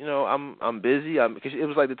 I'm busy. Because it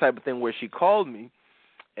was like the type of thing where she called me,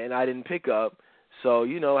 and I didn't pick up. So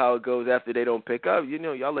you know how it goes after they don't pick up.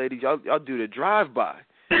 Y'all ladies, y'all do the drive by.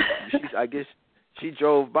 I guess she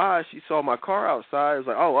drove by. She saw my car outside. It was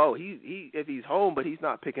like, he if he's home but he's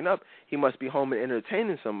not picking up, he must be home and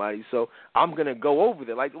entertaining somebody. So I'm gonna go over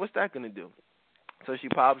there. Like, what's that gonna do? So she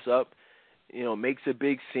pops up, makes a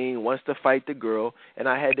big scene, wants to fight the girl, and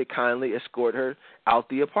I had to kindly escort her out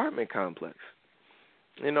the apartment complex.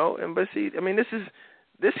 But see, this is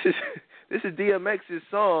DMX's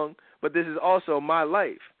song, but this is also my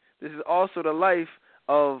life. This is also the life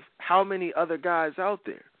of how many other guys out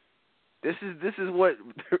there. This is what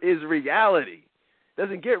is reality.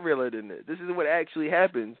 Doesn't get realer than this. This is what actually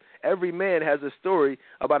happens. Every man has a story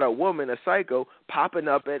about a woman, a psycho, popping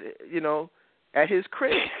up at at his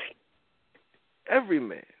crib. Every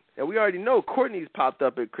man. And we already know Courtney's popped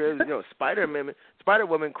up at cribs. Spider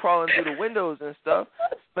Woman crawling through the windows and stuff,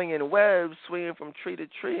 slinging webs, swinging from tree to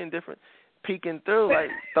tree and different, peeking through, like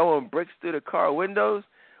throwing bricks through the car windows.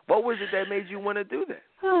 What was it that made you want to do that?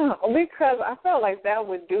 Because I felt like that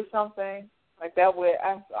would do something. Like that would,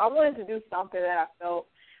 I wanted to do something that I felt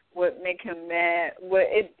would make him mad. Well,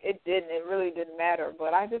 it didn't. It really didn't matter.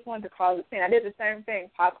 But I just wanted to cause a scene. I did the same thing.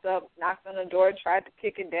 Popped up, knocked on the door, tried to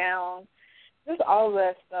kick it down. Just all of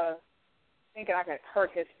that stuff, thinking I could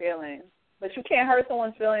hurt his feelings. But you can't hurt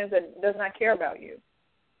someone's feelings that does not care about you.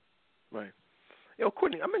 Right.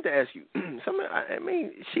 Courtney, I meant to ask you.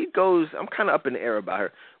 She goes, I'm kind of up in the air about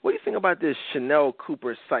her. What do you think about this Chanel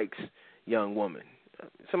Cooper Sykes young woman?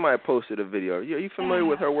 Somebody posted a video. Are you familiar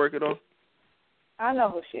with her work at all? I know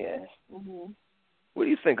who she is. Mm-hmm. What do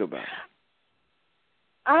you think about her?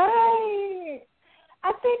 I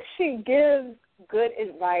think she gives good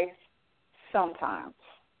advice sometimes.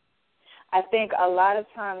 I think a lot of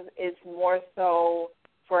times it's more so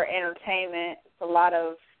for entertainment. It's a lot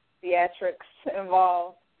of theatrics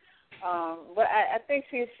involved. But I think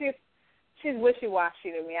she's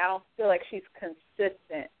wishy-washy to me. I don't feel like she's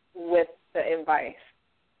consistent with the advice.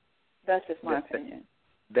 That's just my opinion.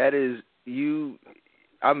 That is you.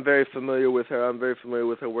 I'm very familiar with her. I'm very familiar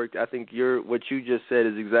with her work. I think what you just said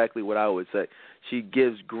is exactly what I would say. She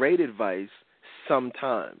gives great advice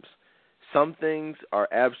sometimes. Some things are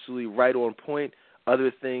absolutely right on point.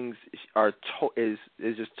 Other things are is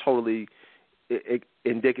just totally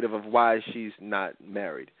indicative of why she's not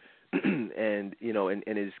married, and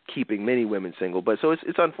is keeping many women single. But so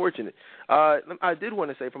it's unfortunate. I did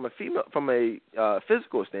want to say from a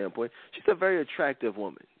physical standpoint, she's a very attractive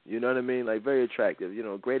woman. You know what I mean? Like very attractive.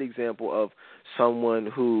 A great example of someone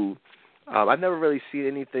who I've never really seen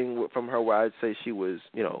anything from her where I'd say she was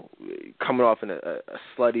coming off in a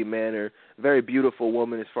slutty manner. Very beautiful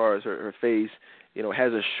woman as far as her face.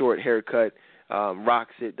 Has a short haircut.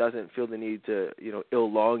 Rocks it, doesn't feel the need to,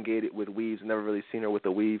 elongate it with weaves. Never really seen her with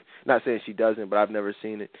a weave. Not saying she doesn't, but I've never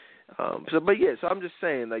seen it. So I'm just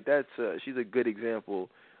saying, like that's she's a good example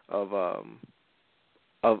of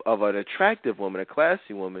an attractive woman, a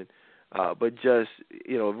classy woman, but just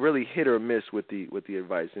really hit or miss with the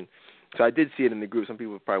advice. And so I did see it in the group. Some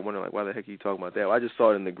people were probably wondering like, why the heck are you talking about that? Well, I just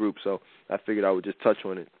saw it in the group, so I figured I would just touch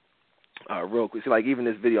on it. Real quick. See, like even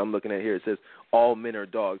this video I'm looking at here, it says all men are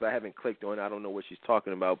dogs. I haven't clicked on it. I don't know what she's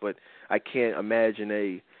talking about, but I can't imagine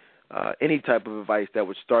any type of advice that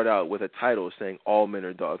would start out with a title saying all men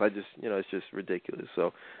are dogs. I just, it's just ridiculous.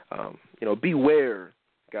 So, beware,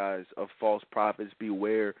 guys, of false prophets.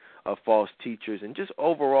 Beware of false teachers and just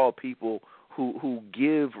overall people who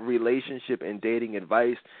give relationship and dating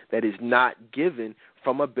advice that is not given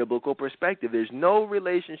from a biblical perspective. There's no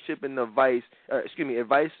relationship in advice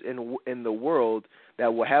in the world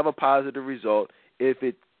that will have a positive result if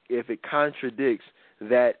it contradicts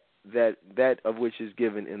that of which is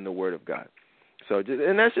given in the Word of God. So,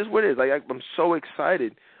 and that's just what it is. Like I'm so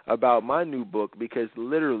excited about my new book because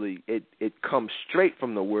literally it comes straight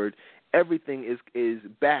from the Word. Everything is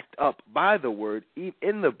backed up by the Word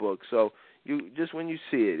in the book. So you just when you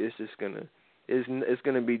see it, it's just it's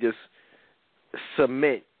gonna be just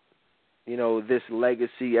cement, this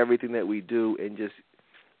legacy, everything that we do, and just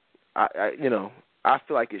I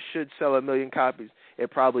feel like it should sell 1 million copies. It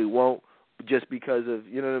probably won't, just because of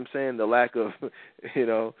the lack of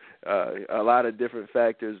a lot of different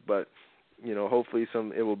factors. But hopefully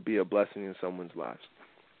it will be a blessing in someone's lives.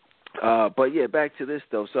 But yeah, back to this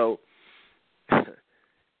though. So.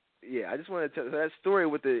 Yeah, I just want to tell that story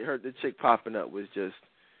with the chick popping up was just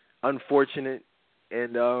unfortunate,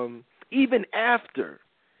 and even after,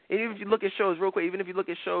 and even if you look at shows real quick, even if you look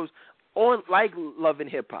at shows on like Love and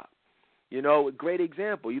Hip Hop, a great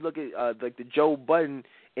example. You look at like the Joe Budden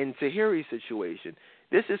and Tahiri situation.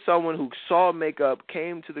 This is someone who saw makeup,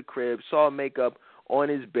 came to the crib, saw makeup on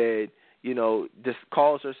his bed, just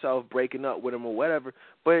calls herself breaking up with him or whatever.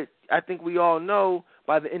 But I think we all know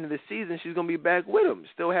by the end of the season she's going to be back with him,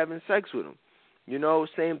 still having sex with him.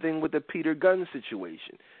 Same thing with the Peter Gunn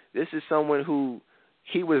situation. This is someone who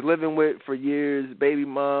he was living with for years, baby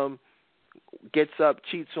mom, gets up,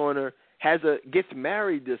 cheats on her, gets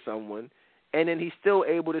married to someone, and then he's still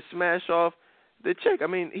able to smash off the chick. I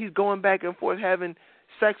mean, he's going back and forth having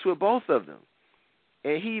sex with both of them.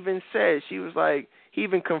 And he even said, he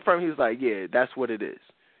even confirmed, he was like, yeah, that's what it is.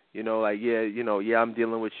 I'm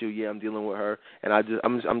dealing with you, yeah, I'm dealing with her, and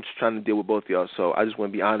I'm just trying to deal with both of y'all. So I just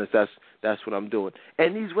want to be honest, that's what I'm doing.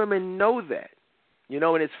 And these women know that. You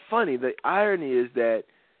know, and it's funny. The irony is that,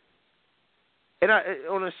 and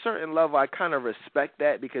on a certain level, I kind of respect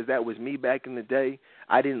that because that was me back in the day.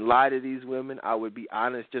 I didn't lie to these women. I would be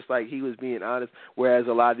honest, just like he was being honest. Whereas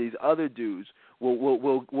a lot of these other dudes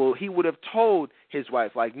he would have told his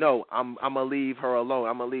wife, like, no, I'm gonna leave her alone.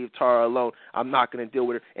 I'm gonna leave Tara alone. I'm not gonna deal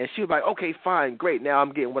with her. And she was like, okay, fine, great. Now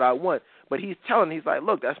I'm getting what I want. But he's like,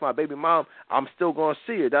 look, that's my baby mom. I'm still gonna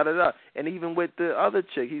see her. Da da da. And even with the other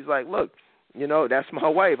chick, he's like, look, you know, that's my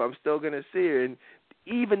wife. I'm still gonna see her. And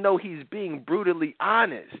even though he's being brutally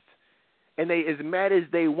honest, and they as mad as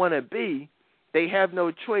they want to be, they have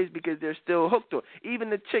no choice because they're still hooked on. Even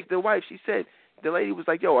the chick, the wife, she said, the lady was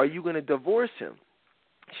like, yo, are you going to divorce him?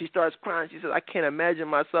 She starts crying. She says, I can't imagine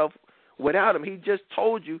myself without him. He just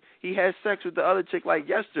told you he had sex with the other chick like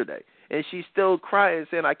yesterday. And she's still crying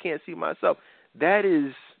saying, I can't see myself.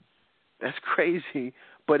 That's crazy.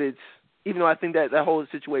 But it's, even though I think that whole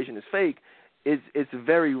situation is fake, it's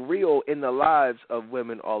very real in the lives of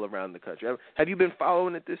women all around the country. Have you been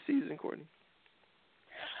following it this season, Courtney?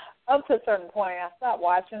 Up to a certain point. I stopped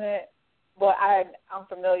watching it, but I'm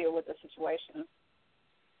familiar with the situation.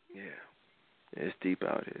 Yeah. It's deep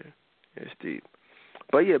out here. It's deep.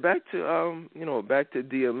 But yeah, back to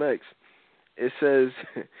DMX. It says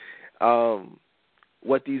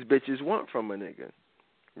what these bitches want from a nigga.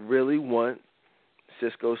 Really want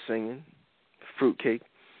Cisco singing, fruitcake.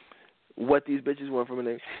 What these bitches want from a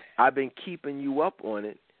nigga. I've been keeping you up on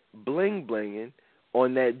it, bling blinging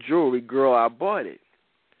on that jewelry, girl. I bought it.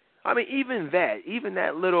 I mean, even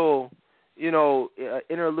that little,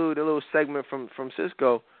 interlude, a little segment from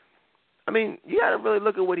Cisco. I mean, you got to really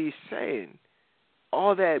look at what he's saying.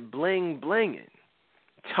 All that bling blinging.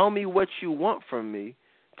 Tell me what you want from me.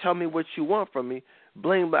 Tell me what you want from me.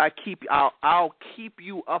 Bling, but I'll keep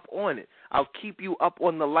you up on it. I'll keep you up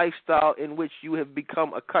on the lifestyle in which you have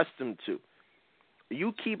become accustomed to.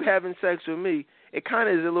 You keep having sex with me. It kind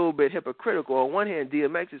of is a little bit hypocritical. On one hand,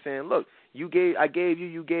 DMX is saying, look, I gave you,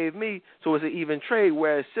 you gave me, so it's an even trade.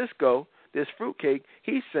 Whereas Cisco, this fruitcake,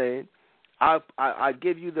 he's saying, I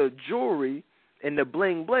give you the jewelry and the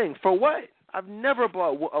bling bling. For what? I've never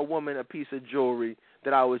bought a woman a piece of jewelry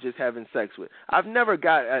that I was just having sex with. I've never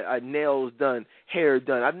got a nails done, hair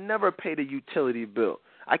done. I've never paid a utility bill.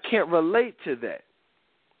 I can't relate to that.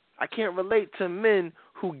 I can't relate to men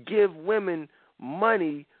who give women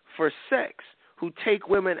money for sex, who take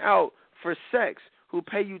women out for sex, who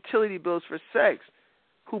pay utility bills for sex,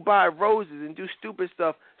 who buy roses and do stupid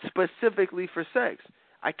stuff specifically for sex.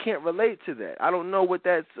 I can't relate to that. I don't know what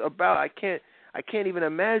that's about. I can't even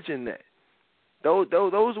imagine that. Those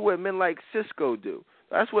are what men like Cisco do.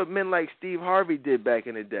 That's what men like Steve Harvey did back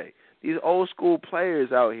in the day. These old school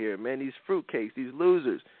players out here, man, these fruitcakes, these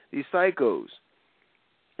losers, these psychos.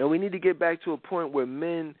 And we need to get back to a point where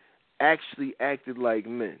men actually acted like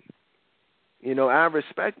men. You know, I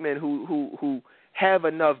respect men who have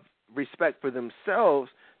enough respect for themselves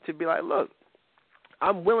to be like, look,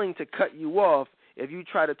 I'm willing to cut you off if you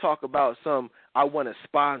try to talk about I want a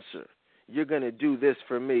sponsor. You're going to do this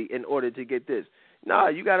for me in order to get this. Nah,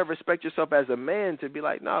 you got to respect yourself as a man to be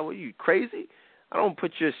like, nah, what, you crazy? I don't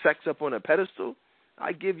put your sex up on a pedestal.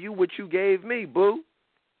 I give you what you gave me, boo.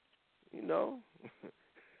 You know?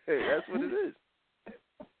 Hey, that's what it is.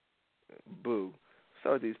 Boo.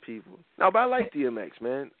 So these people. No, but I like DMX,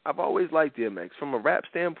 man. I've always liked DMX. From a rap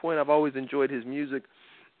standpoint, I've always enjoyed his music.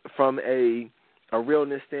 From a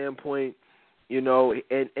realness standpoint, you know,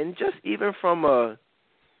 and just even from a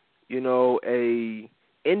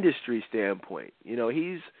industry standpoint. You know,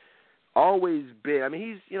 he's always been, I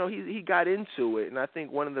mean, he got into it, and I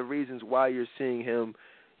think one of the reasons why you're seeing him,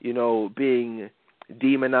 you know, being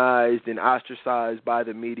demonized and ostracized by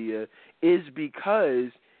the media is because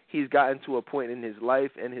he's gotten to a point in his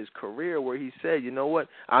life and his career where he said, you know what,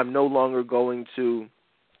 I'm no longer going to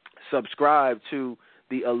subscribe to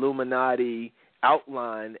the Illuminati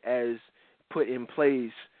outline as put in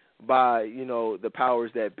place by, you know, the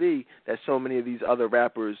powers that be that so many of these other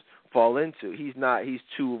rappers fall into. He's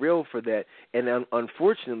too real for that, and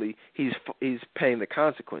unfortunately, he's paying the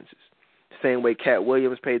consequences. Same way Cat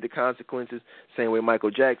Williams paid the consequences, same way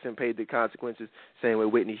Michael Jackson paid the consequences, same way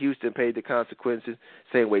Whitney Houston paid the consequences,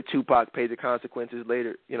 same way Tupac paid the consequences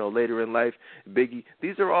later in life. Biggie.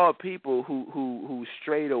 These are all people who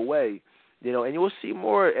strayed away, you know, and you'll see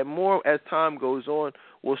more and more as time goes on.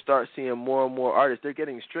 We'll start seeing more and more artists. They're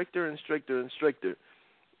getting stricter and stricter and stricter.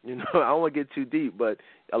 You know, I don't want to get too deep, but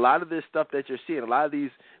a lot of this stuff that you're seeing, a lot of these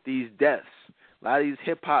deaths, a lot of these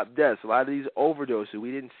hip-hop deaths, a lot of these overdoses,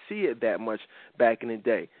 we didn't see it that much back in the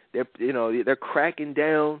day. They're cracking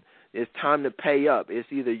down. It's time to pay up. It's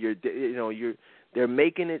either they're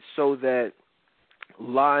making it so that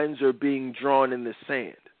lines are being drawn in the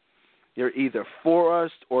sand. You're either for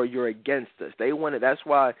us or you're against us. They want it. That's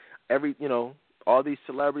why all these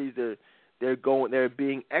celebrities, they're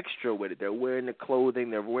being extra with it. They're wearing the clothing,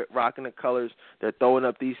 they're rocking the colors, they're throwing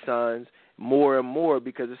up these signs more and more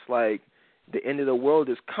because it's like the end of the world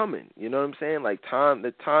is coming. You know what I'm saying? Like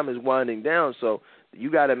the time is winding down, so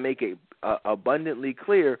you got to make it abundantly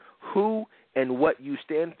clear who and what you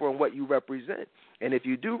stand for and what you represent. And if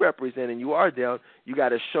you do represent and you are down, you got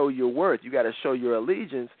to show your worth. You got to show your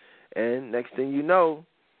allegiance. And next thing you know,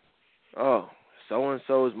 oh,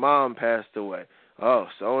 so-and-so's mom passed away. Oh,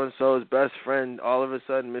 so-and-so's best friend all of a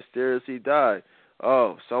sudden mysteriously died.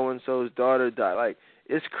 Oh, so-and-so's daughter died. Like,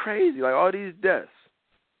 it's crazy. Like, all these deaths.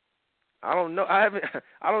 I don't know. I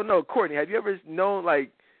don't know. Courtney, have you ever known,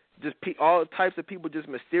 like, just all types of people just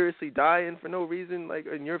mysteriously dying for no reason, like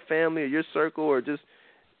in your family or your circle or just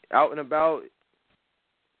out and about?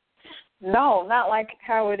 No, not like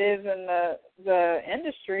how it is in the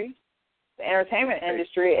industry, the entertainment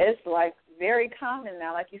industry. It's like very common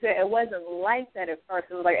now. Like you said, it wasn't like that at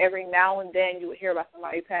first. It was like every now and then you would hear about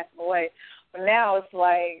somebody passing away. But now it's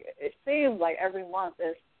like, it seems like every month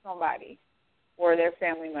there's somebody or their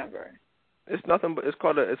family member. It's nothing but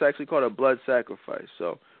it's actually called a blood sacrifice.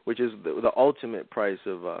 So, which is the ultimate price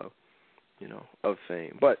of of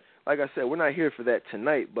fame. But like I said, we're not here for that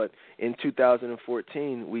tonight. But in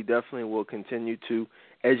 2014, we definitely will continue to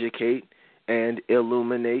educate and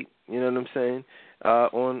illuminate. You know what I'm saying?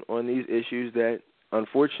 On these issues that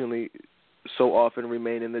unfortunately so often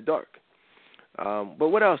remain in the dark. But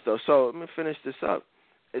what else though? So let me finish this up.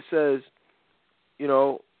 It says,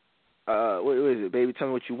 what is it? Baby, tell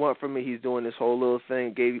me what you want from me. He's doing this whole little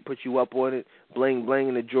thing. Put you up on it. Bling, bling,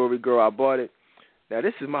 and the jewelry girl. I bought it. Now,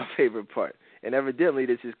 this is my favorite part. And evidently,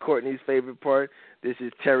 this is Courtney's favorite part. This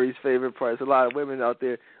is Terry's favorite part. There's a lot of women out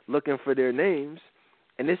there looking for their names.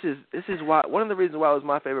 And this is why, one of the reasons why it was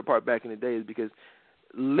my favorite part back in the day is because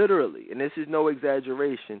literally, and this is no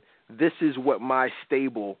exaggeration, this is what my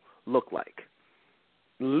stable looked like.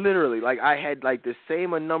 Literally, like I had like the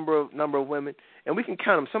same number of women, and we can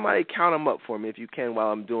count them. Somebody count them up for me if you can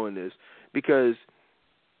while I'm doing this, because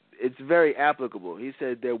it's very applicable. He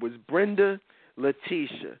said there was Brenda,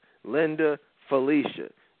 Letitia, Linda, Felicia,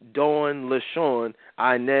 Dawn, LaShawn,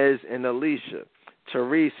 Inez, and Alicia,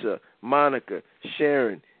 Teresa, Monica,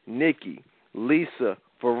 Sharon, Nikki, Lisa,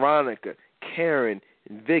 Veronica, Karen,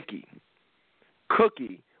 and Vicky.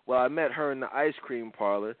 Cookie, well, I met her in the ice cream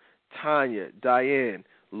parlor. Tanya, Diane,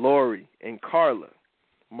 Lori, and Carla.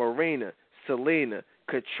 Marina, Selena,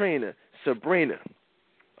 Katrina, Sabrina.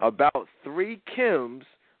 About 3 Kims,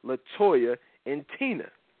 LaToya, and Tina.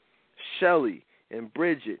 Shelly and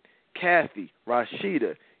Bridget, Kathy,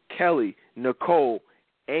 Rashida, Kelly, Nicole,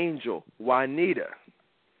 Angel, Juanita.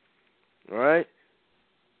 All right?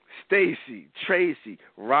 Stacy, Tracy,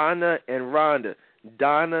 Rana, and Rhonda.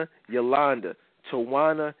 Donna, Yolanda,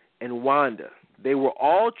 Tawana, and Wanda. They were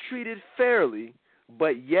all treated fairly,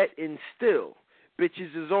 but yet and still,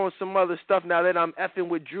 bitches is on some other stuff now that I'm effing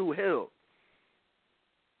with Drew Hill.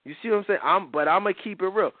 You see what I'm saying? But I'm going to keep it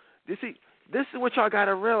real. This is what y'all got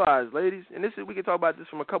to realize, ladies, and we can talk about this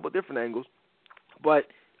from a couple different angles, but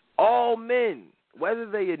all men, whether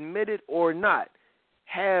they admit it or not,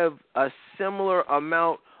 have a similar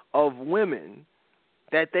amount of women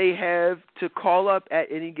that they have to call up at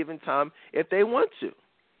any given time if they want to.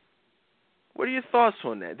 What are your thoughts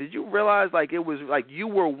on that? Did you realize like it was like you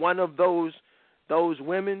were one of those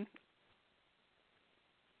women?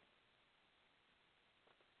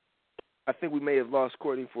 I think we may have lost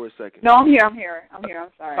Courtney for a second. No, I'm here. I'm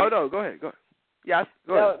sorry. Oh no, go ahead. Yeah,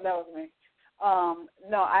 go ahead. That was me.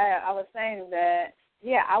 No, I was saying that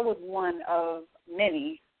I was one of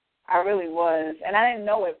many. I really was, and I didn't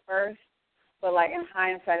know it first, but like in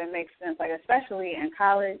hindsight, it makes sense. Like especially in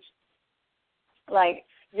college, like.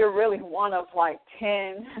 You're really one of like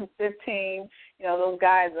 10, 15. Those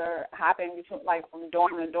guys are hopping between like from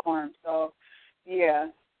dorm to dorm. So, yeah,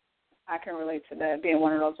 I can relate to that, being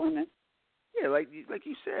one of those women. Yeah, like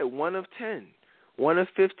you said, one of 10, one of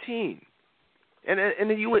 15. And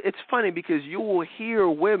it's funny because you will hear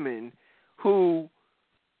women who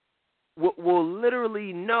will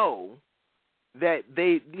literally know that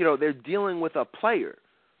they're dealing with a player.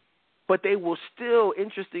 But they will still,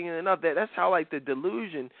 interesting enough, that's how like the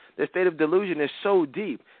state of delusion is so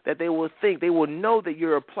deep that they will know that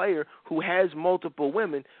you're a player who has multiple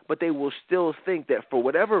women, but they will still think that for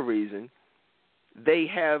whatever reason, they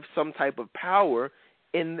have some type of power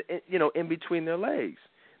in between their legs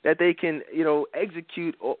that they can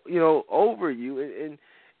execute over you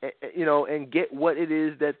and get what it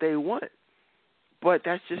is that they want. But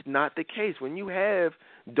that's just not the case. When you have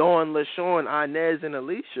Dawn, LaShawn, Inez, and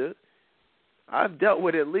Alicia, I've dealt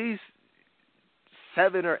with at least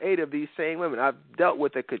 7 or 8 of these same women. I've dealt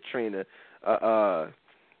with a Katrina, Tisha,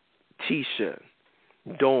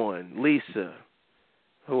 Dawn, Lisa.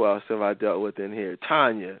 Who else have I dealt with in here?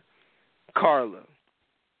 Tanya, Carla,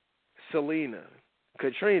 Selena,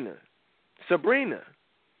 Katrina, Sabrina.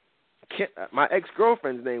 Kim, my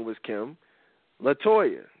ex-girlfriend's name was Kim.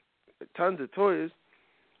 LaToya, tons of Toyas.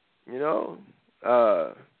 You know,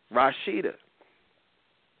 Rashida,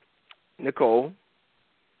 Nicole.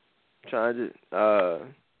 Trying to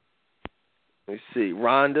let's see,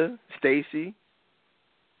 Rhonda, Stacy.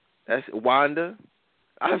 That's Wanda.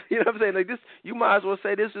 You know what I'm saying? Like this, you might as well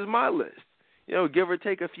say this is my list. You know, give or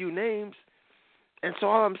take a few names. And so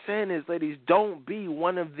all I'm saying is, ladies, don't be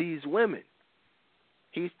one of these women.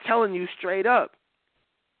 He's telling you straight up.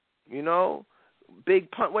 You know,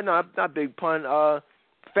 Big Pun. Well, no, not Big Pun.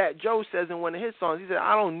 Fat Joe says in one of his songs, he said,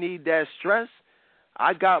 "I don't need that stress.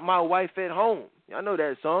 I got my wife at home." Y'all know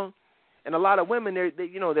that song. And a lot of women,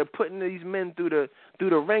 they're putting these men through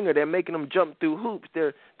the ringer. They're making them jump through hoops.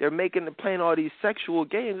 They're making them playing all these sexual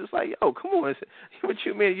games. It's like, yo, come on, what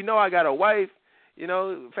you mean? You know, I got a wife. You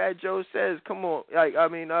know, Fat Joe says, come on, I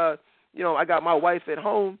got my wife at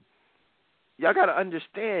home. Y'all got to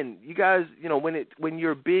understand, you guys, when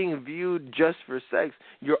you're being viewed just for sex,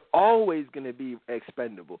 you're always going to be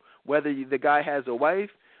expendable. Whether the guy has a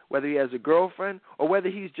wife, whether he has a girlfriend, or whether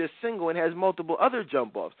he's just single and has multiple other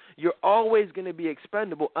jump-offs. You're always going to be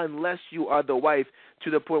expendable unless you are the wife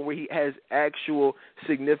to the point where he has actual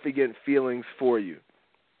significant feelings for you.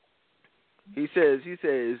 He says, and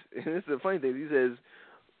this is the funny thing, he says,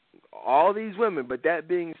 all these women, but that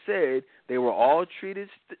being said, they were all treated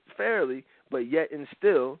fairly, but yet and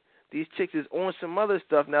still, these chicks is on some other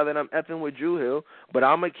stuff now that I'm effing with Drew Hill, but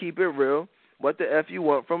I'm going to keep it real. What the F you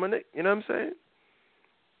want from a nigga? You know what I'm saying?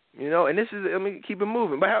 You know, and this is, keep it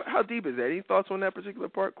moving. But how deep is that? Any thoughts on that particular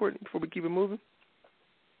part, Courtney, before we keep it moving?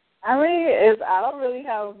 I mean, I don't really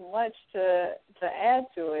have much to add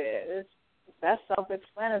to it. That's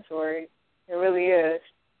self-explanatory. It really is.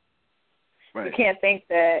 Right. You can't think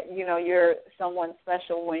that, you're someone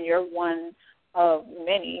special when you're one of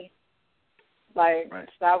many. Like, right.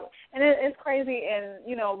 Stop. And it's crazy. And,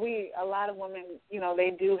 a lot of women,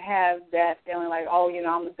 they do have that feeling like, oh,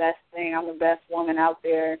 I'm the best thing. I'm the best woman out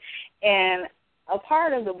there. And a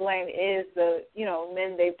part of the blame is the,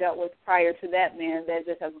 men they've dealt with prior to that man that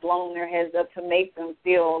just have blown their heads up to make them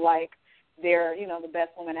feel like they're, the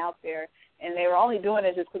best woman out there. And they were only doing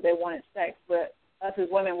it just because they wanted sex. But us as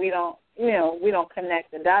women, we don't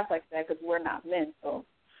connect the dots like that because we're not men. So,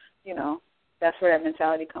 that's where that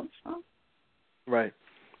mentality comes from. Right.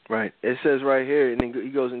 It says right here, and then he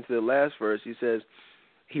goes into the last verse. He says,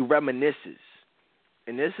 he reminisces.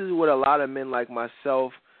 And this is what a lot of men like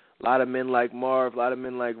myself, a lot of men like Marv, a lot of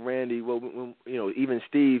men like Randy, even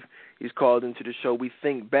Steve, he's called into the show. We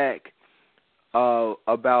think back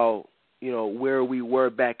about, where we were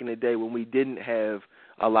back in the day when we didn't have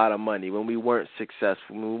a lot of money, when we weren't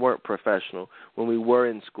successful, when we weren't professional, when we were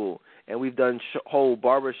in school. And we've done whole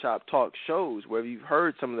barbershop talk shows where you've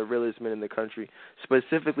heard some of the realest men in the country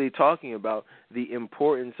specifically talking about the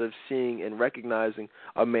importance of seeing and recognizing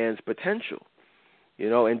a man's potential.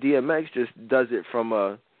 And DMX just does it from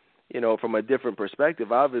a different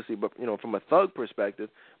perspective, obviously, but, from a thug perspective.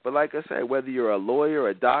 But like I said, whether you're a lawyer,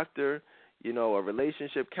 a doctor, a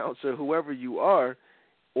relationship counselor, whoever you are,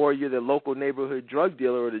 or you're the local neighborhood drug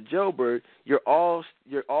dealer or the jailbird, you're all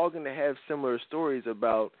going to have similar stories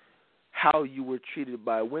about how you were treated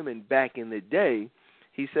by women back in the day.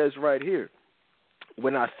 He says right here,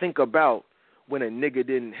 when I think about when a nigga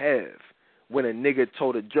didn't have, when a nigga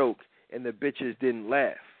told a joke and the bitches didn't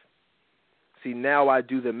laugh. See, now I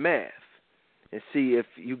do the math and see if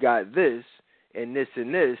you got this and this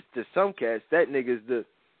and this. To some cats, that nigga's the,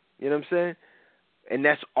 you know what I'm saying? And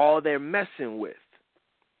that's all they're messing with.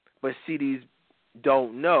 But see, these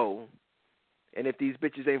don't know, and if these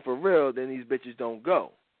bitches ain't for real, then these bitches don't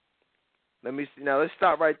go. Let's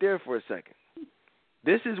stop right there for a second.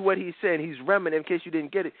 This is what he's saying. He's reminiscing, in case you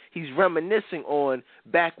didn't get it, he's reminiscing on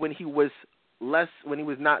back when he was not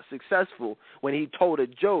successful, when he told a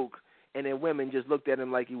joke and then women just looked at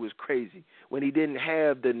him like he was crazy. When he didn't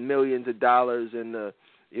have the millions of dollars and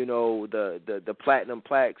the platinum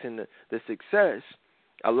plaques and the success,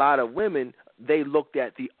 a lot of women, they looked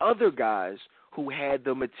at the other guys who had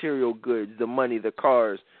the material goods, the money, the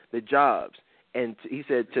cars, the jobs. And he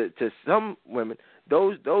said to some women,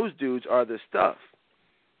 those dudes are the stuff.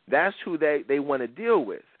 That's who they want to deal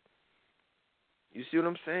with. You see what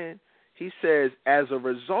I'm saying? He says, as a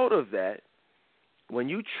result of that, when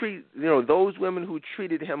you treat, those women who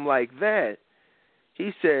treated him like that,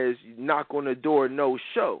 he says, knock on the door, no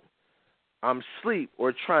show. I'm sleep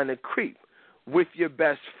or trying to creep with your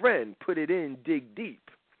best friend. Put it in, dig deep.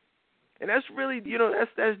 And that's really,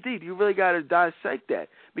 that's deep. You really got to dissect that,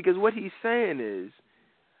 because what he's saying is,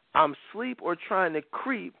 I'm sleep or trying to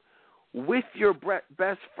creep with your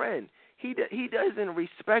best friend. He doesn't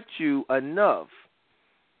respect you enough,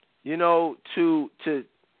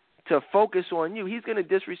 to focus on you. He's going to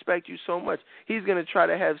disrespect you so much. He's going to try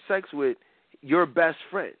to have sex with your best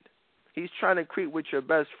friend. He's trying to creep with your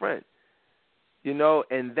best friend.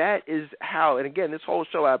 And that is how, and again, this whole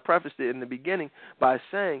show, I prefaced it in the beginning by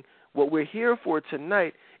saying, what we're here for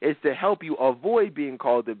tonight is to help you avoid being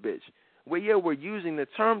called a bitch. We're using the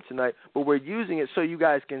term tonight, but we're using it so you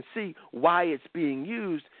guys can see why it's being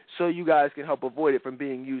used, so you guys can help avoid it from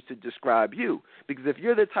being used to describe you. Because if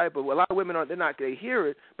you're the type of, a lot of women they hear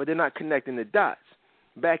it, but they're not connecting the dots.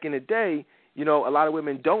 Back in the day, a lot of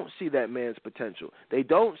women don't see that man's potential. They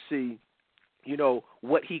don't see,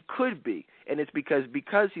 what he could be. And it's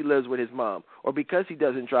because he lives with his mom, or because he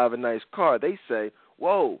doesn't drive a nice car, they say,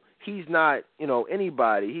 whoa, he's not,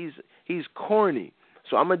 anybody. He's corny.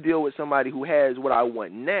 So I'm going to deal with somebody who has what I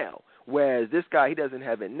want now. Whereas this guy, he doesn't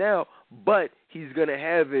have it now, but he's going to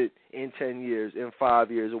have it in 10 years, in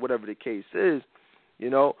 5 years, or whatever the case is,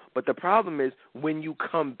 But the problem is when you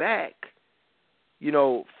come back,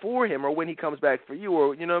 for him, or when he comes back for you,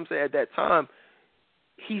 or, at that time,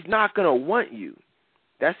 he's not going to want you.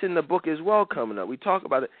 That's in the book as well coming up. We talk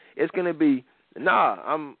about it. It's going to be,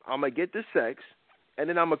 I'm going to get the sex, and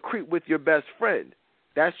then I'm going to creep with your best friend.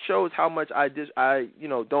 That shows how much I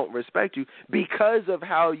don't respect you because of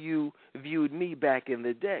how you viewed me back in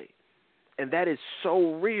the day. And that is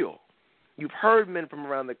so real. You've heard men from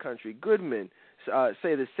around the country, good men,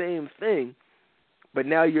 say the same thing, but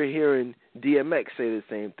now you're hearing DMX say the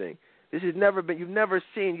same thing. This has never been, you've never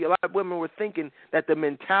seen, a lot of women were thinking that the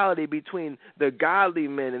mentality between the godly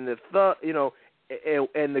men and the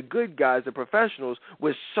and the good guys, the professionals,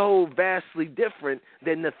 was so vastly different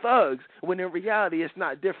than the thugs, when in reality it's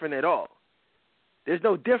not different at all. There's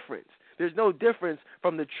no difference. There's no difference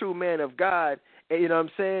from the true man of God, and,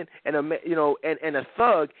 and a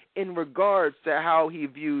thug in regards to how he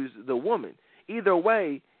views the woman. Either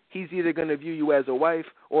way, he's either going to view you as a wife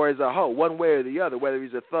or as a hoe, one way or the other, whether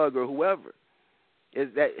he's a thug or whoever. Is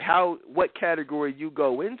that what category you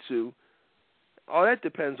go into? All that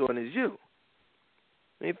depends on is you.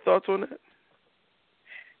 Any thoughts on that?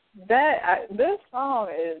 This song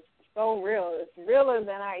is so real. It's realer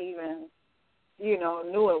than I even,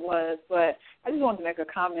 knew it was. But I just wanted to make a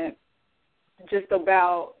comment just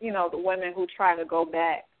about, the women who try to go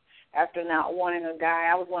back after not wanting a guy.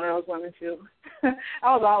 I was one of those women too.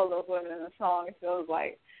 I was all of those women in the song. It feels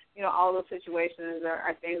like, all those situations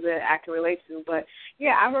are things that I can relate to. But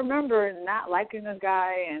yeah, I remember not liking a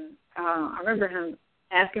guy, and I remember him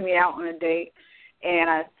asking me out on a date.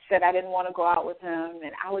 And I said I didn't want to go out with him,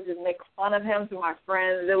 and I would just make fun of him to my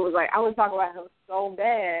friends. It was like I would talk about him so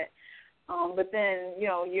bad. But then,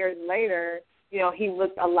 years later, he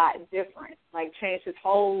looked a lot different, like changed his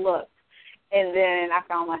whole look. And then I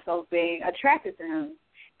found myself being attracted to him.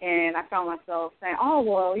 And I found myself saying, oh,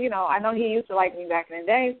 well, I know he used to like me back in the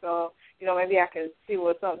day, so, maybe I can see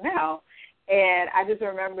what's up now. And I just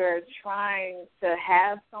remember trying to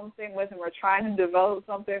have something with him, or trying to develop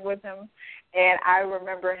something with him. And I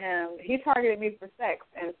remember he targeted me for sex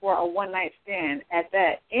and for a one-night stand at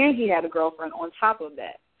that. And he had a girlfriend on top of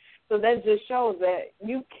that. So that just shows that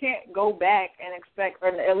you can't go back and expect, or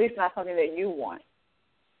at least not something that you want.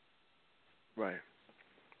 Right.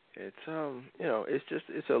 It's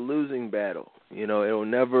it's a losing battle. It'll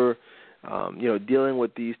never, dealing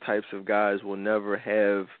with these types of guys will never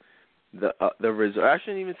have the result. I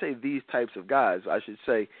shouldn't even say these types of guys. I should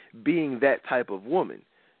say being that type of woman.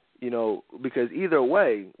 Because either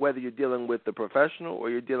way, whether you're dealing with the professional or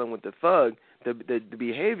you're dealing with the thug, the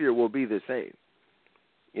behavior will be the same.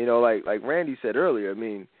 Like Randy said earlier, I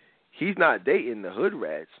mean, he's not dating the hood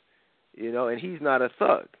rats, and he's not a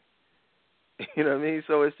thug. You know what I mean?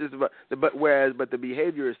 So it's just about, but the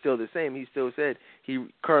behavior is still the same. He still said he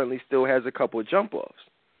currently still has a couple of jump-offs.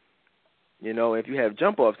 If you have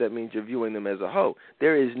jump-offs, that means you're viewing them as a hoe.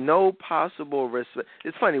 There is no possible respect.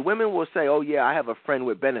 It's funny. Women will say, oh, yeah, I have a friend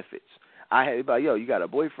with benefits. They'd be like, yo, you got a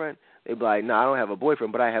boyfriend? They'd be like, no, I don't have a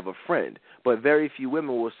boyfriend, but I have a friend. But very few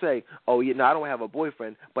women will say, oh, yeah, no, I don't have a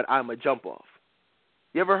boyfriend, but I'm a jump-off.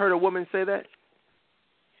 You ever heard a woman say that?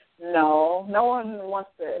 No. No woman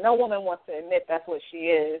wants to admit that's what she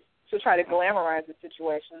is. She'll try to glamorize the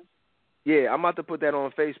situation. Yeah, I'm about to put that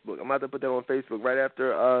on Facebook. Right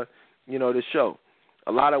after the show.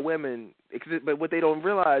 A lot of women, but what they don't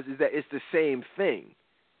realize is that it's the same thing.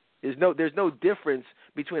 There's no difference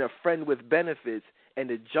between a friend with benefits and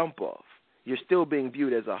a jump off. You're still being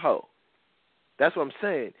viewed as a hoe. That's what I'm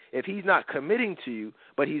saying. If he's not committing to you,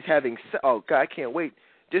 but he's having, oh God, I can't wait.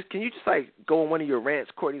 Can you just like go on one of your rants,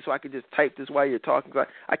 Courtney, so I can just type this while you're talking?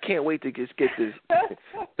 I can't wait to just get this. You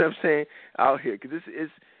know what I'm saying, out here, because this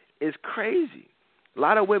is crazy. A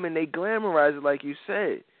lot of women, they glamorize it, like you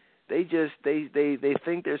said. They just they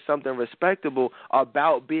think there's something respectable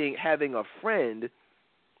about having a friend,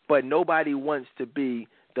 but nobody wants to be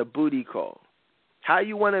the booty call. How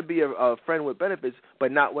you want to be a friend with benefits,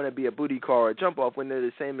 but not want to be a booty call or a jump off when they're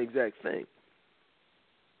the same exact thing?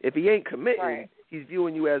 If he ain't committing, right, he's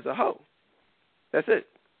viewing you as a hoe. That's it.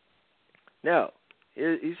 Now,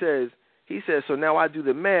 he says, so now I do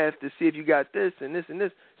the math to see if you got this and this and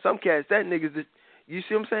this. Some cats, that niggas, you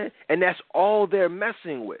see what I'm saying? And that's all they're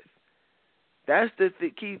messing with. That's the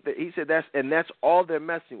key. He said that's all they're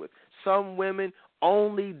messing with. Some women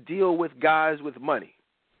only deal with guys with money.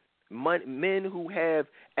 Men who have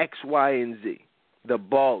X, Y, and Z, the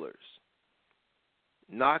ballers.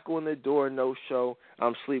 Knock on the door, no show.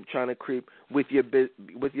 I'm sleep trying to creep with your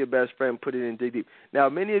best friend. Put it in dig deep. Now,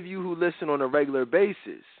 many of you who listen on a regular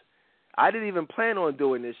basis, I didn't even plan on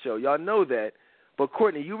doing this show. Y'all know that. But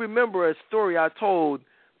Courtney, you remember a story I told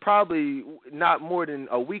probably not more than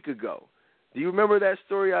a week ago. Do you remember that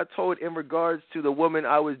story I told in regards to the woman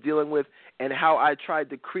I was dealing with and how I tried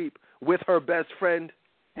to creep with her best friend?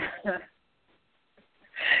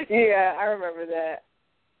 Yeah, I remember that.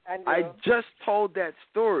 I just told that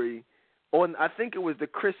story on, I think it was the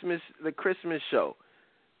Christmas show,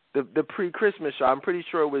 the pre-Christmas show. I'm pretty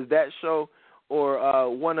sure it was that show or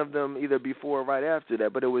one of them either before or right after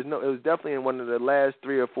that. But it was definitely in one of the last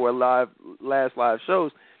 3 or 4 live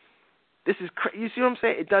shows. This is you see what I'm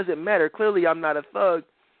saying? It doesn't matter. Clearly, I'm not a thug.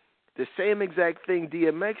 The same exact thing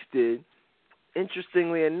DMX did.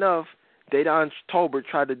 Interestingly enough, Dedan Tolbert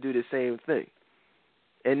tried to do the same thing.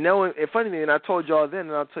 And funny thing, and I told y'all then,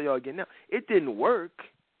 and I'll tell y'all again now, it didn't work,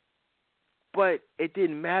 but it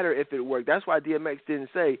didn't matter if it worked. That's why DMX didn't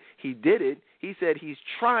say he did it. He said he's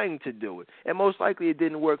trying to do it, and most likely it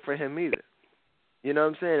didn't work for him either. You know what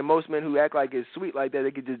I'm saying? And most men who act like it's sweet like that,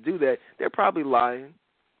 they could just do that, they're probably lying.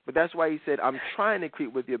 But that's why he said, I'm trying to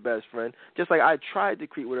creep with your best friend, just like I tried to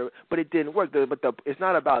creep with her, but it didn't work. But it's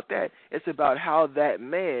not about that. It's about how that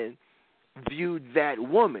man viewed that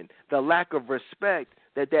woman, the lack of respect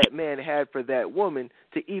that man had for that woman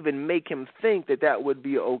to even make him think that would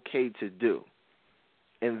be okay to do.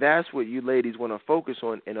 And that's what you ladies want to focus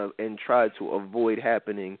on and try to avoid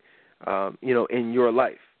happening, in your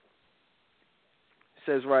life. It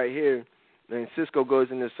says right here, and Cisco goes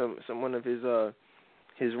into some one of his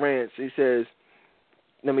rants. He says,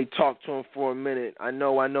 let me talk to him for a minute. I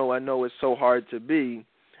know it's so hard to be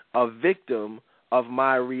a victim of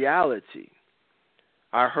my reality.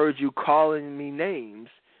 I heard you calling me names,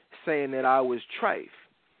 saying that I was trife.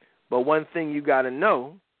 But one thing you got to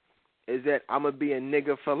know is that I'm going to be a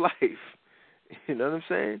nigga for life. You know what I'm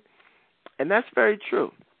saying? And that's very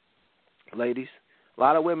true, ladies. A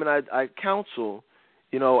lot of women I counsel,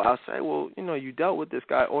 I'll say, well, you dealt with this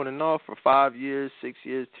guy on and off for 5 years, 6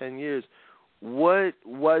 years, 10 years. What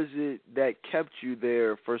was it that kept you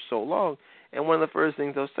there for so long? And one of the first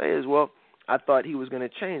things they'll say is, well, I thought he was going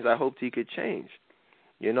to change. I hoped he could change.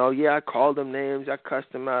 I called him names. I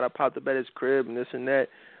cussed him out. I popped up at his crib and this and that.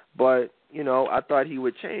 But, I thought he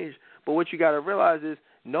would change. But what you got to realize is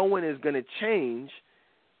no one is going to change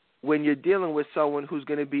when you're dealing with someone who's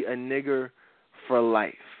going to be a nigger for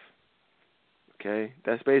life. Okay?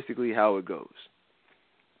 That's basically how it goes.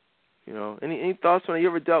 Any thoughts on it? You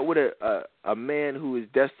ever dealt with a man who is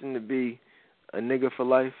destined to be a nigger for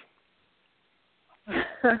life?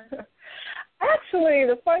 Actually,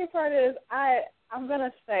 the funny part is I'm going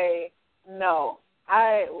to say no.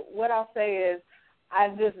 What I'll say is I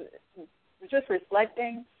just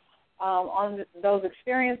reflecting on those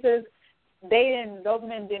experiences, those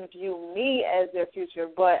men didn't view me as their future,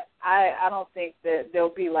 but I don't think that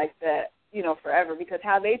they'll be like that, forever, because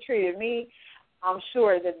how they treated me, I'm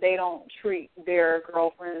sure that they don't treat their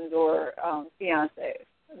girlfriends or fiancés.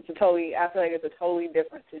 I feel like it's a totally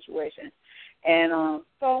different situation. And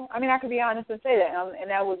so, I could be honest and say that. And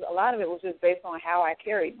that was, a lot of it was just based on how I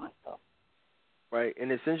carried myself. Right.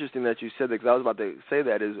 And it's interesting that you said that, because I was about to say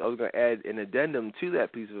that. I was going to add an addendum to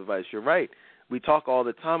that piece of advice. You're right. We talk all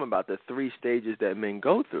the time about the 3 stages that men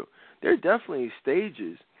go through. There are definitely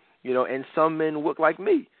stages, and some men look like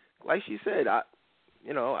me. Like she said, I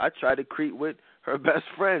tried to creep with her best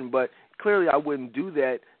friend, but clearly I wouldn't do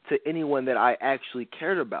that to anyone that I actually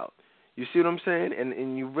cared about. You see what I'm saying?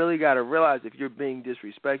 And you really got to realize if you're being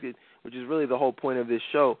disrespected, which is really the whole point of this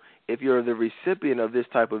show, if you're the recipient of this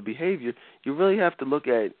type of behavior, you really have to look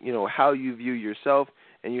at, how you view yourself,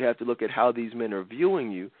 and you have to look at how these men are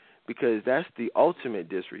viewing you, because that's the ultimate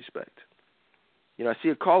disrespect. I see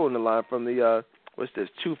a call on the line from the,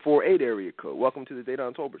 248 area code. Welcome to the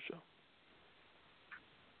Dedan Tolbert Show.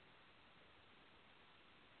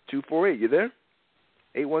 248, you there?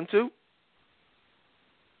 812?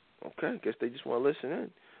 Okay, guess they just want to listen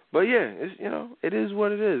in. But yeah, it's, it is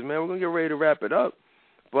what it is, man. We're going to get ready to wrap it up.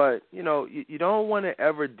 But, you don't want to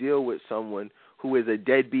ever deal with someone who is a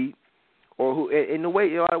deadbeat, or who, in the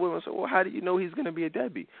way, I would say, well, how do you know he's going to be a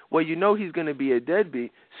deadbeat? Well, he's going to be a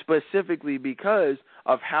deadbeat specifically because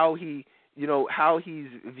of how he, how he's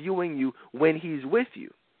viewing you when he's with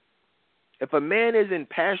you. If a man isn't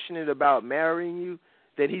passionate about marrying you,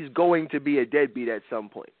 then he's going to be a deadbeat at some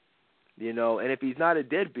point. And if he's not a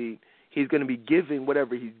deadbeat, he's going to be giving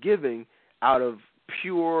whatever he's giving out of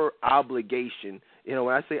pure obligation. When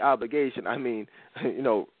I say obligation, I mean,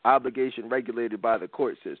 obligation regulated by the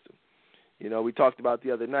court system. We talked about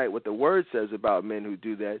the other night what the word says about men who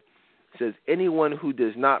do that. It says, anyone who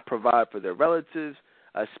does not provide for their relatives,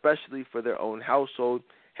 especially for their own household,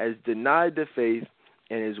 has denied the faith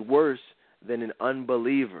and is worse than an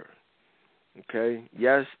unbeliever. Okay?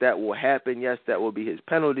 Yes, that will happen. Yes, that will be his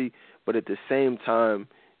penalty. But at the same time,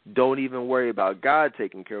 don't even worry about God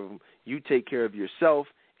taking care of him. You take care of yourself,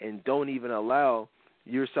 and don't even allow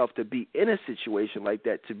yourself to be in a situation like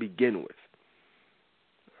that to begin with.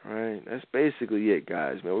 All right? That's basically it,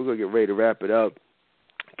 guys, man. We're going to get ready to wrap it up.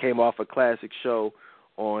 Came off a classic show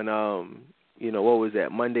on, what was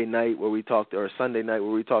that, Monday night where we talked, or Sunday night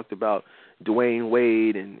where we talked about Dwayne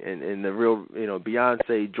Wade and the real,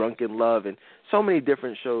 Beyonce, Drunken Love, and so many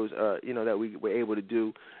different shows, that we were able to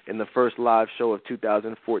do in the first live show of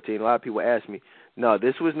 2014. A lot of people ask me, no,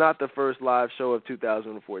 this was not the first live show of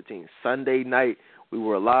 2014. Sunday night, we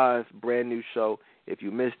were live, brand new show. If you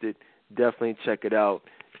missed it, definitely check it out.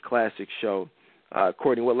 Classic show.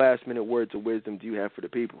 Courtney, what last-minute words of wisdom do you have for the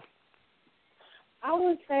people? I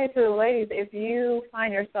would say to the ladies, if you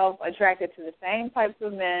find yourself attracted to the same types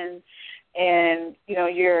of men and,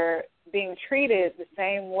 you're being treated the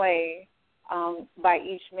same way by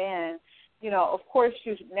each man, of course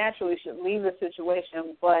you naturally should leave the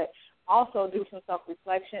situation, but also do some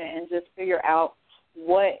self-reflection and just figure out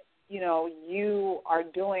what, you are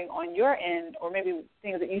doing on your end, or maybe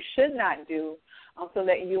things that you should not do, so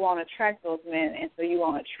that you won't attract those men and so you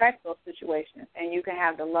won't attract those situations, and you can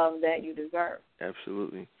have the love that you deserve.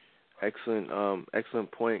 Absolutely.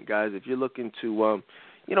 Excellent point, guys. If you're looking to,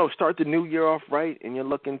 start the new year off right, and you're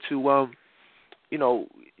looking to,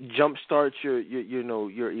 jumpstart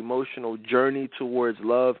your emotional journey towards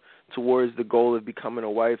love, towards the goal of becoming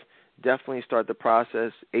a wife, definitely start the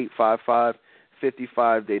process.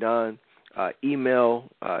 855-55-DEDAN. Email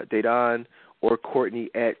Dedan or Courtney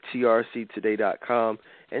at trctoday.com,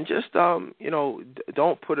 and just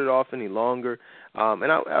don't put it off any longer.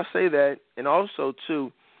 And I'll say that, and also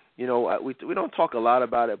too, we don't talk a lot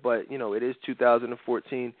about it, but it is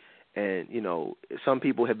 2014, and some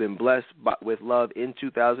people have been blessed with love in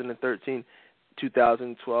 2013,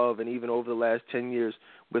 2012, and even over the last 10 years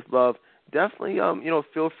with love. Definitely,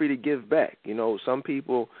 feel free to give back.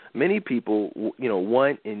 Many people,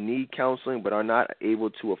 want and need counseling but are not able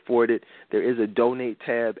to afford it. There is a donate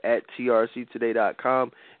tab at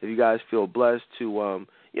trctoday.com. If you guys feel blessed to,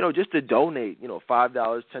 just to donate,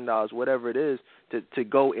 $5, $10, whatever it is, to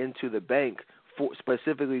go into the bank,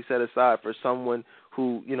 specifically set aside for someone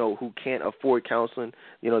who can't afford counseling,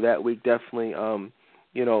 that week, definitely,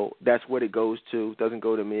 that's what it goes to. It doesn't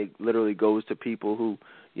go to me. It literally goes to people who,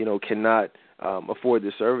 cannot afford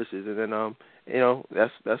the services, and then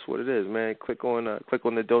that's what it is, man. Click on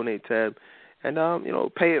the donate tab, and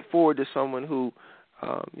pay it forward to someone who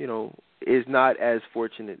is not as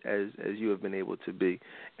fortunate as you have been able to be.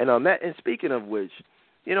 And and speaking of which,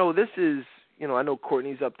 this is I know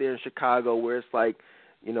Courtney's up there in Chicago where it's like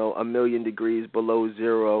 1,000,000 degrees below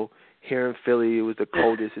zero. Here in Philly, it was the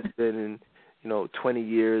coldest it's been in 20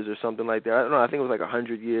 years or something like that. I don't know. I think it was like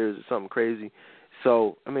 100 years or something crazy.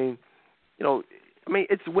 So,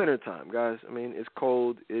 it's wintertime, guys. It's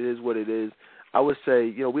cold. It is what it is. I would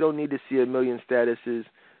say, we don't need to see 1,000,000 statuses,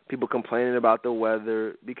 people complaining about the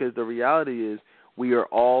weather, because the reality is we are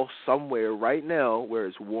all somewhere right now where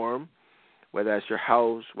it's warm, whether that's your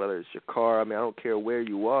house, whether it's your car. I don't care where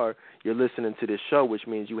you are. You're listening to this show, which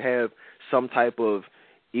means you have some type of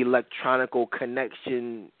electronical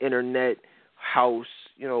connection, internet, house,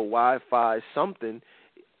 Wi-Fi, something,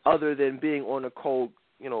 other than being on a cold,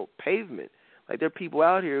 pavement. Like, there are people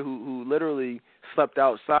out here who literally slept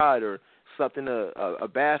outside or slept in a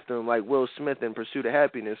bathroom like Will Smith in Pursuit of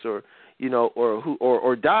Happiness, or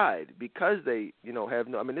or died because they have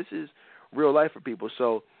no. I mean, this is real life for people.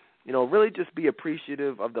 So really just be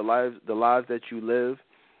appreciative of the lives that you live.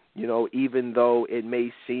 Even though it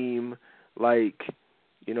may seem like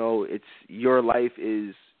it's your life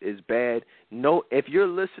is bad. No, if you're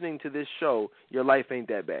listening to this show, your life ain't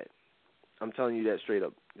that bad. I'm telling you that straight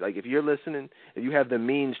up. Like, if you're listening, if you have the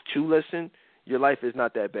means to listen, your life is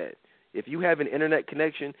not that bad. If you have an internet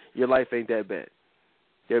connection, your life ain't that bad.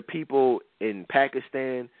 There are people in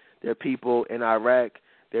Pakistan. There are people in Iraq.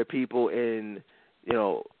 There are people in,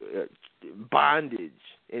 bondage,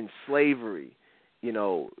 in slavery,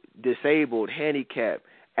 disabled, handicapped,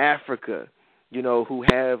 Africa, who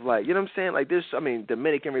have, like, what I'm saying? Like, this,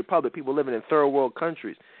 Dominican Republic, people living in third world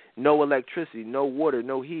countries, no electricity, no water,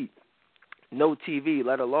 no heat, no TV,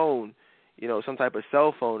 let alone, some type of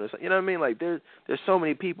cell phone or something. You know what I mean? Like, there's so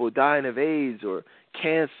many people dying of AIDS or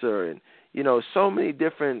cancer and, so many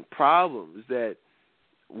different problems that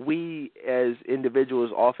we as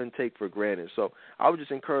individuals often take for granted. So I would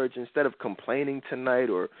just encourage, instead of complaining tonight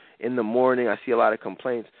or in the morning, I see a lot of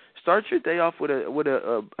complaints, start your day off with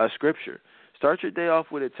a scripture. Start your day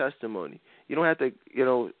off with a testimony. You don't have to,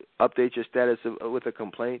 update your status with a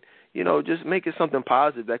complaint. Just make it something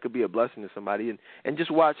positive that could be a blessing to somebody, and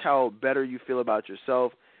just watch how better you feel about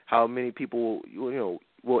yourself, how many people,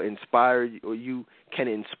 will inspire you, or you can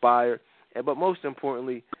inspire, but most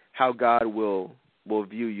importantly, how God will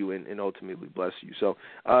view you and ultimately bless you. So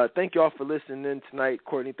thank you all for listening in tonight.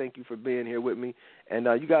 Courtney, thank you for being here with me. And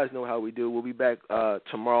you guys know how we do. We'll be back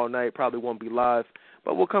tomorrow night. Probably won't be live,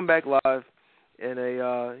 but we'll come back live in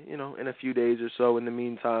a few days or so. In the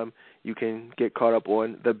meantime, you can get caught up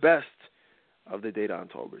on the best of the Dayton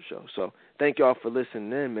Tolbert Show. So thank you all for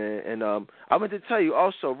listening in, man. And I want to tell you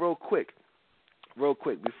also real quick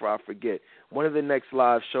before I forget, one of the next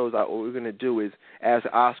live shows what we're going to do is, as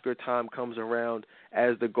Oscar time comes around,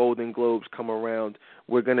 as the Golden Globes come around,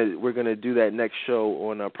 we're gonna do that next show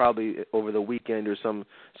on probably over the weekend or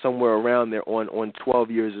somewhere around there on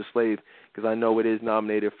 12 Years a Slave, because I know it is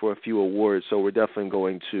nominated for a few awards. So we're definitely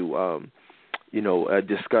going to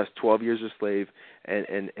discuss 12 Years a Slave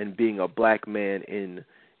and being a black man in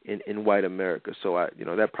white America. So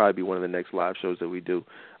that'd probably be one of the next live shows that we do.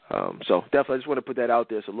 So definitely, I just want to put that out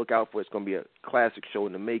there, so look out for it. It's going to be a classic show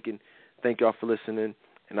in the making. Thank y'all for listening,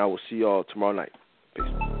 and I will see y'all tomorrow night. Peace.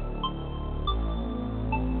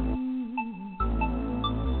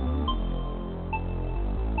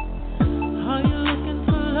 Are you looking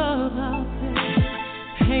for love out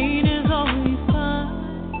there? Pain is always fine.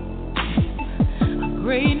 A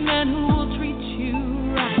great man who will treat you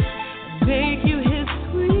right and make you his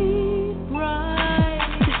sweet bride.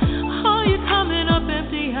 Are you coming up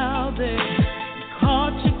empty out there? You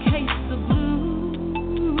caught your case of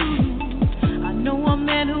blues. I know a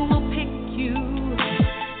man who will pick you.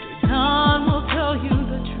 Time will tell you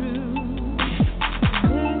the truth.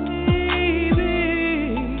 Baby,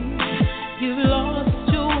 you've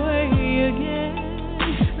lost your way again.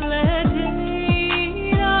 Let Dayton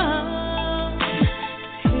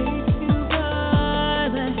take you by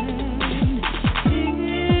the hand.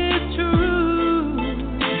 It's true,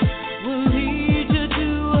 will lead you to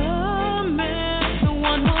a man, the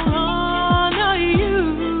one who'll honor you.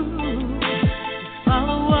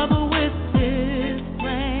 Follow up with his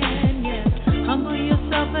plan, yes. Humble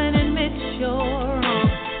yourself and admit you're wrong.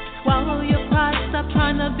 Swallow your pride, stop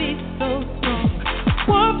trying to be so strong.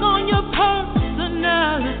 Work on your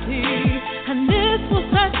personality, and this will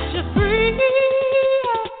set you free.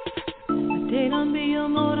 Let Dayton be your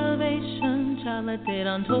motivation, child. Let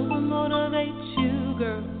Dayton motivate you,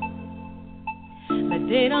 girl. Let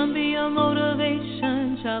Dayton be your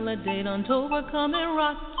motivation, child. Let Dayton come and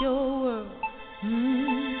rock your world.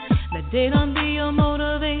 Let Dayton be your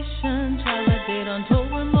motivation, child. Let Dayton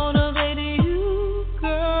motivate you,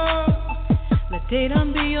 girl. Let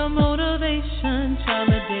Dayton be your motivation, child.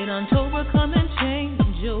 Let Dayton come and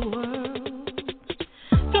change your world.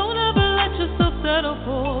 Don't ever let yourself settle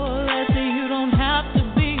for less. You don't have to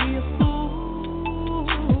be a fool.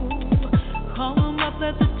 Call him up,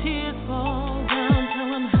 let the tears fall down. Tell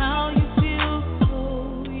him how you feel so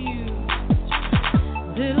used.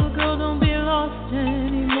 Little girl, don't be lost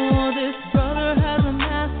anymore. This brother has a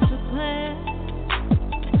master plan.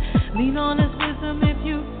 Lean on his wisdom if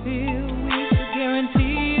you feel weak. I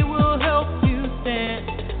guarantee it will help you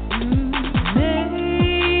stand.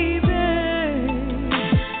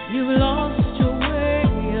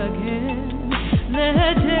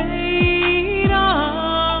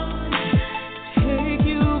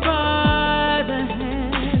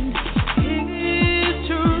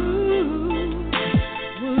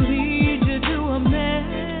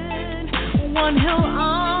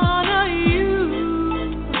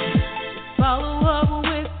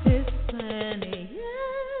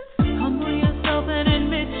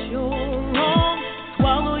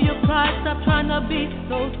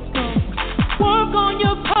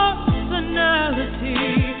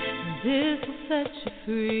 set you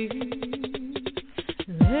free.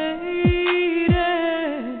 Lady,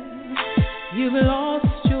 you've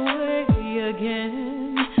lost your way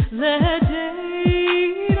again. Let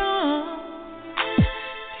Dayton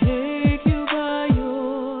take you by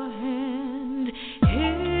your hand.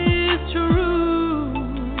 His truth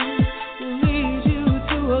will lead you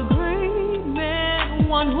to a great man,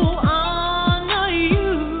 one who honor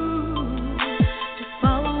you, to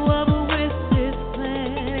follow up with his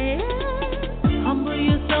plan. Humble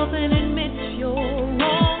yourself and admit you're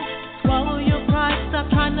wrong. Swallow your pride, stop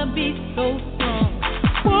trying to be so strong.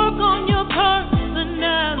 Work on your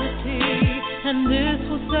personality, and this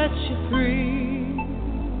will set you free.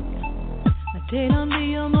 Let Dayton be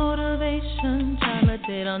your motivation, child. Let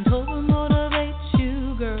Dayton totally motivate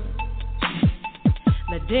you, girl.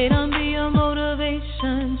 Let Dayton be your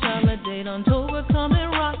motivation, child. Let Dayton totally come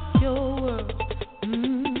and rock your world.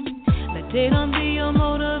 Let Dayton be your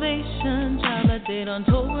motivation, child. Let Dayton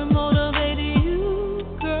totally motivate you,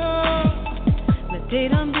 girl. Let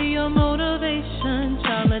Dayton be your motivation,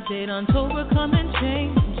 child. Let Dayton totally come and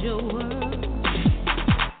change